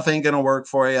 Trade-off ain't going to work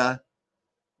for you.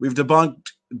 We've debunked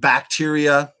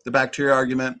bacteria, the bacteria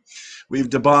argument. We've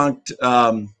debunked,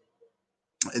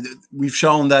 we've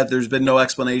shown that there's been no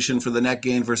explanation for the net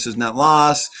gain versus net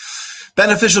loss.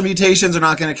 Beneficial mutations are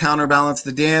not going to counterbalance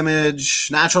the damage.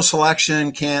 Natural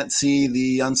selection can't see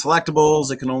the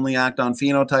unselectables. It can only act on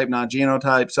phenotype, not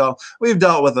genotype. So we've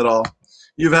dealt with it all.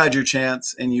 You've had your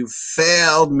chance, and you've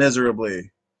failed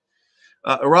miserably.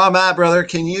 Matt, brother,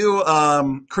 can you,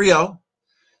 Creo,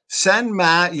 send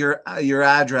Matt your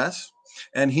address,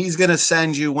 and he's going to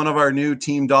send you one of our new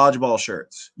Team Dodgeball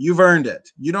shirts. You've earned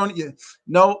it.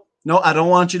 No, I don't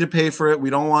want you to pay for it. We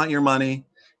don't want your money.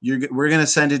 We're going to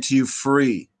send it to you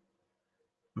free.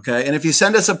 Okay? And if you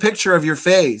send us a picture of your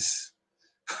face,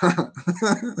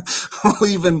 we'll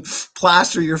even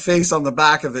plaster your face on the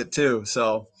back of it too.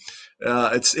 So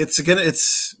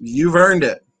you've earned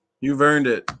it. You've earned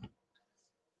it,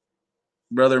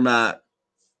 brother Matt.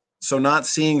 So not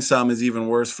seeing some is even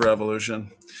worse for evolution.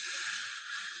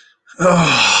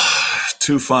 Oh,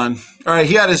 too fun. All right,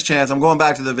 he had his chance. I'm going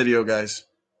back to the video, guys.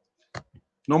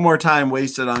 No more time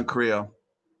wasted on Creo.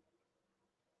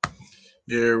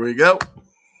 Here we go.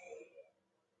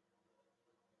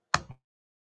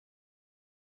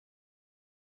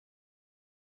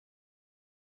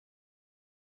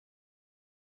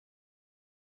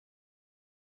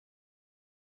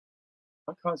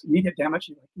 Cause immediate damage.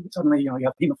 Suddenly, you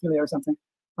have hemophilia or something.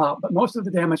 But most of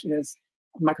the damage is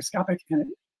microscopic and it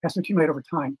has to accumulate over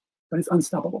time, but it's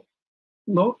unstoppable.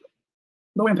 Low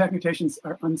impact mutations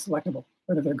are unselectable,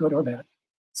 whether they're good or bad.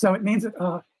 So it means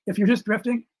that if you're just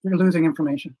drifting, you're losing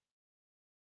information.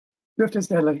 Drift is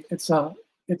deadly. It's the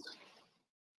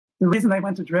reason they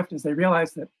went to drift is they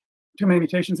realized that too many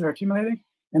mutations are accumulating,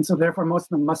 and so therefore most of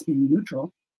them must be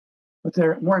neutral. But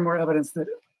there are more and more evidence that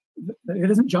it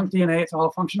isn't junk DNA, it's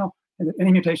all functional, and that any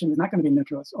mutation is not going to be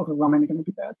neutral, it's overwhelmingly going to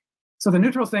be bad. So the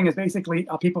neutral thing is basically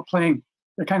people playing,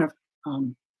 they're kind of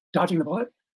dodging the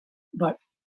bullet, but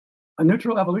a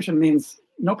neutral evolution means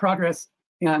no progress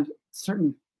and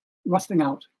certain rusting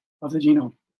out of the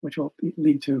genome, which will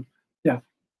lead to death.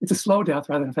 It's a slow death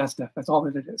rather than a fast death, that's all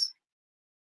that it is.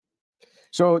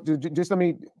 So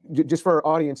just for our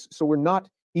audience, so we're not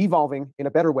evolving in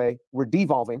a better way, we're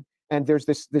devolving. And there's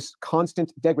this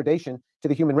constant degradation to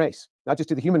the human race, not just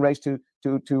to the human race, to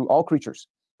all creatures.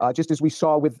 Just as we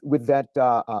saw with that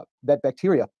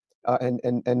bacteria and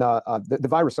the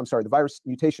virus. I'm sorry, the virus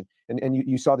mutation, and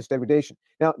you saw this degradation.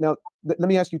 Now let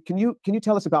me ask you: Can you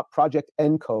tell us about Project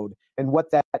ENCODE and what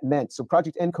that meant? So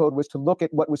Project ENCODE was to look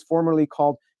at what was formerly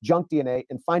called junk DNA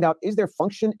and find out, is there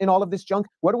function in all of this junk?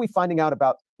 What are we finding out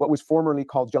about what was formerly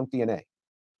called junk DNA?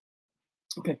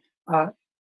 Okay.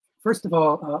 First of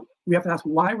all, we have to ask,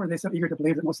 why were they so eager to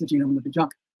believe that most of the genome would be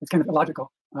junk? It's kind of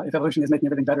illogical. If evolution is making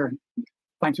everything better and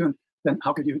fine-tuned, then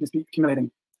how could you just be accumulating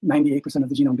 98% of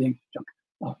the genome being junk?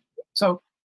 So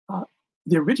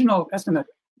the original estimate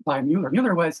by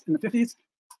Mueller was in the 50s,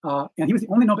 and he was the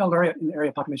only Nobel laureate in the area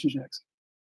of population genetics.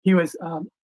 He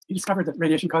discovered that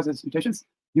radiation causes mutations.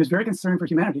 He was very concerned for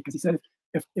humanity because he said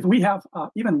if we have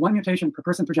even one mutation per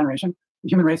person per generation, the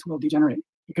human race will degenerate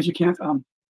because you can't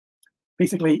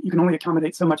basically, you can only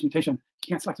accommodate so much mutation. You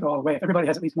can't select it all away. If everybody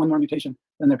has at least one more mutation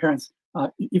than their parents,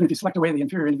 even if you select away the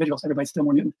inferior individuals, everybody's still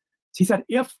more mutant. So he said,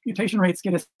 if mutation rates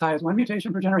get as high as one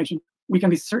mutation per generation, we can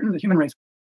be certain the human race.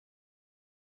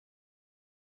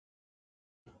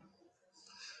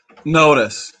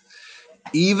 Notice,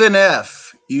 even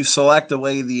if you select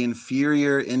away the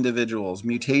inferior individuals,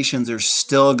 mutations are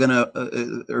still going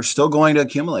to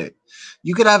accumulate.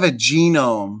 You could have a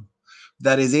genome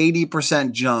that is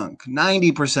 80% junk,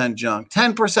 90% junk,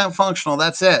 10% functional.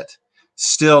 That's it.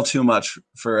 Still too much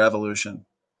for evolution.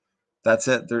 That's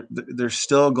it. They're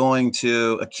still going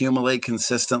to accumulate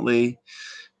consistently,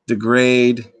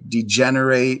 degrade,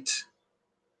 degenerate.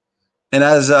 And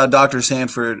as Dr.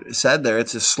 Sanford said there,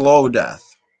 it's a slow death.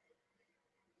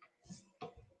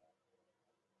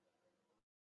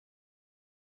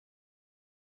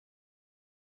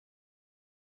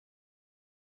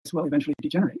 Will eventually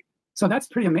degenerate. So that's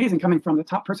pretty amazing coming from the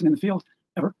top person in the field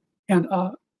ever. And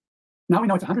now we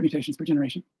know it's 100 mutations per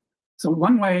generation. So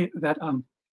one way that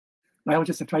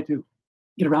biologists have tried to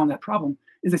get around that problem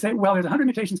is they say, well, there's 100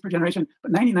 mutations per generation,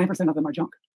 but 99% of them are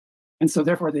junk. And so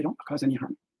therefore they don't cause any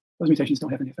harm. Those mutations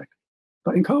don't have any effect.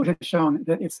 But ENCODE has shown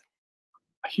that it's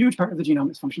a huge part of the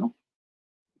genome is functional,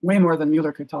 way more than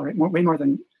Mueller could tolerate, way more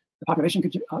than the population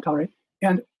could tolerate.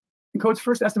 And ENCODE's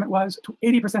first estimate was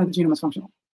 80% of the genome is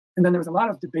functional. And then there was a lot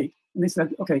of debate. And they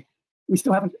said, okay, we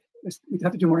still haven't, we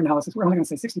have to do more analysis. We're only going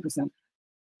to say 60%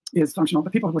 is functional.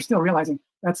 But people were still realizing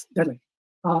that's deadly.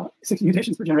 60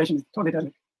 mutations per generation is totally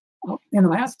deadly. In the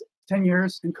last 10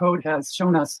 years, ENCODE has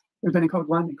shown us, there's been ENCODE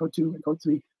 1, ENCODE 2, ENCODE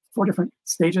 3, 4 different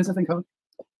stages of ENCODE.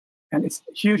 And it's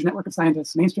a huge network of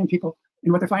scientists, mainstream people.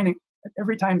 And what they're finding,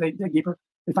 every time they dig deeper,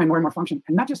 they find more and more function.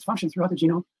 And not just function throughout the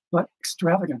genome, but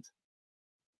extravagant,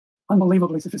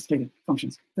 unbelievably sophisticated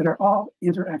functions that are all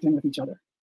interacting with each other.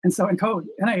 And so ENCODE,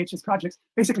 NIH's projects,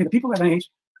 basically the people at NIH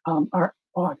are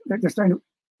awed.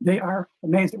 They are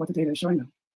amazed at what the data is showing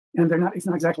them. And it's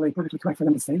not exactly politically correct for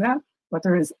them to say that, but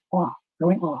there is awe,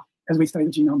 growing awe, as we study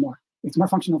the genome more. It's more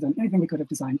functional than anything we could have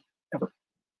designed ever.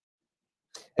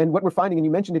 And what we're finding, and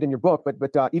you mentioned it in your book,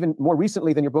 but even more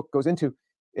recently than your book goes into,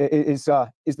 is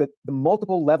that the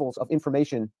multiple levels of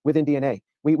information within DNA.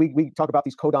 We talk about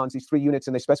these codons, these 3 units,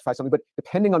 and they specify something. But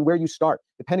depending on where you start,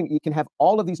 you can have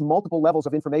all of these multiple levels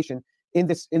of information in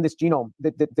this genome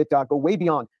that go way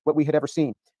beyond what we had ever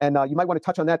seen. And you might want to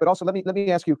touch on that. But also, let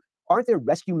me ask you: aren't there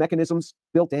rescue mechanisms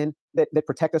built in that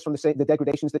protect us from the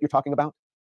degradations that you're talking about?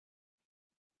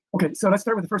 Okay, so let's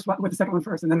start with the second one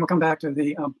first, and then we'll come back to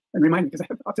the and remind me because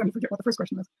I'll tend to forget what the first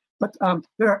question was. But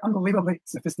there are unbelievably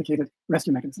sophisticated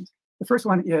rescue mechanisms. The first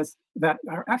one is that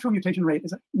our actual mutation rate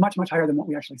is much, much higher than what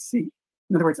we actually see.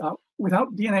 In other words,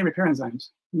 without DNA repair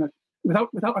enzymes, without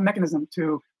a mechanism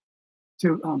to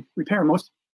repair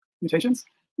most mutations,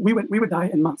 we would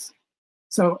die in months.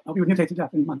 So we would mutate to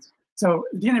death in months. So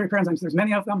DNA repair enzymes, there's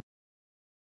many of them.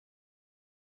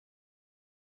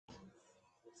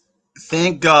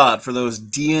 Thank God for those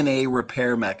DNA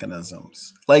repair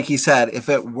mechanisms. Like he said, if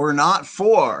it were not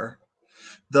for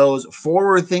those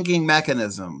forward-thinking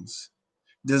mechanisms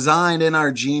designed in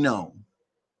our genome,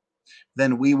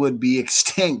 then we would be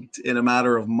extinct in a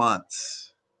matter of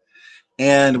months.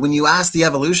 And when you ask the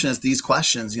evolutionists these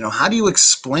questions, how do you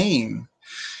explain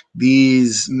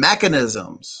these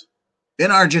mechanisms in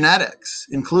our genetics,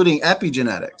 including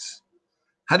epigenetics?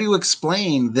 How do you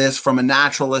explain this from a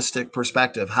naturalistic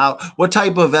perspective? What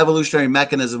type of evolutionary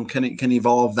mechanism can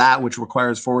evolve that which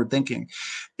requires forward thinking?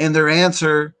 And their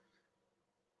answer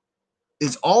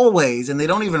is always, and they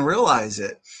don't even realize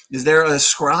it, is they're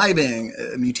ascribing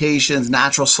mutations,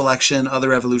 natural selection,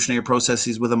 other evolutionary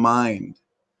processes with a mind.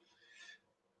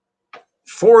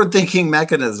 Forward thinking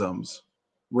mechanisms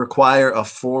require a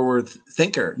forward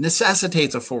thinker,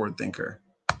 necessitates a forward thinker.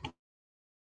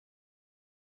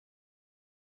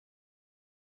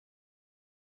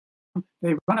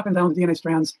 They run up and down the DNA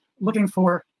strands looking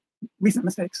for recent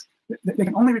mistakes. They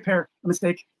can only repair a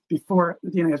mistake before the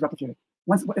DNA is replicated.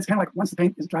 It's kind of like once the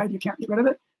paint is dried, you can't get rid of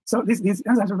it. So these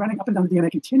enzymes are running up and down the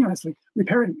DNA continuously,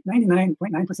 repairing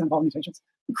 99.9% of all mutations.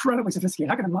 Incredibly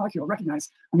sophisticated. How can a molecule recognize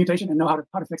a mutation and know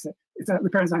how to fix it? It's a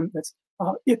repair enzyme that's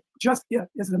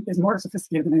is more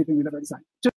sophisticated than anything we've ever designed.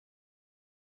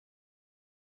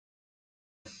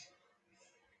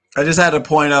 I just had to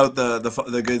point out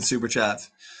the good super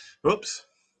chats. Oops.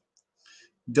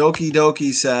 Doki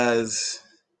Doki says,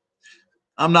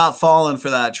 I'm not falling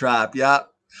for that trap. Yeah.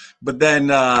 But then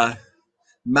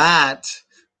Matt,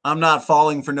 I'm not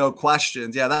falling for no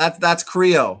questions. Yeah, that's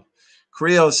Creo.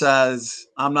 Creo says,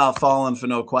 I'm not falling for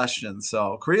no questions.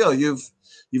 So Creo,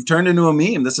 you've turned into a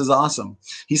meme. This is awesome.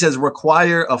 He says,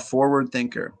 require a forward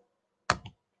thinker.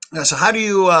 So how do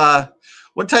you,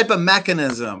 what type of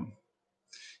mechanism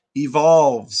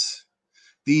evolves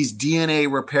these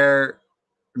DNA repair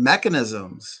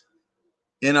mechanisms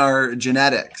in our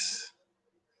genetics?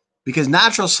 Because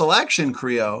natural selection,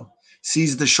 Creo,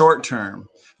 sees the short term,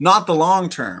 not the long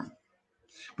term,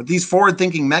 but these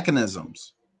forward-thinking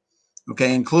mechanisms,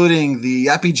 okay, including the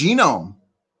epigenome,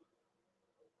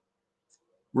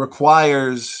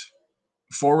 requires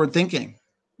forward thinking.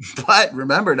 But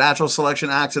remember, natural selection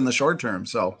acts in the short term.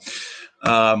 So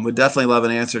would definitely love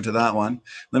an answer to that one.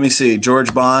 Let me see.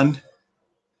 George Bond,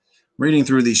 reading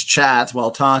through these chats while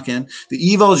talking. The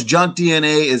Evo's junk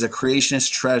DNA is a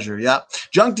creationist treasure. Yep.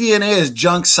 Junk DNA is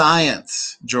junk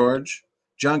science, George.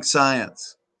 Junk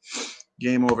science.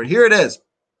 Game over. Here it is.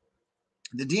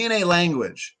 The DNA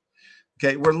language.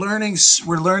 Okay, we're learning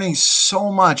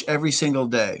so much every single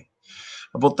day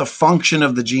about the function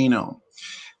of the genome.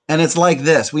 And it's like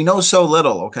this. We know so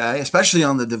little, okay, especially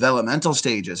on the developmental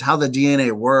stages, how the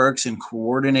DNA works and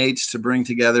coordinates to bring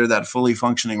together that fully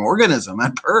functioning organism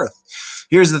at birth.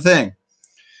 Here's the thing.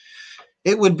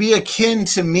 It would be akin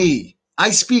to me. I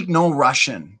speak no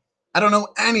Russian. I don't know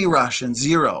any Russian,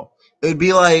 zero. It would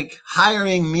be like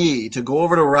hiring me to go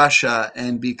over to Russia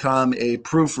and become a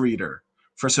proofreader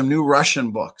for some new Russian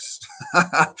books.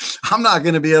 I'm not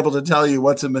going to be able to tell you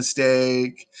what's a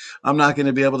mistake. I'm not going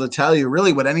to be able to tell you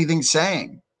really what anything's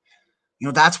saying. You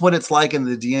know, that's what it's like in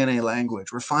the DNA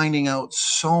language. We're finding out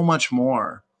so much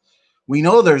more. We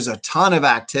know there's a ton of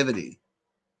activity.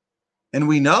 And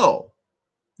we know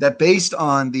that based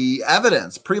on the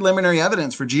evidence, preliminary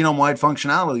evidence for genome-wide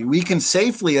functionality, we can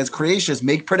safely, as creationists,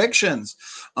 make predictions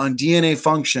on DNA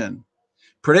function,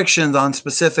 predictions on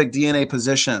specific DNA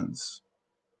positions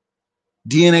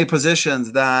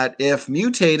that, if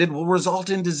mutated, will result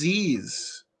in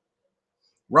disease.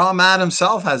 Raw Matt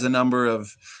himself has a number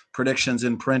of predictions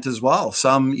in print as well,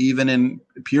 some even in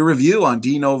peer review on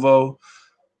de novo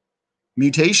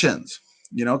mutations.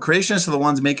 You know, creationists are the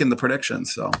ones making the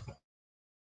predictions. So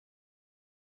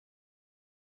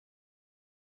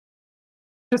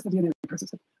just the DNA repair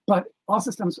system, but all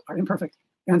systems are imperfect,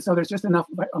 and so there's just enough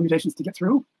mutations to get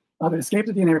through that escape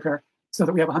the DNA repair, so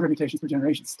that we have 100 mutations per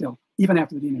generation still, even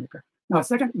after the DNA repair. Now, a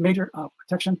second major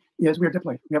protection is we are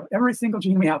diploid. We have every single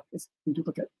gene we have is in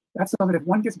duplicate. That's so that if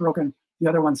one gets broken, the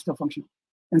other one's still functional.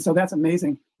 And so that's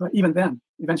amazing. But even then,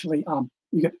 eventually,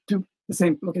 you get the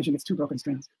same location gets two broken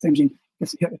strands, same gene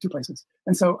gets hit at two places.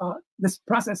 And so this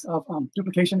process of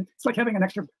duplication, it's like having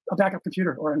a backup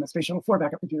computer, or in the space shuttle, 4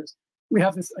 backup computers. We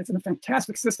have this, it's a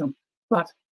fantastic system, but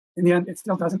in the end, it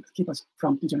still doesn't keep us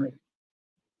from degenerating.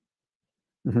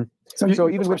 Mm-hmm. So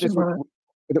even with this,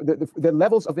 the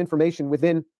levels of information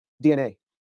within DNA.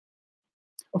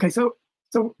 Okay, so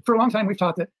for a long time we've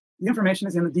taught that the information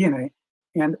is in the DNA,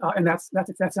 and that's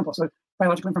that simple. So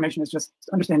biological information is just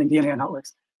understanding DNA and how it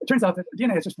works. It turns out that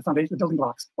DNA is just the foundation, the building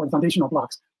blocks, or the foundational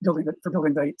blocks for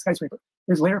building the skyscraper.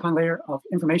 There's layer upon layer of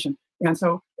information, and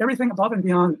so everything above and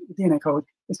beyond the DNA code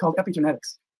is called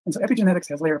epigenetics. And so epigenetics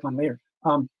has layer upon layer.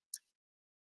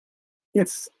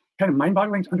 It's kind of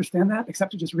mind-boggling to understand that,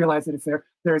 except to just realize that it's there.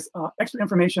 There's extra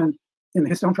information in the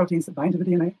histone proteins that bind to the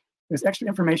DNA. There's extra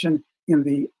information in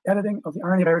the editing of the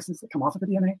RNA viruses that come off of the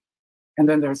DNA. And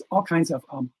then there's all kinds of,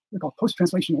 they're called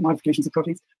post-translational modifications of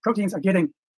proteins. Proteins are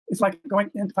it's like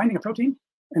going and finding a protein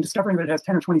and discovering that it has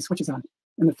 10 or 20 switches on it.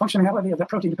 And the functionality of that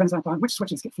protein depends upon which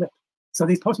switches get flipped. So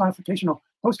these post-translational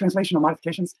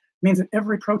modifications means that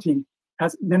every protein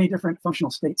has many different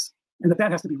functional states, and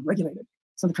that has to be regulated.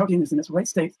 So the protein is in its right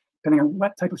state, depending on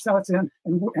what type of cell it's in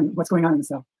and what's going on in the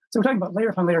cell. So we're talking about layer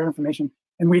upon layer of information,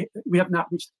 and we have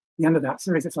not reached the end of that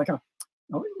series. It's like it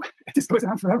just goes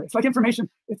on forever. It's like information.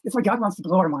 It's like God wants to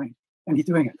blow our mind, and He's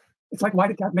doing it. It's like, why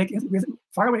did God make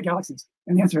faraway galaxies?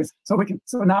 And the answer is so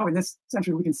now in this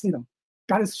century we can see them.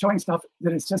 God is showing stuff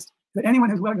that is just that anyone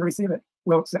who's willing to receive it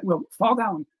will fall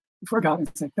down before God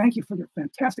and say, "Thank you for your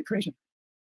fantastic creation."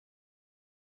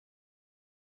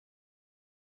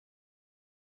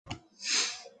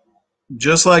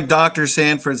 Just like Dr.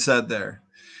 Sanford said there,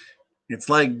 it's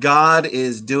like God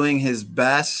is doing His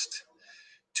best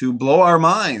to blow our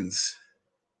minds,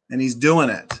 and He's doing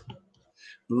it.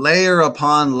 Layer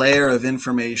upon layer of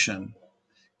information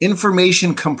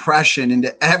compression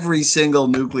into every single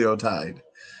nucleotide.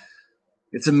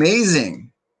 It's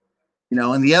amazing. You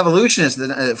know, and the evolutionists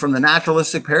from the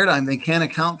naturalistic paradigm, they can't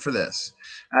account for this.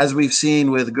 As we've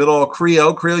seen with good old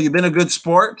Creo. Creo, you've been a good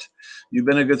sport. You've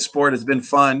been a good sport. It's been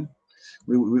fun.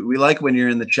 We like when you're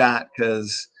in the chat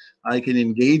because I can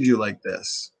engage you like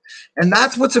this. And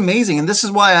that's what's amazing. And this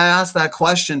is why I asked that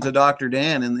question to Dr.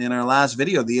 Dan in our last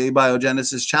video, the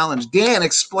Abiogenesis Challenge. Dan,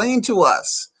 explain to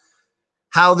us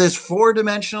how this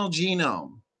four-dimensional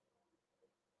genome,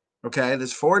 okay,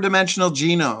 this four-dimensional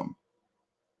genome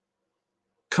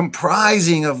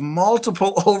comprising of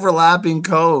multiple overlapping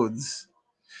codes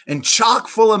and chock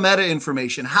full of meta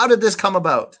information, how did this come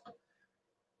about?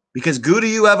 Because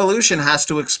Gudeu evolution has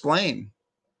to explain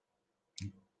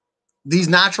these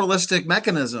naturalistic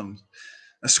mechanisms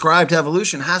ascribed to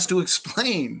evolution, has to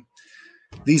explain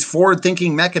these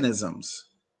forward-thinking mechanisms.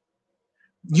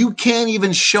 You can't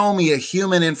even show me a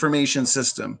human information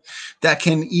system that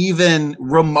can even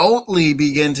remotely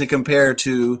begin to compare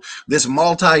to this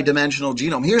multi-dimensional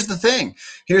genome. Here's the thing.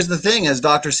 Here's the thing, as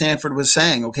Dr. Sanford was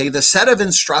saying, okay, the set of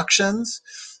instructions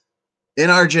in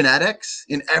our genetics,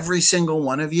 in every single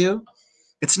one of you,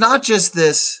 it's not just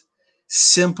this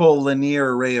simple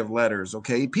linear array of letters,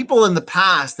 okay? People in the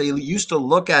past, they used to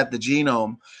look at the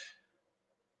genome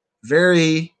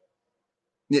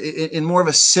in more of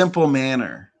a simple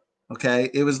manner, okay?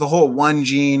 It was the whole one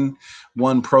gene,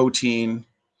 one protein,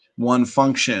 one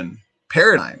function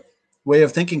paradigm, way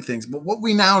of thinking things. But what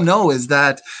we now know is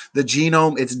that the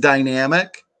genome, it's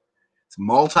dynamic, it's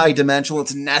multi-dimensional,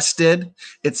 it's nested,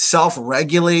 it's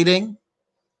self-regulating,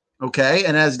 okay?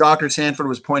 And as Dr. Sanford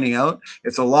was pointing out,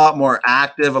 it's a lot more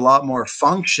active, a lot more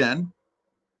functional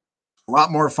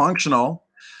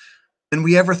than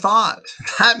we ever thought.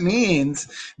 That means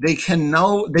they can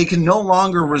no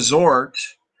longer resort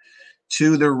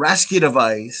to the rescue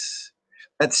device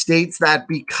that states that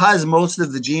because most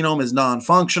of the genome is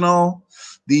non-functional,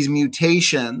 these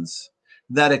mutations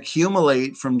that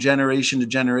accumulate from generation to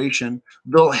generation,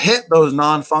 they'll hit those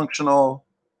non-functional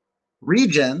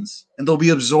regions and they'll be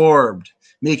absorbed,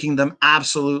 making them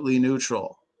absolutely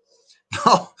neutral.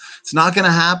 No, it's not going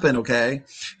to happen, okay?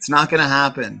 It's not going to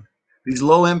happen. These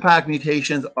low impact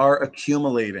mutations are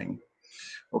accumulating.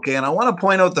 Okay, and I want to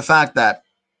point out the fact that,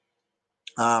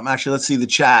 actually, let's see the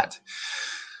chat.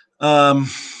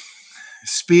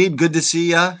 Speed, good to see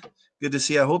ya. Good to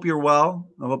see you. I hope you're well.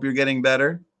 I hope you're getting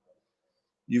better.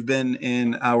 You've been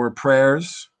in our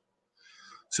prayers.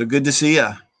 So good to see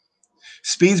ya.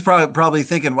 Speed's probably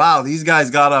thinking, wow, these guys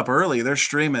got up early. They're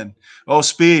streaming. Oh,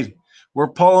 Speed, we're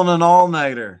pulling an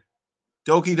all-nighter.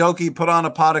 Doki Doki put on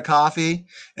a pot of coffee,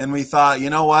 and we thought, you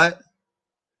know what?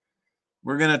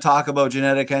 We're going to talk about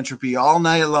genetic entropy all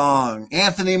night long.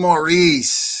 Anthony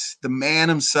Maurice, the man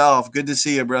himself. Good to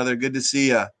see you, brother. Good to see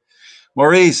you.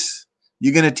 Maurice,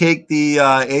 you going to take the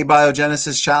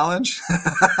Abiogenesis Challenge?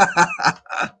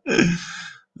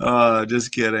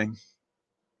 Just kidding.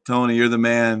 Tony, you're the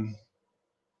man.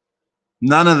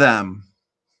 None of them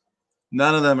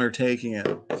are taking it.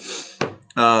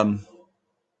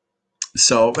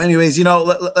 So anyways, you know,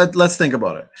 let's think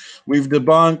about it. We've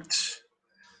debunked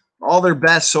all their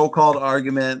best so-called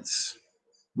arguments.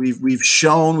 We've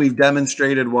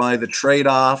demonstrated why the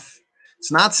trade-off,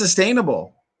 it's not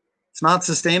sustainable. It's not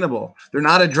sustainable. They're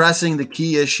not addressing the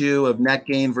key issue of net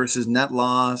gain versus net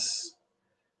loss.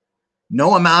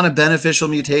 No amount of beneficial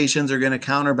mutations are going to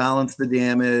counterbalance the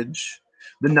damage.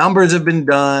 The numbers have been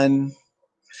done.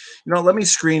 You know, let me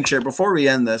screen share before we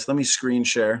end this. Let me screen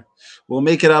share. We'll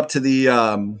make it up to the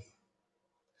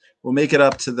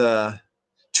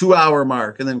 2-hour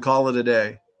mark and then call it a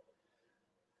day.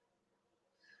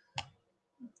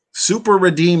 Super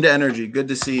redeemed energy. Good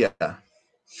to see you.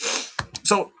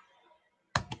 So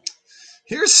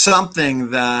here's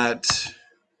something that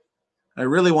I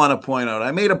really want to point out.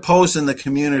 I made a post in the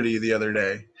community the other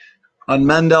day on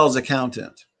Mendel's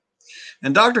accountant.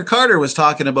 And Dr. Carter was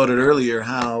talking about it earlier,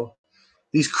 how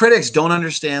these critics don't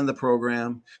understand the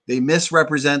program. They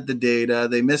misrepresent the data.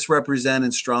 They misrepresent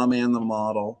and strawman the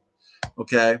model.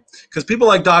 Okay? Because people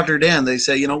like Dr. Dan, they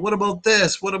say, you know, what about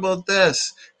this? What about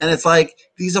this? And it's like,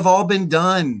 these have all been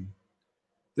done.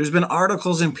 There's been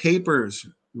articles and papers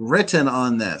written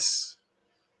on this.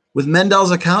 With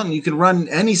Mendel's accountant, you can run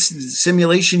any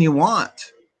simulation you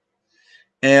want.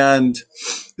 And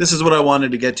this is what I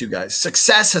wanted to get to, guys.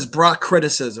 Success has brought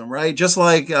criticism, right? Just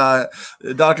like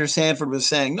Dr. Sanford was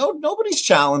saying, nobody's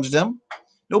challenged him.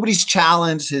 Nobody's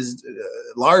challenged his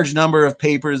large number of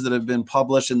papers that have been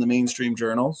published in the mainstream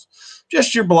journals.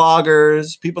 Just your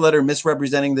bloggers, people that are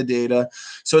misrepresenting the data.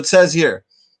 So it says here,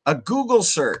 a Google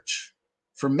search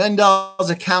for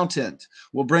Mendel's accountant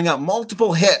will bring up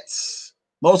multiple hits.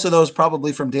 Most of those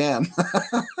probably from Dan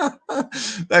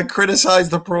that criticize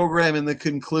the program and the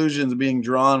conclusions being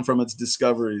drawn from its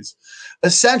discoveries.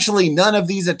 Essentially, none of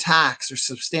these attacks are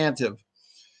substantive.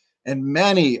 and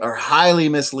many are highly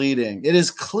misleading. It is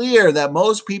clear that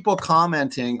most people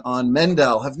commenting on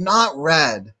Mendel have not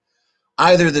read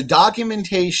either the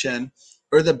documentation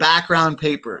or the background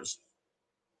papers.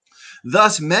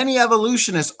 Thus, many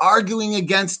evolutionists arguing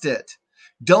against it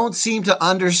don't seem to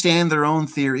understand their own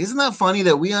theory. Isn't that funny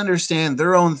that we understand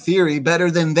their own theory better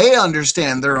than they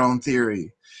understand their own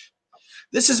theory?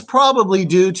 This is probably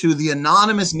due to the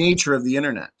anonymous nature of the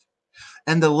internet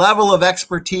and the level of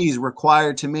expertise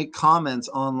required to make comments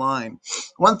online.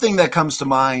 One thing that comes to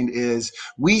mind is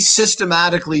we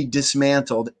systematically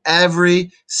dismantled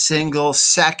every single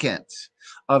second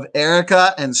of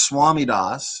Erica and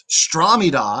Swamidas,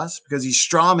 because he's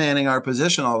strawmanning our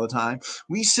position all the time.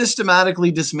 We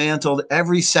systematically dismantled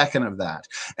every second of that.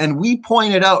 And we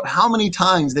pointed out how many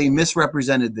times they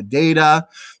misrepresented the data.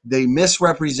 They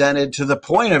misrepresented to the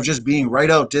point of just being right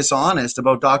out dishonest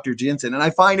about Dr. Jensen. And I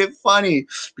find it funny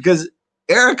because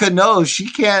Erica knows she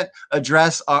can't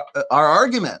address our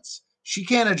arguments. She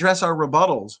can't address our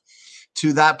rebuttals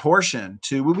to that portion.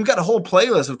 We've got a whole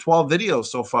playlist of 12 videos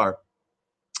so far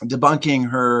debunking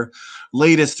her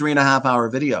latest 3.5-hour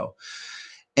video.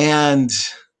 And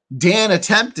Dan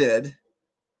attempted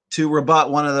to rebut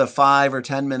one of the 5 or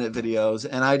 10 minute videos,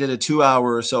 and I did a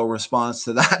 2-hour or so response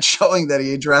to that, showing that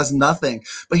he addressed nothing.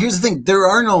 But here's the thing, there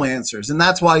are no answers. And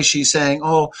that's why she's saying,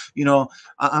 oh, you know,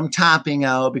 I'm tapping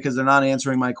out because they're not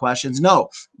answering my questions. No,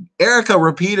 Erica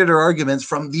repeated her arguments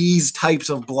from these types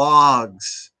of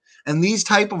blogs. And these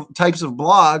types of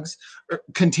blogs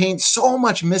contain so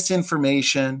much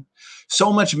misinformation,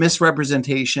 so much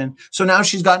misrepresentation. So now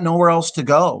she's got nowhere else to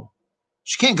go.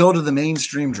 She can't go to the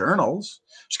mainstream journals.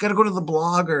 She's got to go to the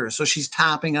bloggers. So she's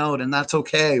tapping out, and that's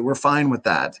okay. We're fine with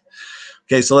that.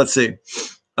 Okay, so let's see.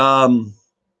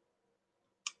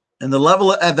 And the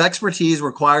level of expertise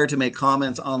required to make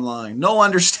comments online. No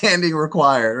understanding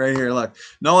required. Right here, look.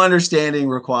 No understanding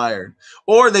required.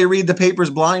 Or they read the papers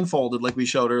blindfolded, like we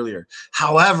showed earlier.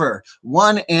 However,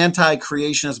 one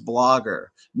anti-creationist blogger,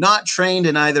 not trained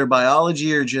in either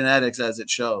biology or genetics as it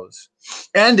shows,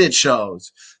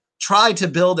 tried to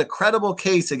build a credible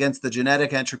case against the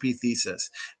genetic entropy thesis,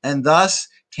 and thus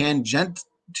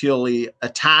tangentially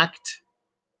attacked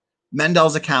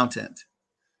Mendel's accountant.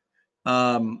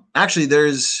 Actually,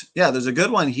 there's a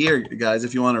good one here, guys,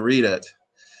 if you want to read it.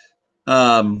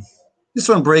 This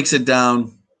one breaks it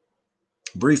down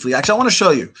briefly. Actually, I want to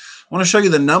show you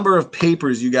the number of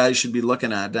papers you guys should be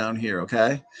looking at down here,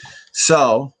 okay?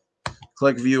 So,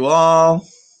 click view all.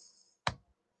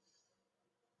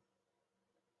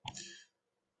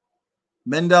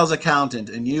 Mendel's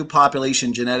accountant, a new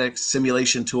population genetics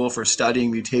simulation tool for studying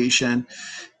mutation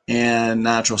and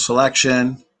natural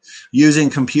selection. Using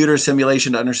computer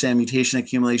simulation to understand mutation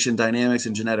accumulation dynamics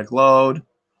and genetic load.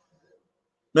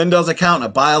 Mendel's accountant,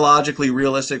 a biologically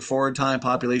realistic forward time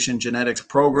population genetics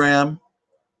program.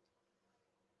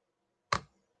 I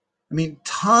mean,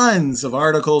 tons of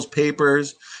articles,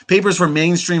 papers from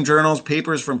mainstream journals,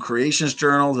 papers from creationist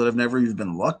journals that have never even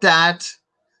been looked at,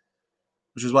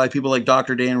 which is why people like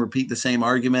Dr. Dan repeat the same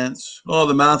arguments. Oh,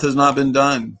 the math has not been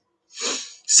done.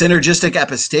 Synergistic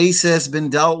epistasis been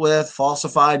dealt with,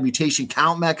 falsified mutation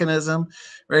count mechanism.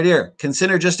 Right here, can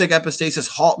synergistic epistasis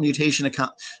halt mutation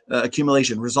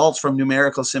accumulation? Results from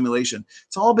numerical simulation.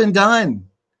 It's all been done.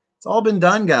 It's all been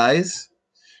done, guys.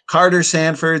 Carter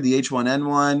Sanford, the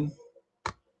H1N1.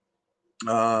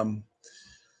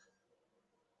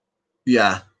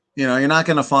 Yeah, you know, you're not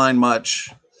going to find much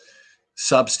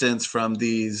substance from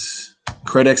these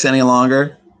critics any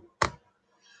longer.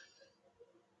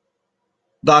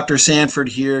 Dr. Sanford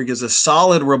here gives a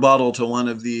solid rebuttal to one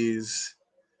of these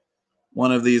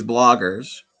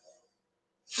bloggers.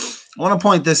 I want to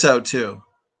point this out too.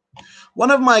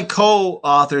 One of my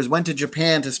co-authors went to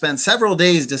Japan to spend several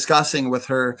days discussing with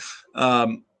her. Let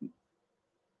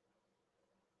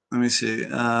me see.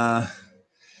 Now,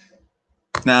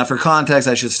 for context,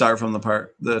 I should start from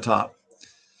the top.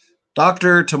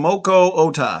 Dr. Tomoko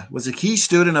Ota was a key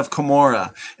student of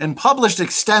Komura and published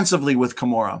extensively with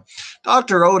Komura.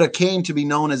 Dr. Ota came to be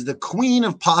known as the Queen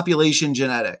of Population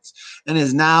Genetics and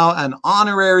is now an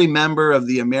honorary member of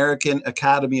the American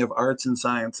Academy of Arts and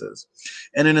Sciences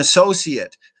and an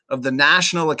associate of the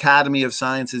National Academy of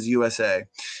Sciences USA.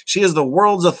 She is the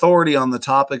world's authority on the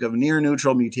topic of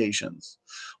near-neutral mutations.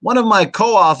 One of my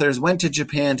co-authors went to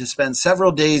Japan to spend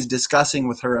several days discussing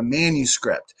with her a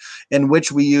manuscript in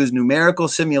which we use numerical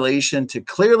simulation to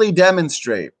clearly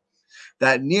demonstrate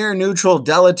that near-neutral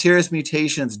deleterious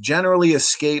mutations generally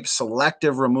escape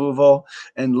selective removal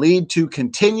and lead to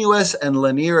continuous and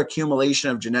linear accumulation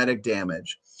of genetic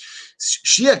damage.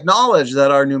 She acknowledged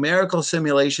that our numerical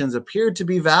simulations appeared to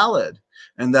be valid,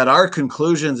 and that our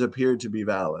conclusions appeared to be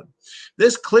valid.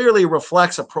 This clearly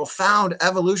reflects a profound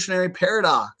evolutionary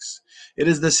paradox. It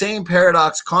is the same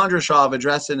paradox Kondrashov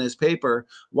addressed in his paper,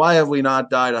 Why Have We Not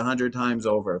Died 100 Times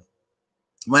Over?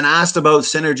 When asked about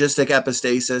synergistic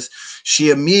epistasis, she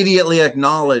immediately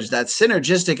acknowledged that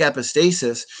synergistic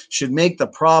epistasis should make the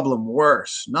problem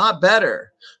worse, not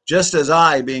better, just as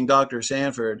I, being Dr.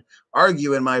 Sanford,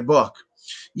 argue in my book.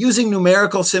 Using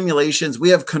numerical simulations, we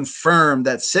have confirmed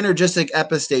that synergistic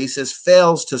epistasis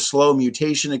fails to slow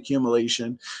mutation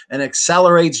accumulation and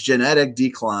accelerates genetic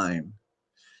decline.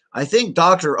 I think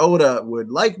Dr. Oda would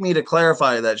like me to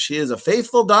clarify that she is a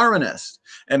faithful Darwinist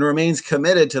and remains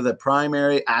committed to the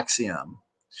primary axiom,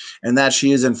 and that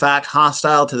she is in fact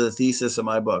hostile to the thesis of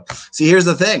my book. See, here's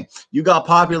the thing. You got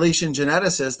population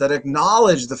geneticists that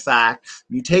acknowledge the fact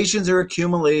mutations are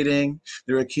accumulating.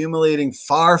 They're accumulating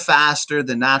far faster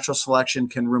than natural selection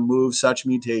can remove such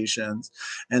mutations.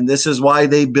 And this is why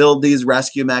they build these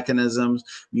rescue mechanisms,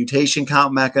 mutation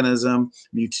count mechanism,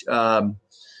 the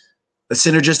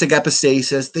synergistic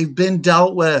epistasis. They've been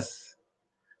dealt with.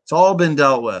 It's all been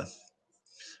dealt with.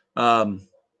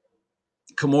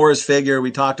 Kimura's figure, we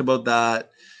talked about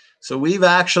that. So we've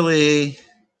actually,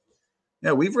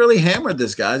 we've really hammered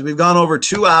this, guys. We've gone over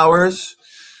 2 hours.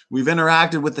 We've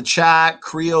interacted with the chat.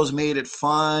 Creo's made it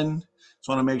fun. Just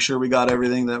want to make sure we got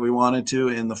everything that we wanted to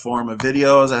in the form of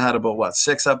videos. I had about,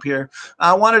 6 up here.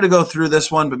 I wanted to go through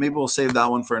this one, but maybe we'll save that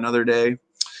one for another day.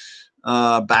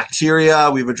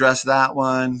 Bacteria, we've addressed that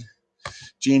one.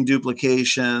 Gene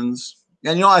duplications.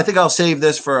 And, I think I'll save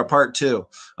this for a part 2.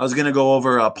 I was going to go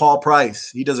over Paul Price.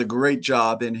 He does a great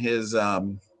job in his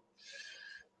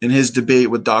debate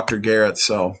with Dr. Garrett.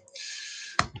 So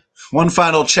one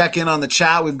final check-in on the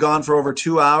chat. We've gone for over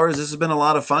 2 hours. This has been a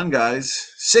lot of fun,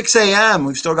 guys. 6 a.m.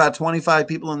 We've still got 25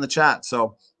 people in the chat.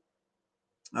 So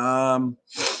Doki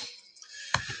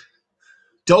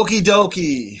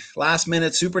Doki, last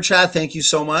minute super chat. Thank you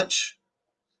so much.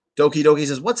 Doki Doki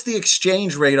says, what's the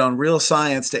exchange rate on Real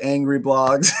Science to angry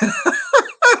blogs?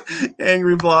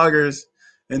 Angry bloggers.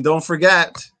 And don't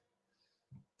forget,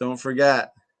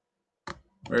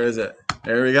 where is it?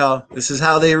 There we go. This is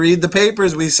how they read the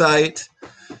papers we cite.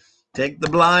 Take the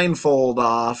blindfold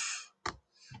off.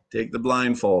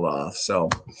 So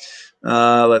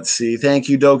let's see. Thank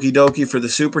you, Doki Doki, for the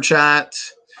super chat.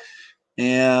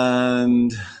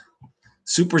 And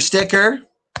super sticker.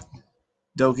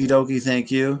 Doki Doki, thank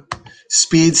you.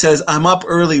 Speed says, I'm up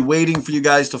early waiting for you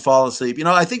guys to fall asleep.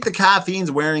 I think the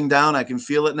caffeine's wearing down. I can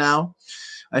feel it now.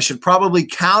 I should probably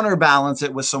counterbalance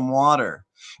it with some water.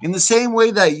 In the same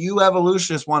way that you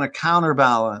evolutionists want to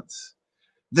counterbalance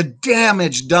the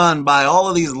damage done by all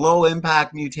of these low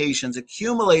impact mutations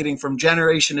accumulating from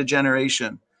generation to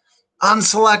generation.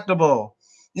 Unselectable,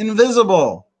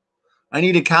 invisible. I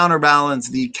need to counterbalance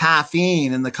the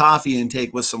caffeine in the coffee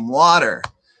intake with some water.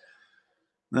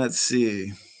 Let's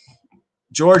see.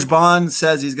 George Bond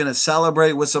says he's going to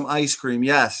celebrate with some ice cream.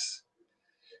 Yes.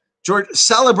 George,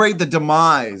 celebrate the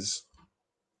demise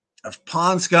of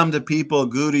pond scum to people,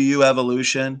 goo to you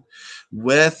evolution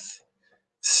with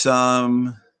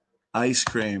some ice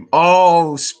cream.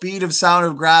 Oh, Speed of Sound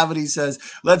of Gravity says,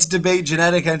 let's debate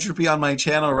genetic entropy on my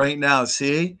channel right now.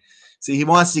 See, he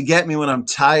wants to get me when I'm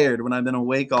tired, when I've been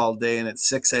awake all day and it's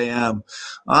 6 a.m.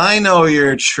 I know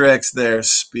your tricks there,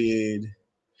 Speed.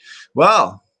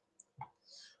 Well,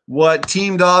 what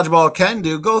Team Dodgeball can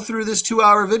do, go through this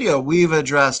 2-hour video. We've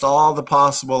addressed all the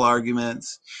possible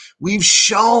arguments. We've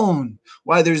shown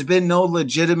why there's been no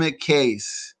legitimate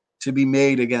case to be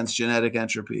made against genetic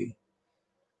entropy.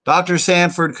 Dr.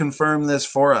 Sanford confirmed this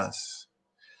for us.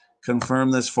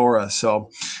 So,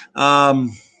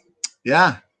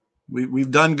 yeah,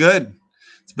 we've done good.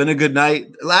 It's been a good night.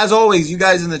 As always, you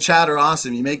guys in the chat are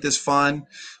awesome. You make this fun.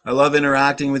 I love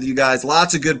interacting with you guys.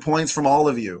 Lots of good points from all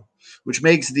of you, which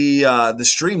makes the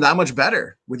stream that much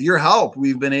better. With your help,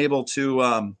 we've been able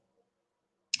to.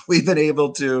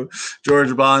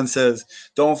 George Bond says,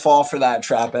 "Don't fall for that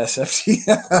trap, SFT."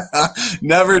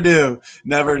 Never do.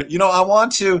 I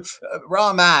want to.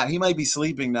 Raw Matt, he might be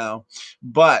sleeping now,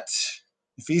 but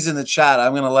if he's in the chat,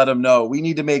 I'm going to let him know. We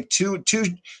need to make two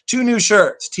new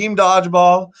shirts: Team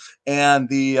Dodgeball and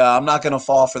the "I'm not going to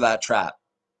fall for that trap"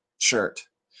 shirt.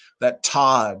 That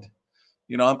Todd.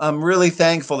 I'm really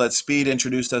thankful that Speed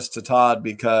introduced us to Todd,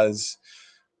 because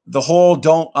the whole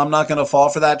I'm not going to fall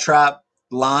for that trap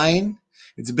line,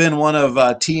 it's been one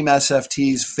of Team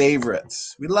SFT's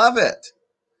favorites. We love it.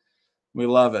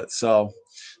 So,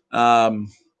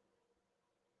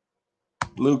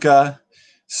 Luca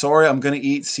Sorry, I'm going to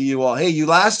eat. See you all. Hey, you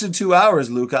lasted 2 hours,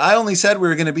 Luca. I only said we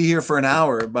were going to be here for an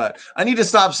hour, but I need to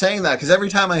stop saying that because every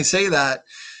time I say that,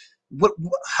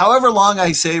 however long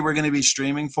I say we're going to be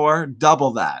streaming for,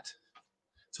 double that.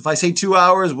 So if I say 2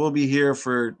 hours, we'll be here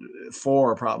for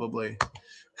 4 probably.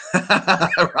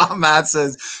 Rob Matt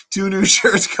says 2 new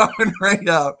shirts coming right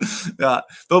up.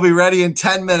 They'll be ready in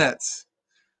 10 minutes.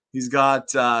 He's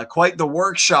got quite the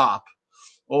workshop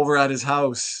over at his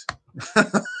house.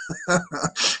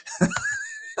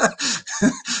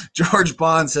 George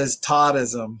Bond says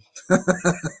Toddism.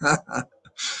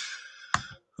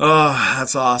 Oh,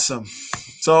 that's awesome.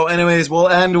 So anyways, we'll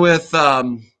end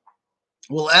the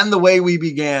way we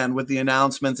began with the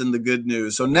announcements and the good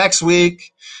news. So next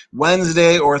week,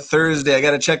 Wednesday or Thursday, I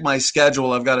got to check my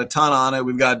schedule. I've got a ton on it.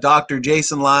 We've got Dr.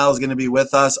 Jason Lyell is going to be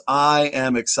with us. I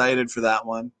am excited for that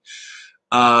one.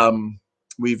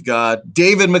 We've got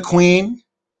David McQueen,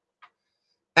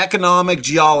 economic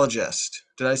geologist.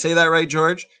 Did I say that right,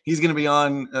 George? He's going to be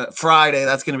on Friday.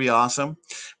 That's going to be awesome.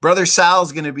 Brother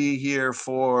Sal's going to be here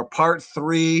for part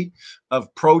 3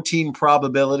 of protein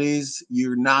probabilities.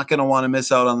 You're not going to want to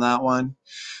miss out on that one.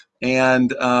 And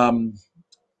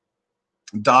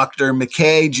Dr.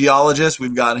 McKay, geologist,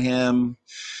 we've got him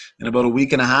in about a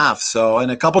week and a half. So, and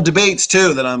a couple debates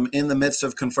too that I'm in the midst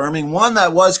of confirming. One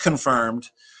that was confirmed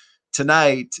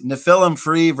tonight, Nephilim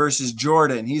Free versus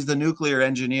Jordan. He's the nuclear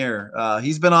engineer.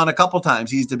 He's been on a couple times.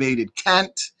 He's debated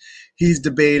Kent. He's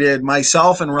debated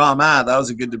myself and Ramat. That was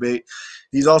a good debate.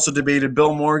 He's also debated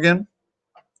Bill Morgan.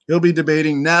 He'll be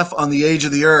debating Neff on the age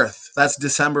of the earth. That's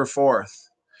December 4th.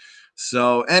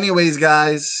 So anyways,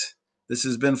 guys, this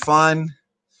has been fun.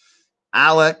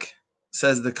 Alec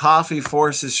says the coffee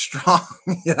force is strong.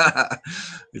 Yeah,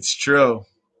 it's true.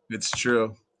 It's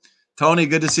true. Tony,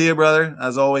 good to see you, brother.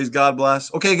 As always, God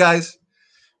bless. Okay, guys,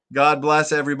 God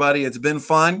bless everybody. It's been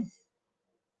fun.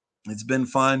 It's been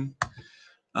fun.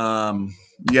 You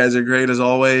guys are great as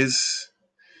always.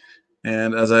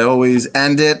 And as I always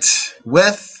end it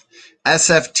with,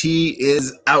 SFT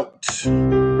is out.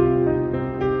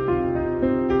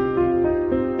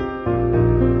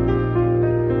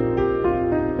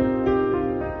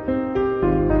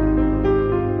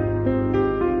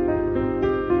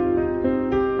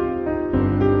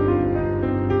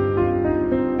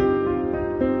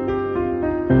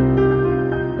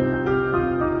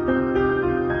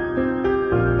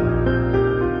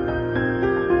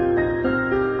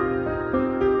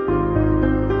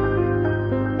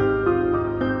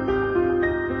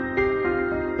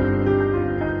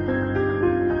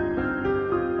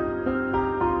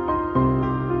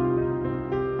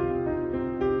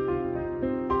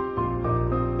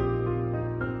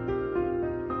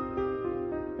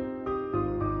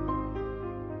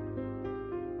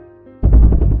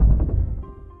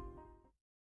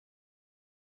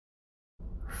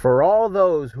 For all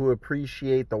those who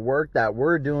appreciate the work that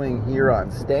we're doing here on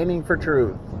Standing for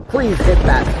Truth, please hit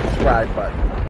that subscribe button.